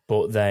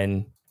 But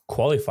then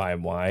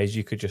qualifying wise,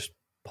 you could just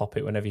pop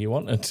it whenever you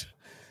wanted.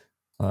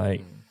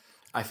 Like,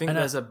 I think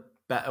there's a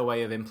better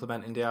way of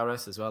implementing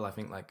DRS as well. I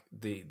think like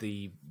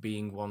the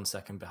being 1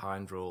 second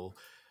behind rule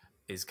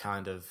is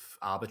kind of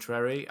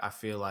arbitrary. I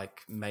feel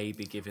like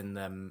maybe giving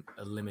them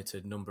a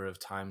limited number of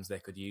times they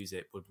could use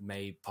it would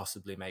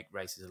possibly make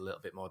races a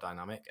little bit more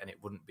dynamic, and it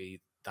wouldn't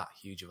be that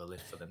huge of a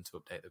lift for them to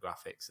update the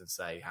graphics and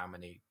say how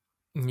many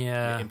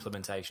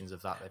implementations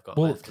of that they've got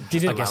left. And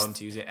just allow them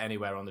to use it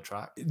anywhere on the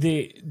track.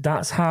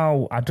 That's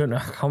how, I don't know,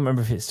 I can't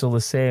remember if it's still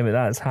the same, but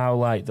that's how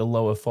like the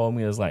lower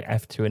formulas like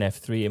F2 and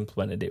F3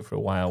 implemented it for a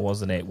while,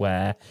 wasn't it?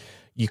 Where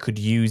you could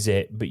use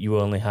it, but you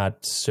only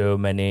had so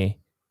many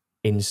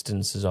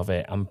instances of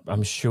it.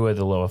 I'm sure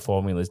the lower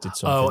formulas did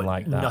something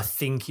like that. I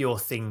think you're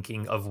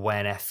thinking of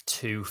when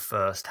F2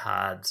 first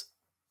had,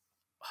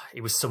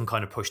 it was some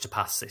kind of push to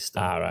pass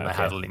system. Right, they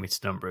had a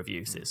limited number of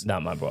uses.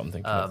 That might be what I'm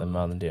thinking of them,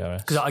 rather than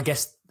DRS. Because I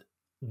guess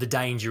the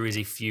danger is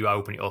if you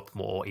open it up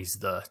more is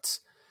that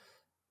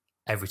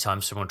every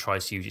time someone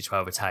tries to use it to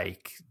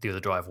overtake, the other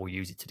driver will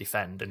use it to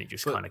defend, and it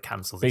just kind of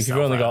cancels. But if you've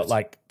only got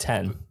like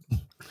 10,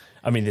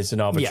 I mean, there's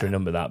an arbitrary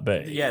number that,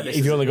 but if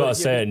you've only got a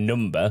certain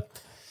number,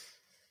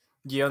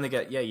 you only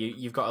get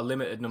you've got a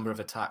limited number of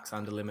attacks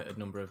and a limited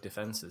number of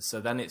defenses.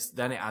 So then it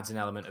adds an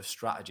element of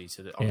strategy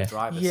to on the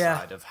driver's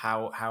side of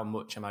how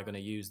much am I going to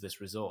use this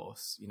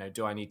resource?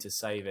 Do I need to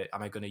save it?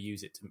 Am I going to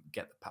use it to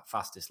get the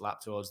fastest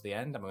lap towards the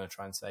end? Am I going to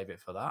try and save it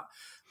for that?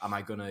 Am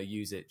I going to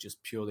use it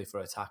just purely for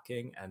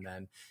attacking? And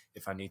then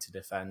if I need to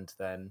defend,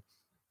 then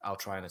I'll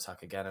try and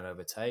attack again and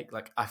overtake.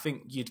 Like, I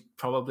think you'd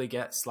probably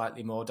get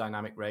slightly more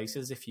dynamic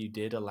races if you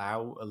did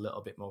allow a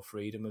little bit more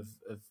freedom of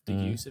the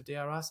use of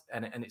DRS,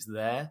 and it's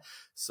there.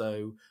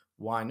 So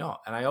why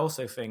not? And I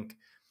also think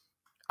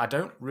I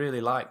don't really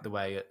like the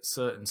way at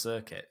certain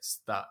circuits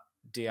that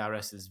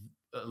DRS is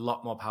a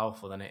lot more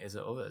powerful than it is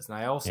at others. And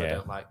I also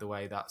don't like the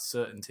way that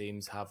certain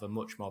teams have a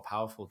much more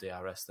powerful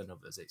DRS than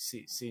others. It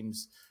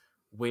seems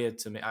weird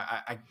to me.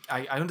 I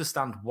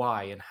understand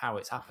why and how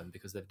it's happened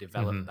because they've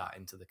developed that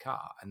into the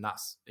car, and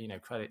that's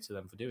credit to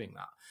them for doing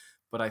that.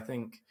 But I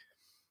think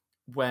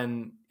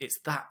when it's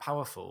that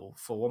powerful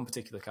for one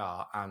particular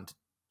car and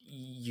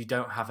you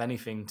don't have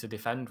anything to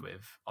defend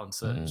with on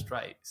certain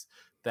straights,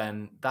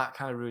 then that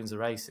kind of ruins the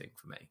racing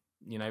for me.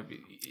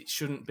 It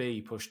shouldn't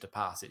be push to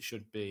pass. It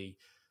should be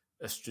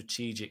a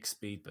strategic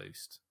speed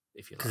boost,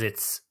 if you like.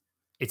 Because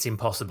it's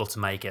impossible to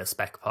make it a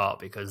spec part,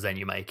 because then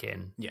you're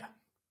making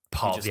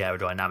part of the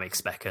aerodynamic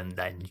spec, and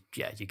then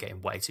you're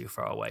getting way too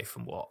far away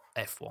from what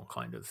F1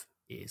 kind of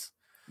is.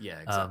 Yeah,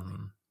 exactly.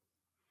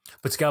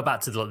 But to go back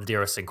to the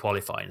DRS and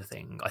qualifying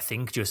thing, I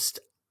think just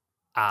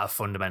at a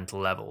fundamental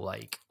level,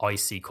 like, I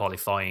see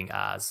qualifying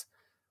as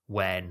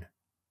when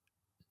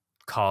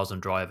cars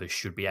and drivers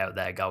should be out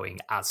there going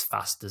as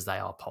fast as they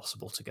are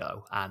possible to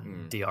go,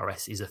 and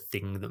DRS is a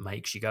thing that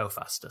makes you go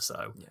faster.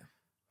 So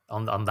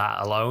on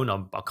that alone,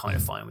 I'm kind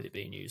of fine with it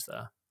being used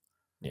there.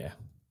 Yeah,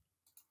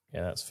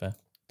 that's fair.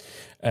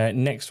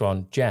 Next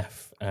one,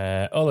 Jeff.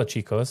 Hola,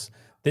 chicos.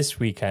 This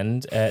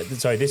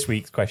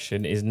week's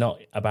question is not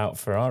about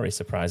Ferrari,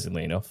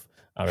 surprisingly enough.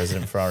 Our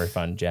resident Ferrari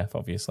fan, Jeff,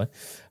 obviously.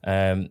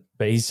 But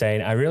he's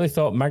saying, I really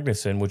thought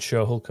Magnussen would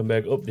show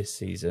Hülkenberg up this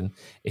season.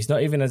 It's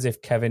not even as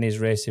if Kevin is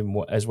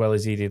racing as well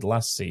as he did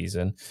last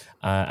season,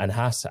 and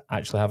Haas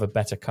actually have a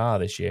better car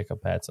this year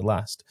compared to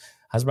last.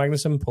 Has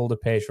Magnussen pulled a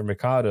page from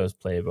Ricciardo's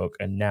playbook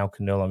and now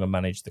can no longer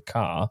manage the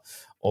car?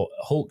 Or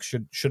Hulk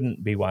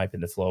shouldn't be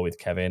wiping the floor with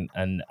Kevin,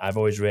 and I've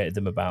always rated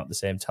them about the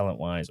same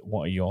talent-wise.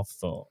 What are your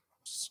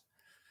thoughts?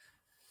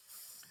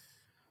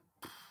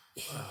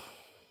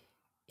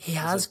 He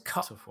has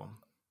tough one.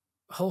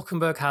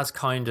 Hülkenberg has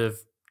kind of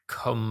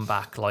come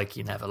back like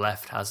he never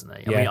left, hasn't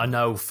he? I Yeah. mean, I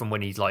know from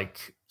when he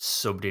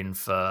subbed in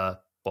for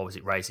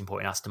Racing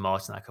Point and Aston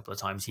Martin a couple of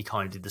times, he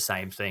kind of did the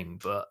same thing.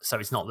 But so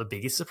it's not the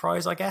biggest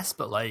surprise, I guess.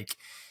 But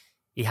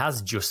he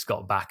has just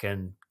got back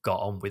and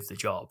got on with the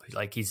job.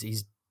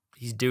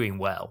 He's doing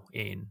well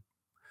in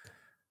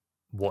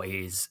what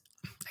is,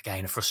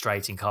 again, a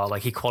frustrating car.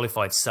 He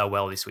qualified so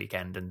well this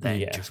weekend and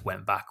then just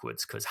went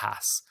backwards because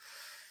Haas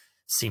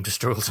seem to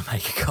struggle to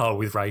make a car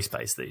with race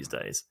pace these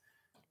days.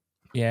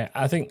 Yeah,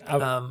 I think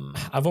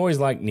I've always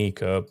liked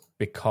Nico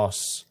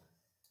because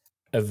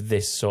of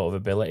this sort of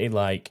ability.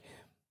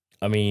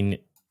 I mean,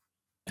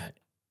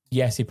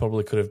 yes, he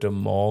probably could have done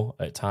more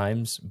at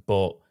times,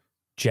 but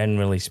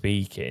generally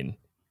speaking,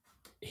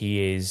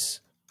 he is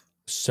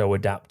so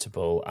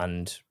adaptable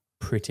and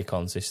pretty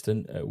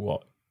consistent at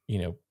what,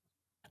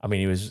 I mean,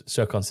 he was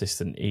so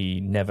consistent, he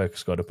never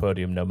scored a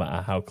podium no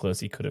matter how close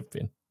he could have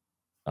been.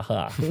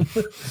 Aha.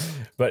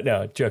 But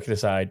no, joking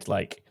aside,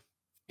 like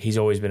he's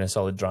always been a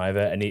solid driver,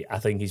 and I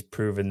think he's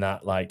proven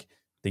that like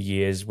the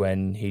years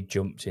when he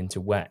jumped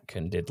into WEC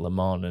and did Le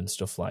Mans and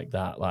stuff like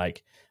that.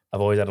 Like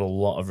I've always had a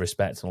lot of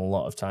respect and a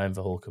lot of time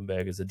for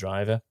Hulkenberg as a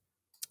driver.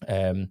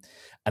 And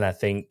I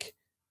think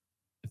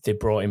they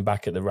brought him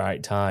back at the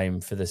right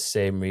time for the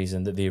same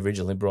reason that they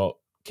originally brought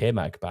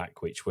K-Mag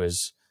back, which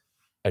was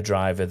a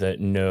driver that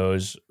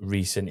knows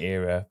recent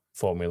era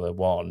Formula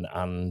One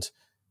and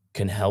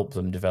can help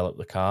them develop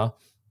the car.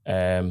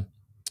 Am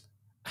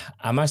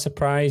I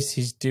surprised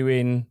he's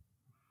doing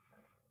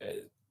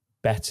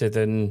better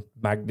than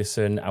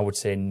Magnussen? I would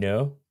say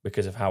no,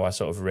 because of how I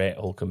sort of rate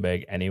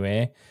Hulkenberg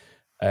anyway.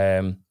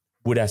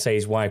 Would I say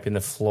he's wiping the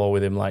floor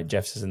with him like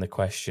Jeff says in the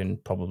question?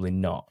 Probably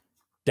not.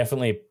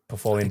 Definitely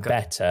performing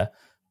better,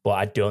 but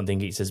I don't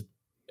think it's as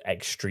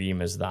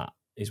extreme as that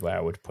is where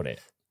I would put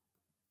it.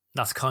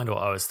 That's kind of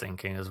what I was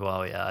thinking as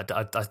well, yeah.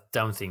 I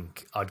don't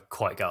think I'd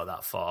quite go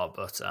that far,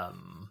 but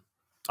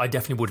I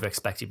definitely would have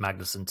expected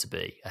Magnussen to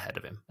be ahead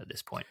of him at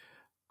this point.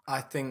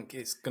 I think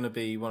it's going to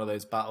be one of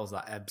those battles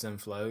that ebbs and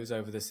flows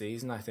over the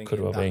season. I think Could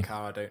in well that be.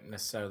 car, I don't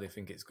necessarily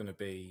think it's going to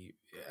be.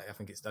 I don't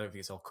think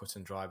it's all cut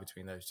and dry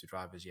between those two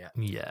drivers yet.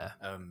 Yeah.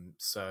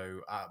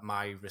 So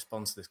my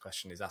response to this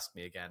question is ask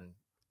me again.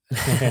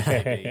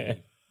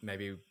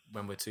 Maybe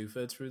when we're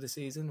 2/3 through the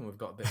season and we've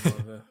got a bit more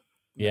of a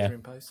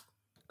measuring post.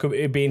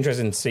 It'd be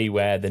interesting to see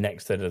where the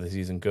next third of the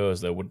season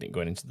goes, though, wouldn't it,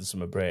 going into the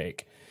summer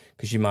break?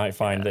 Because you might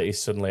find that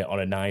he's suddenly on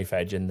a knife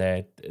edge and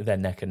they're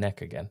neck and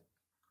neck again,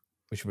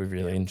 which would be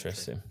really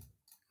interesting.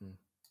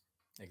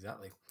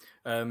 Exactly.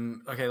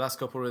 Okay, last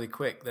couple really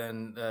quick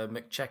then.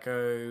 Mick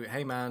Checo,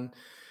 hey man,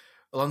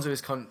 Alonso is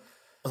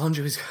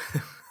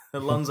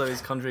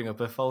conjuring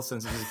up a false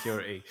sense of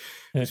security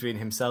between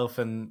himself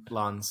and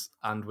Lance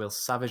and will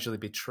savagely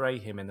betray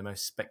him in the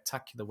most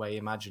spectacular way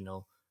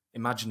imaginable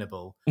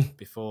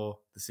before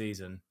the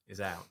season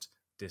is out.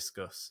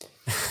 Discuss.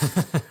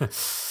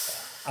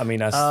 I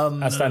mean,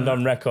 I stand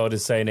on record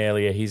as saying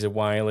earlier he's a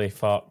wily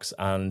fox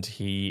and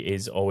he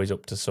is always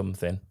up to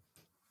something.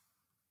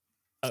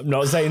 I'm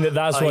not saying that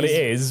that's what it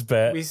is,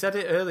 but... We said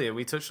it earlier.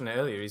 We touched on it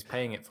earlier. He's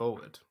paying it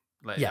forward.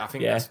 I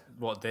think that's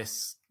what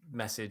this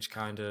message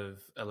kind of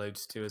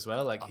alludes to as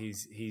well. Like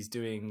he's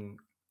doing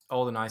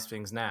all the nice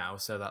things now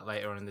so that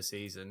later on in the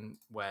season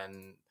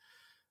when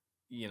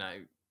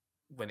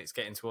it's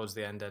getting towards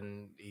the end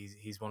and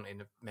he's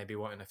wanting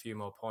a few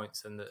more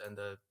points and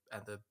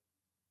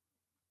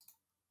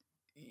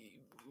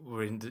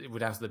we're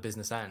down to the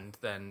business end,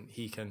 then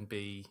he can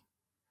be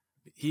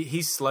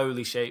he's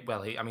slowly shaped.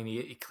 Well,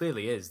 he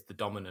clearly is the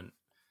dominant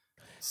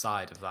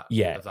side of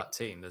that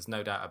team. There's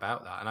no doubt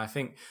about that. And I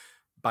think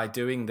by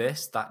doing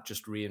this, that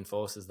just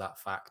reinforces that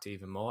fact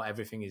even more.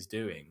 Everything he's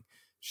doing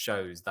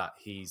shows that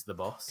he's the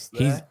boss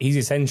there, he's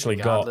essentially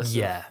got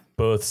of-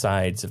 both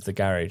sides of the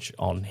garage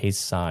on his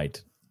side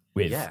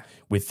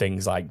with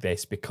things like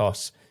this,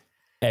 because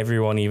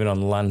everyone, even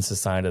on Lance's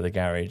side of the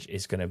garage,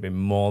 is going to be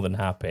more than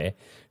happy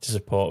to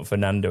support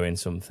Fernando in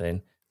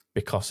something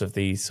because of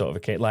these sort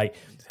of the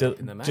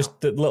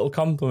little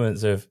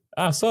compliments of,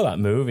 I saw that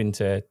move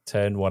into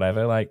turn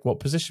whatever, like what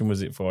position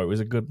was it for? It was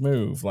a good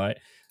move,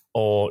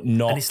 or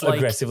not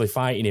aggressively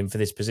fighting him for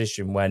this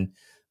position when,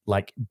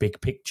 like, big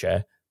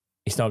picture,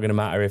 it's not going to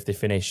matter if they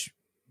finish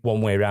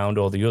one way round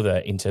or the other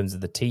in terms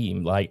of the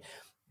team. Like,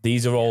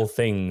 these are all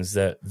things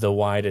that the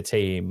wider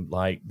team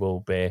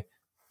will be,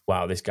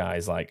 wow, this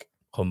guy's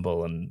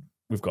humble and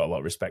we've got a lot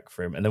of respect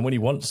for him. And then when he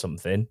wants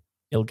something,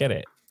 he'll get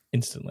it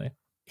instantly.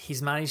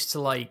 He's managed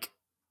to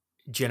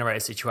generate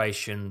a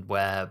situation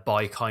where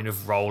by kind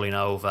of rolling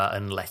over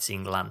and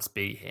letting Lance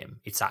beat him,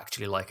 it's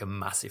actually a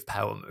massive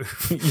power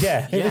move.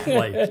 Yeah.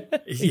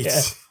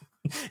 It's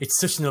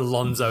such an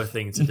Alonso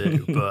thing to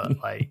do, but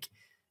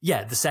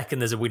the second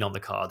there's a win on the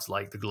cards,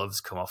 the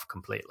gloves come off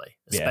completely,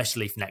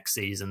 especially if next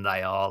season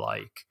they are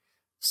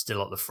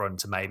still at the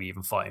front and maybe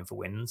even fighting for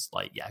wins.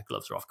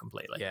 Gloves are off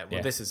completely. Yeah,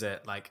 well, this is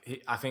it.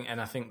 I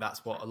think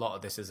that's what a lot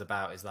of this is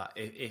about, is that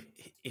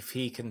if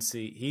he can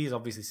see, he's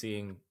obviously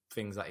seeing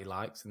things that he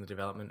likes in the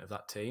development of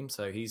that team.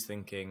 So he's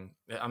thinking,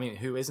 I mean,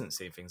 who isn't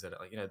seeing things that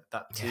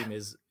that team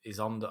is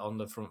on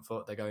the front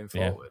foot. They're going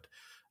forward.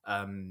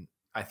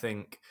 I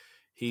think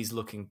he is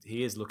looking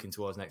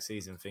towards next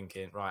season,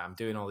 thinking, right,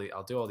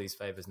 I'll do all these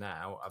favors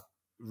now. I've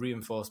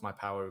reinforced my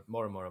power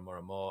more and more and more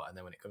and more, and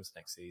then when it comes to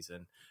next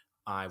season,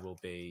 I will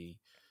be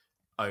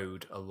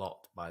owed a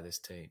lot by this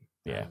team.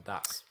 Yeah, and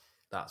that's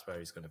where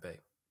he's going to be.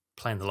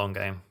 Playing the long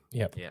game.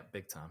 Yep. Yeah,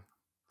 big time.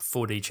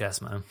 4D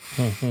chess, man.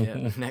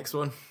 Yeah. Next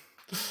one.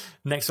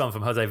 Next one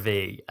from Jose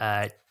V.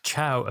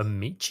 Ciao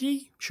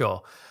Amici?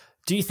 Sure.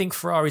 Do you think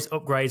Ferrari's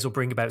upgrades will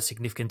bring about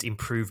significant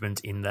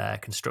improvement in their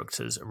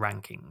constructors'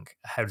 ranking?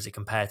 How does it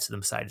compare to the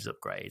Mercedes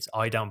upgrades?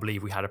 I don't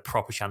believe we had a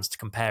proper chance to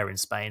compare in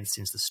Spain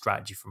since the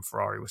strategy from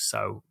Ferrari was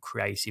so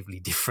creatively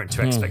different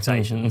to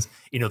expectations.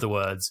 In other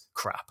words,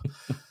 crap.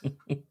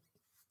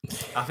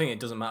 I think it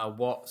doesn't matter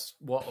what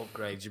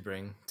upgrades you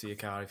bring to your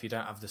car. If you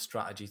don't have the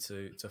strategy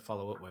to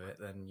follow up with it,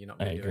 then you're not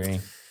going to do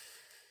it.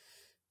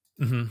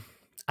 Mm-hmm.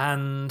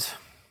 And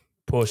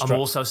I'm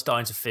also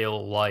starting to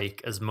feel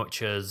like, as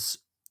much as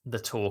the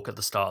talk at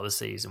the start of the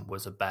season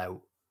was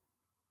about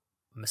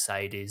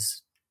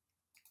Mercedes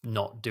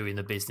not doing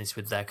the business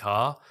with their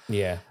car,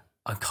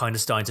 I'm kind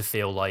of starting to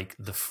feel like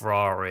the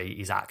Ferrari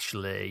is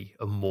actually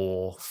a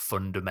more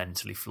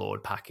fundamentally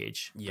flawed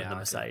package than the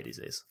Mercedes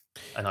is.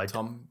 And I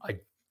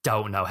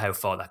don't know how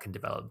far that can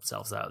develop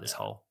themselves out of this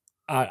hole.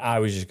 I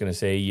was just going to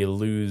say, you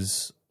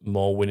lose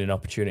more winning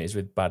opportunities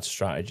with bad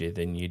strategy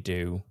than you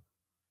do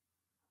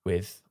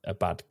with a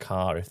bad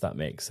car, if that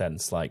makes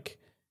sense. Like,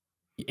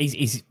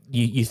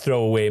 you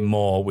throw away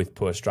more with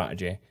poor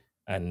strategy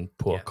and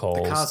poor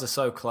calls. The cars are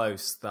so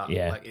close that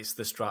like it's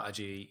the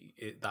strategy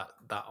that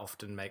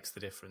often makes the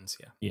difference.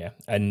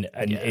 And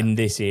in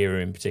this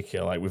era in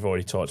particular, like we've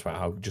already talked about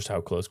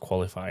how close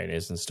qualifying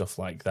is and stuff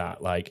like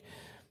that. Like,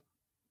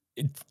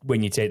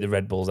 when you take the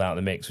Red Bulls out of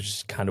the mix, which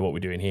is kind of what we're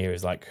doing here,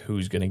 is like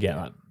who's going to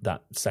get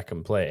that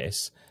second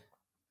place.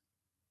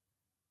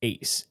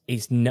 It's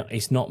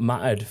not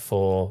mattered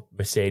for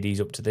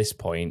Mercedes up to this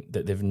point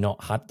that they've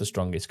not had the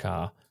strongest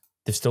car.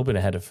 They've still been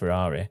ahead of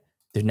Ferrari.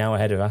 They're now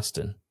ahead of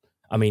Aston.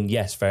 I mean,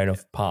 yes, fair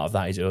enough. Part of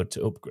that is owed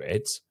to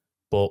upgrades,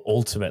 but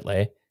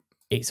ultimately,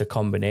 it's a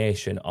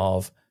combination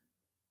of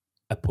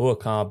a poor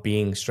car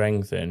being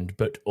strengthened,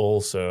 but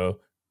also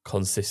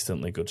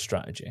consistently good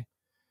strategy.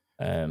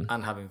 And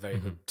having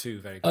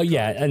two very good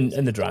cars.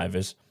 And the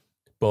drivers.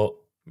 But,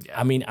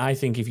 I mean, I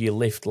think if you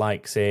lift,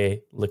 like,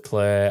 say,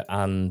 Leclerc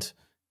and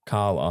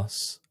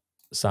Carlos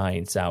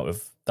Sainz out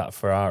of that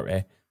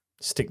Ferrari,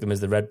 stick them as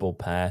the Red Bull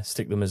pair,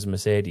 stick them as a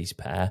Mercedes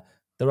pair,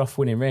 they're off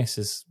winning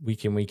races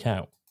week in, week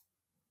out.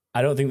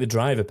 I don't think the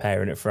driver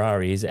pairing at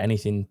Ferrari is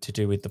anything to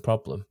do with the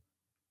problem.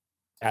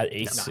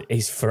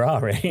 It's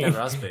Ferrari. It never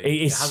has been.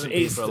 It hasn't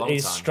been for a long time.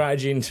 It's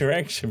strategy and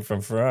direction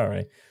from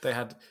Ferrari. They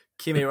had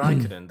Kimi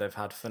Raikkonen, they've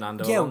had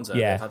Fernando Alonso,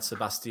 they've had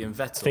Sebastian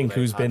Vettel. Think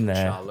who's been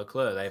there. Charles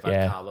Leclerc, they've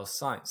had Carlos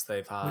Sainz,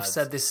 they've had... We've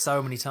said this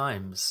so many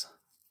times.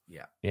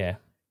 Yeah.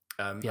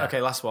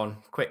 Okay, last one,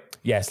 quick.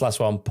 Yes, last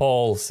one.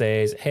 Paul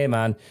says, hey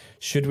man,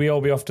 should we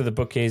all be off to the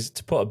bookies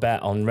to put a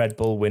bet on Red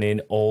Bull winning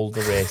all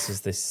the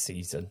races this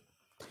season?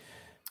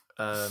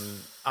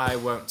 I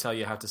won't tell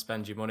you how to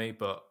spend your money,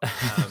 but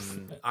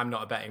I'm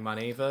not a betting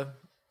man either,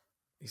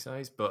 he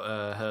says, but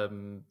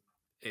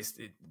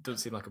it doesn't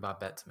seem like a bad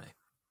bet to me.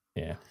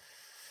 Yeah.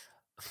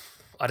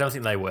 I don't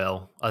think they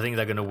will. I think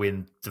they're going to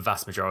win the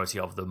vast majority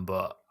of them,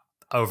 but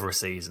over a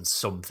season,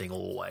 something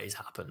always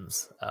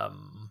happens.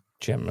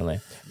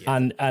 Generally.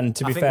 And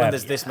to be I think fair... when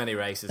there's this many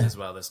races as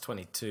well, there's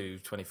 22,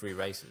 23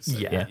 races. So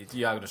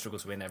you are going to struggle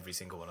to win every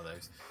single one of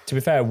those. To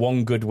be fair,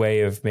 one good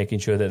way of making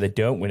sure that they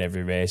don't win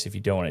every race, if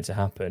you don't want it to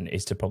happen,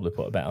 is to probably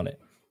put a bet on it,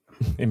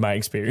 in my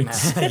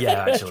experience.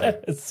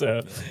 Actually.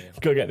 So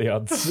go get the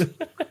odds.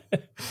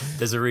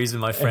 There's a reason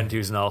my friend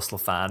who's an Arsenal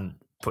fan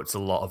puts a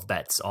lot of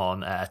bets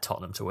on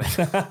Tottenham to win.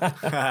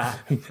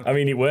 I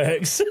mean, it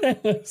works.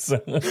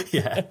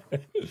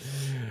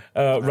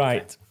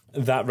 Right.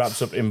 That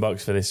wraps up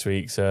Inbox for this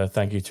week. So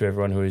thank you to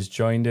everyone who has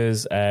joined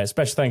us.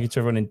 Special thank you to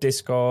everyone in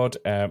Discord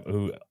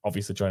who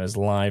obviously join us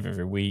live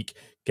every week,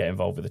 get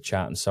involved with the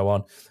chat and so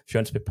on. If you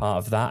want to be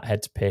part of that,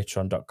 head to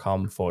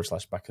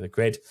patreon.com/back of the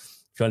grid.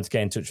 If you want to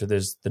get in touch with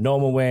us the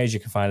normal ways, you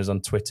can find us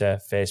on Twitter,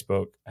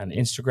 Facebook, and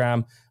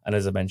Instagram. And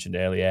as I mentioned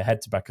earlier,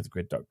 head to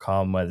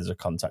backofthegrid.com where there's a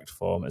contact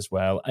form as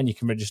well. And you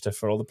can register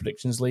for all the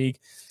Predictions League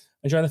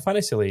and join the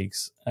Fantasy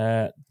Leagues.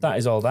 That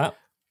is all that.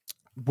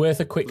 Worth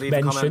a quick Leave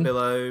mention. a comment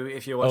below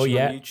if you're watching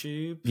on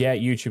YouTube. Yeah,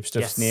 YouTube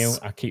stuff's new.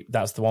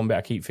 That's the one bit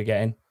I keep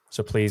forgetting.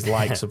 So please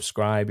like,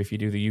 subscribe if you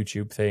do the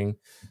YouTube thing.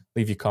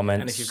 Leave your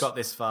comments. And if you've got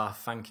this far,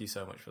 thank you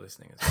so much for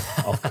listening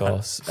as well. Of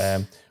course.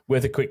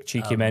 Worth a quick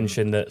cheeky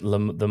mention that the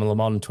Le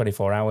Mans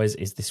 24 Hours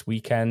is this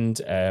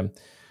weekend.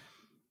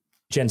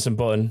 Jenson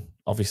Button,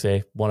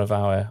 obviously one of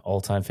our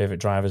all-time favourite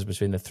drivers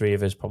between the three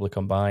of us, probably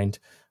combined,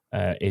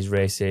 is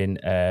racing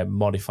a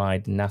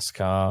modified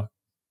NASCAR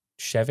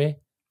Chevy.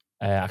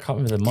 I can't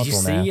remember the model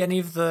now. Did you see any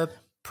of the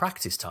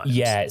practice times?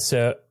 Yeah,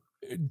 so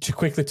to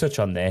quickly touch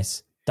on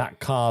this, that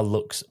car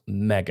looks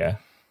mega.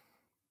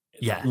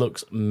 Yeah. It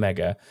looks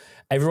mega.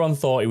 Everyone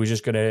thought it was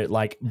just going to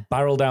like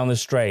barrel down the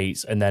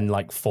straights and then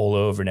like fall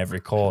over in every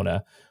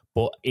corner.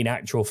 But in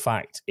actual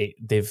fact,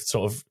 they've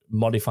sort of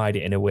modified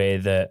it in a way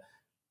that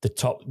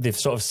they've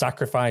sort of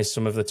sacrificed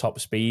some of the top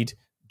speed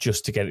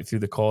just to get it through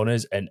the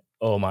corners. And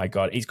oh my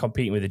God, it's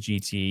competing with the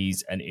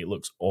GTEs and it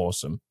looks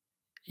awesome.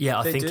 Yeah,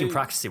 I think in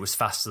practice it was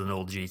faster than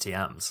all the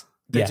GTMs.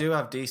 They do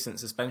have decent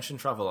suspension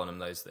travel on them,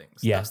 those things.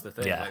 Yeah. That's the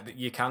thing. Yeah. Like,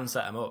 you can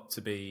set them up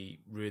to be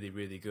really,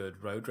 really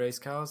good road race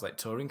cars, like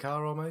touring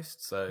car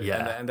almost. So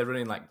and they're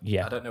running like,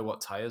 I don't know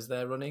what tyres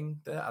they're running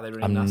there. Are they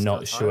running NASCAR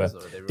not sure. Or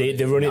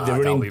they're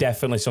running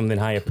definitely something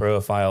higher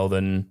profile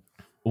than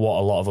what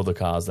a lot of other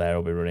cars there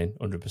will be running,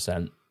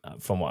 100%,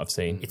 from what I've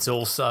seen. It's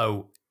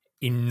also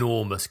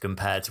enormous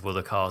compared to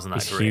other cars on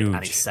that grid, huge.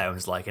 and it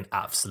sounds like an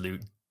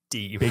absolute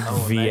demon. Big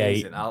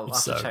V8. I'll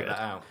have to check that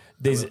out.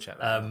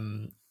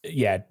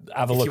 yeah,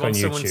 have a look on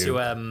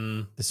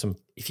YouTube. There's some.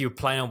 If you're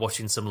planning on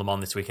watching some Le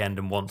Mans this weekend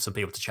and want some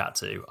people to chat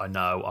to, I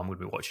know I'm going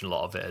to be watching a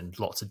lot of it, and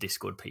lots of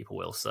Discord people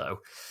will. So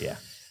yeah,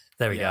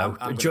 there we go.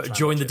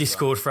 Join the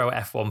Discord for our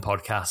F1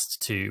 podcast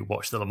to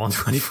watch the Le Mans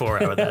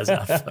 24 hour. There's an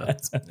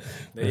advert.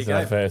 There you go.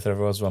 If there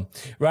was one.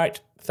 Right.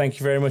 Thank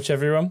you very much,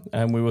 everyone,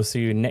 and we will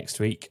see you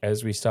next week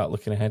as we start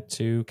looking ahead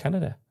to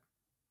Canada.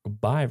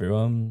 Goodbye,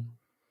 everyone.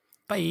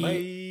 Bye.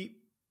 Bye.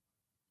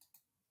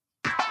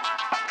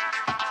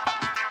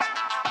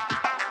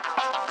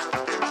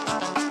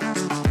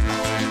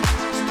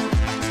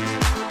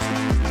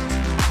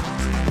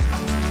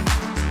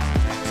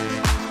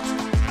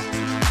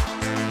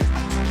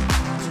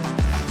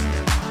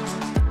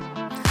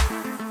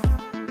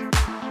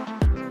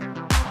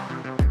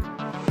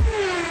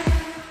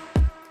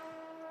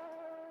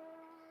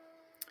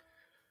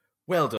 Well done.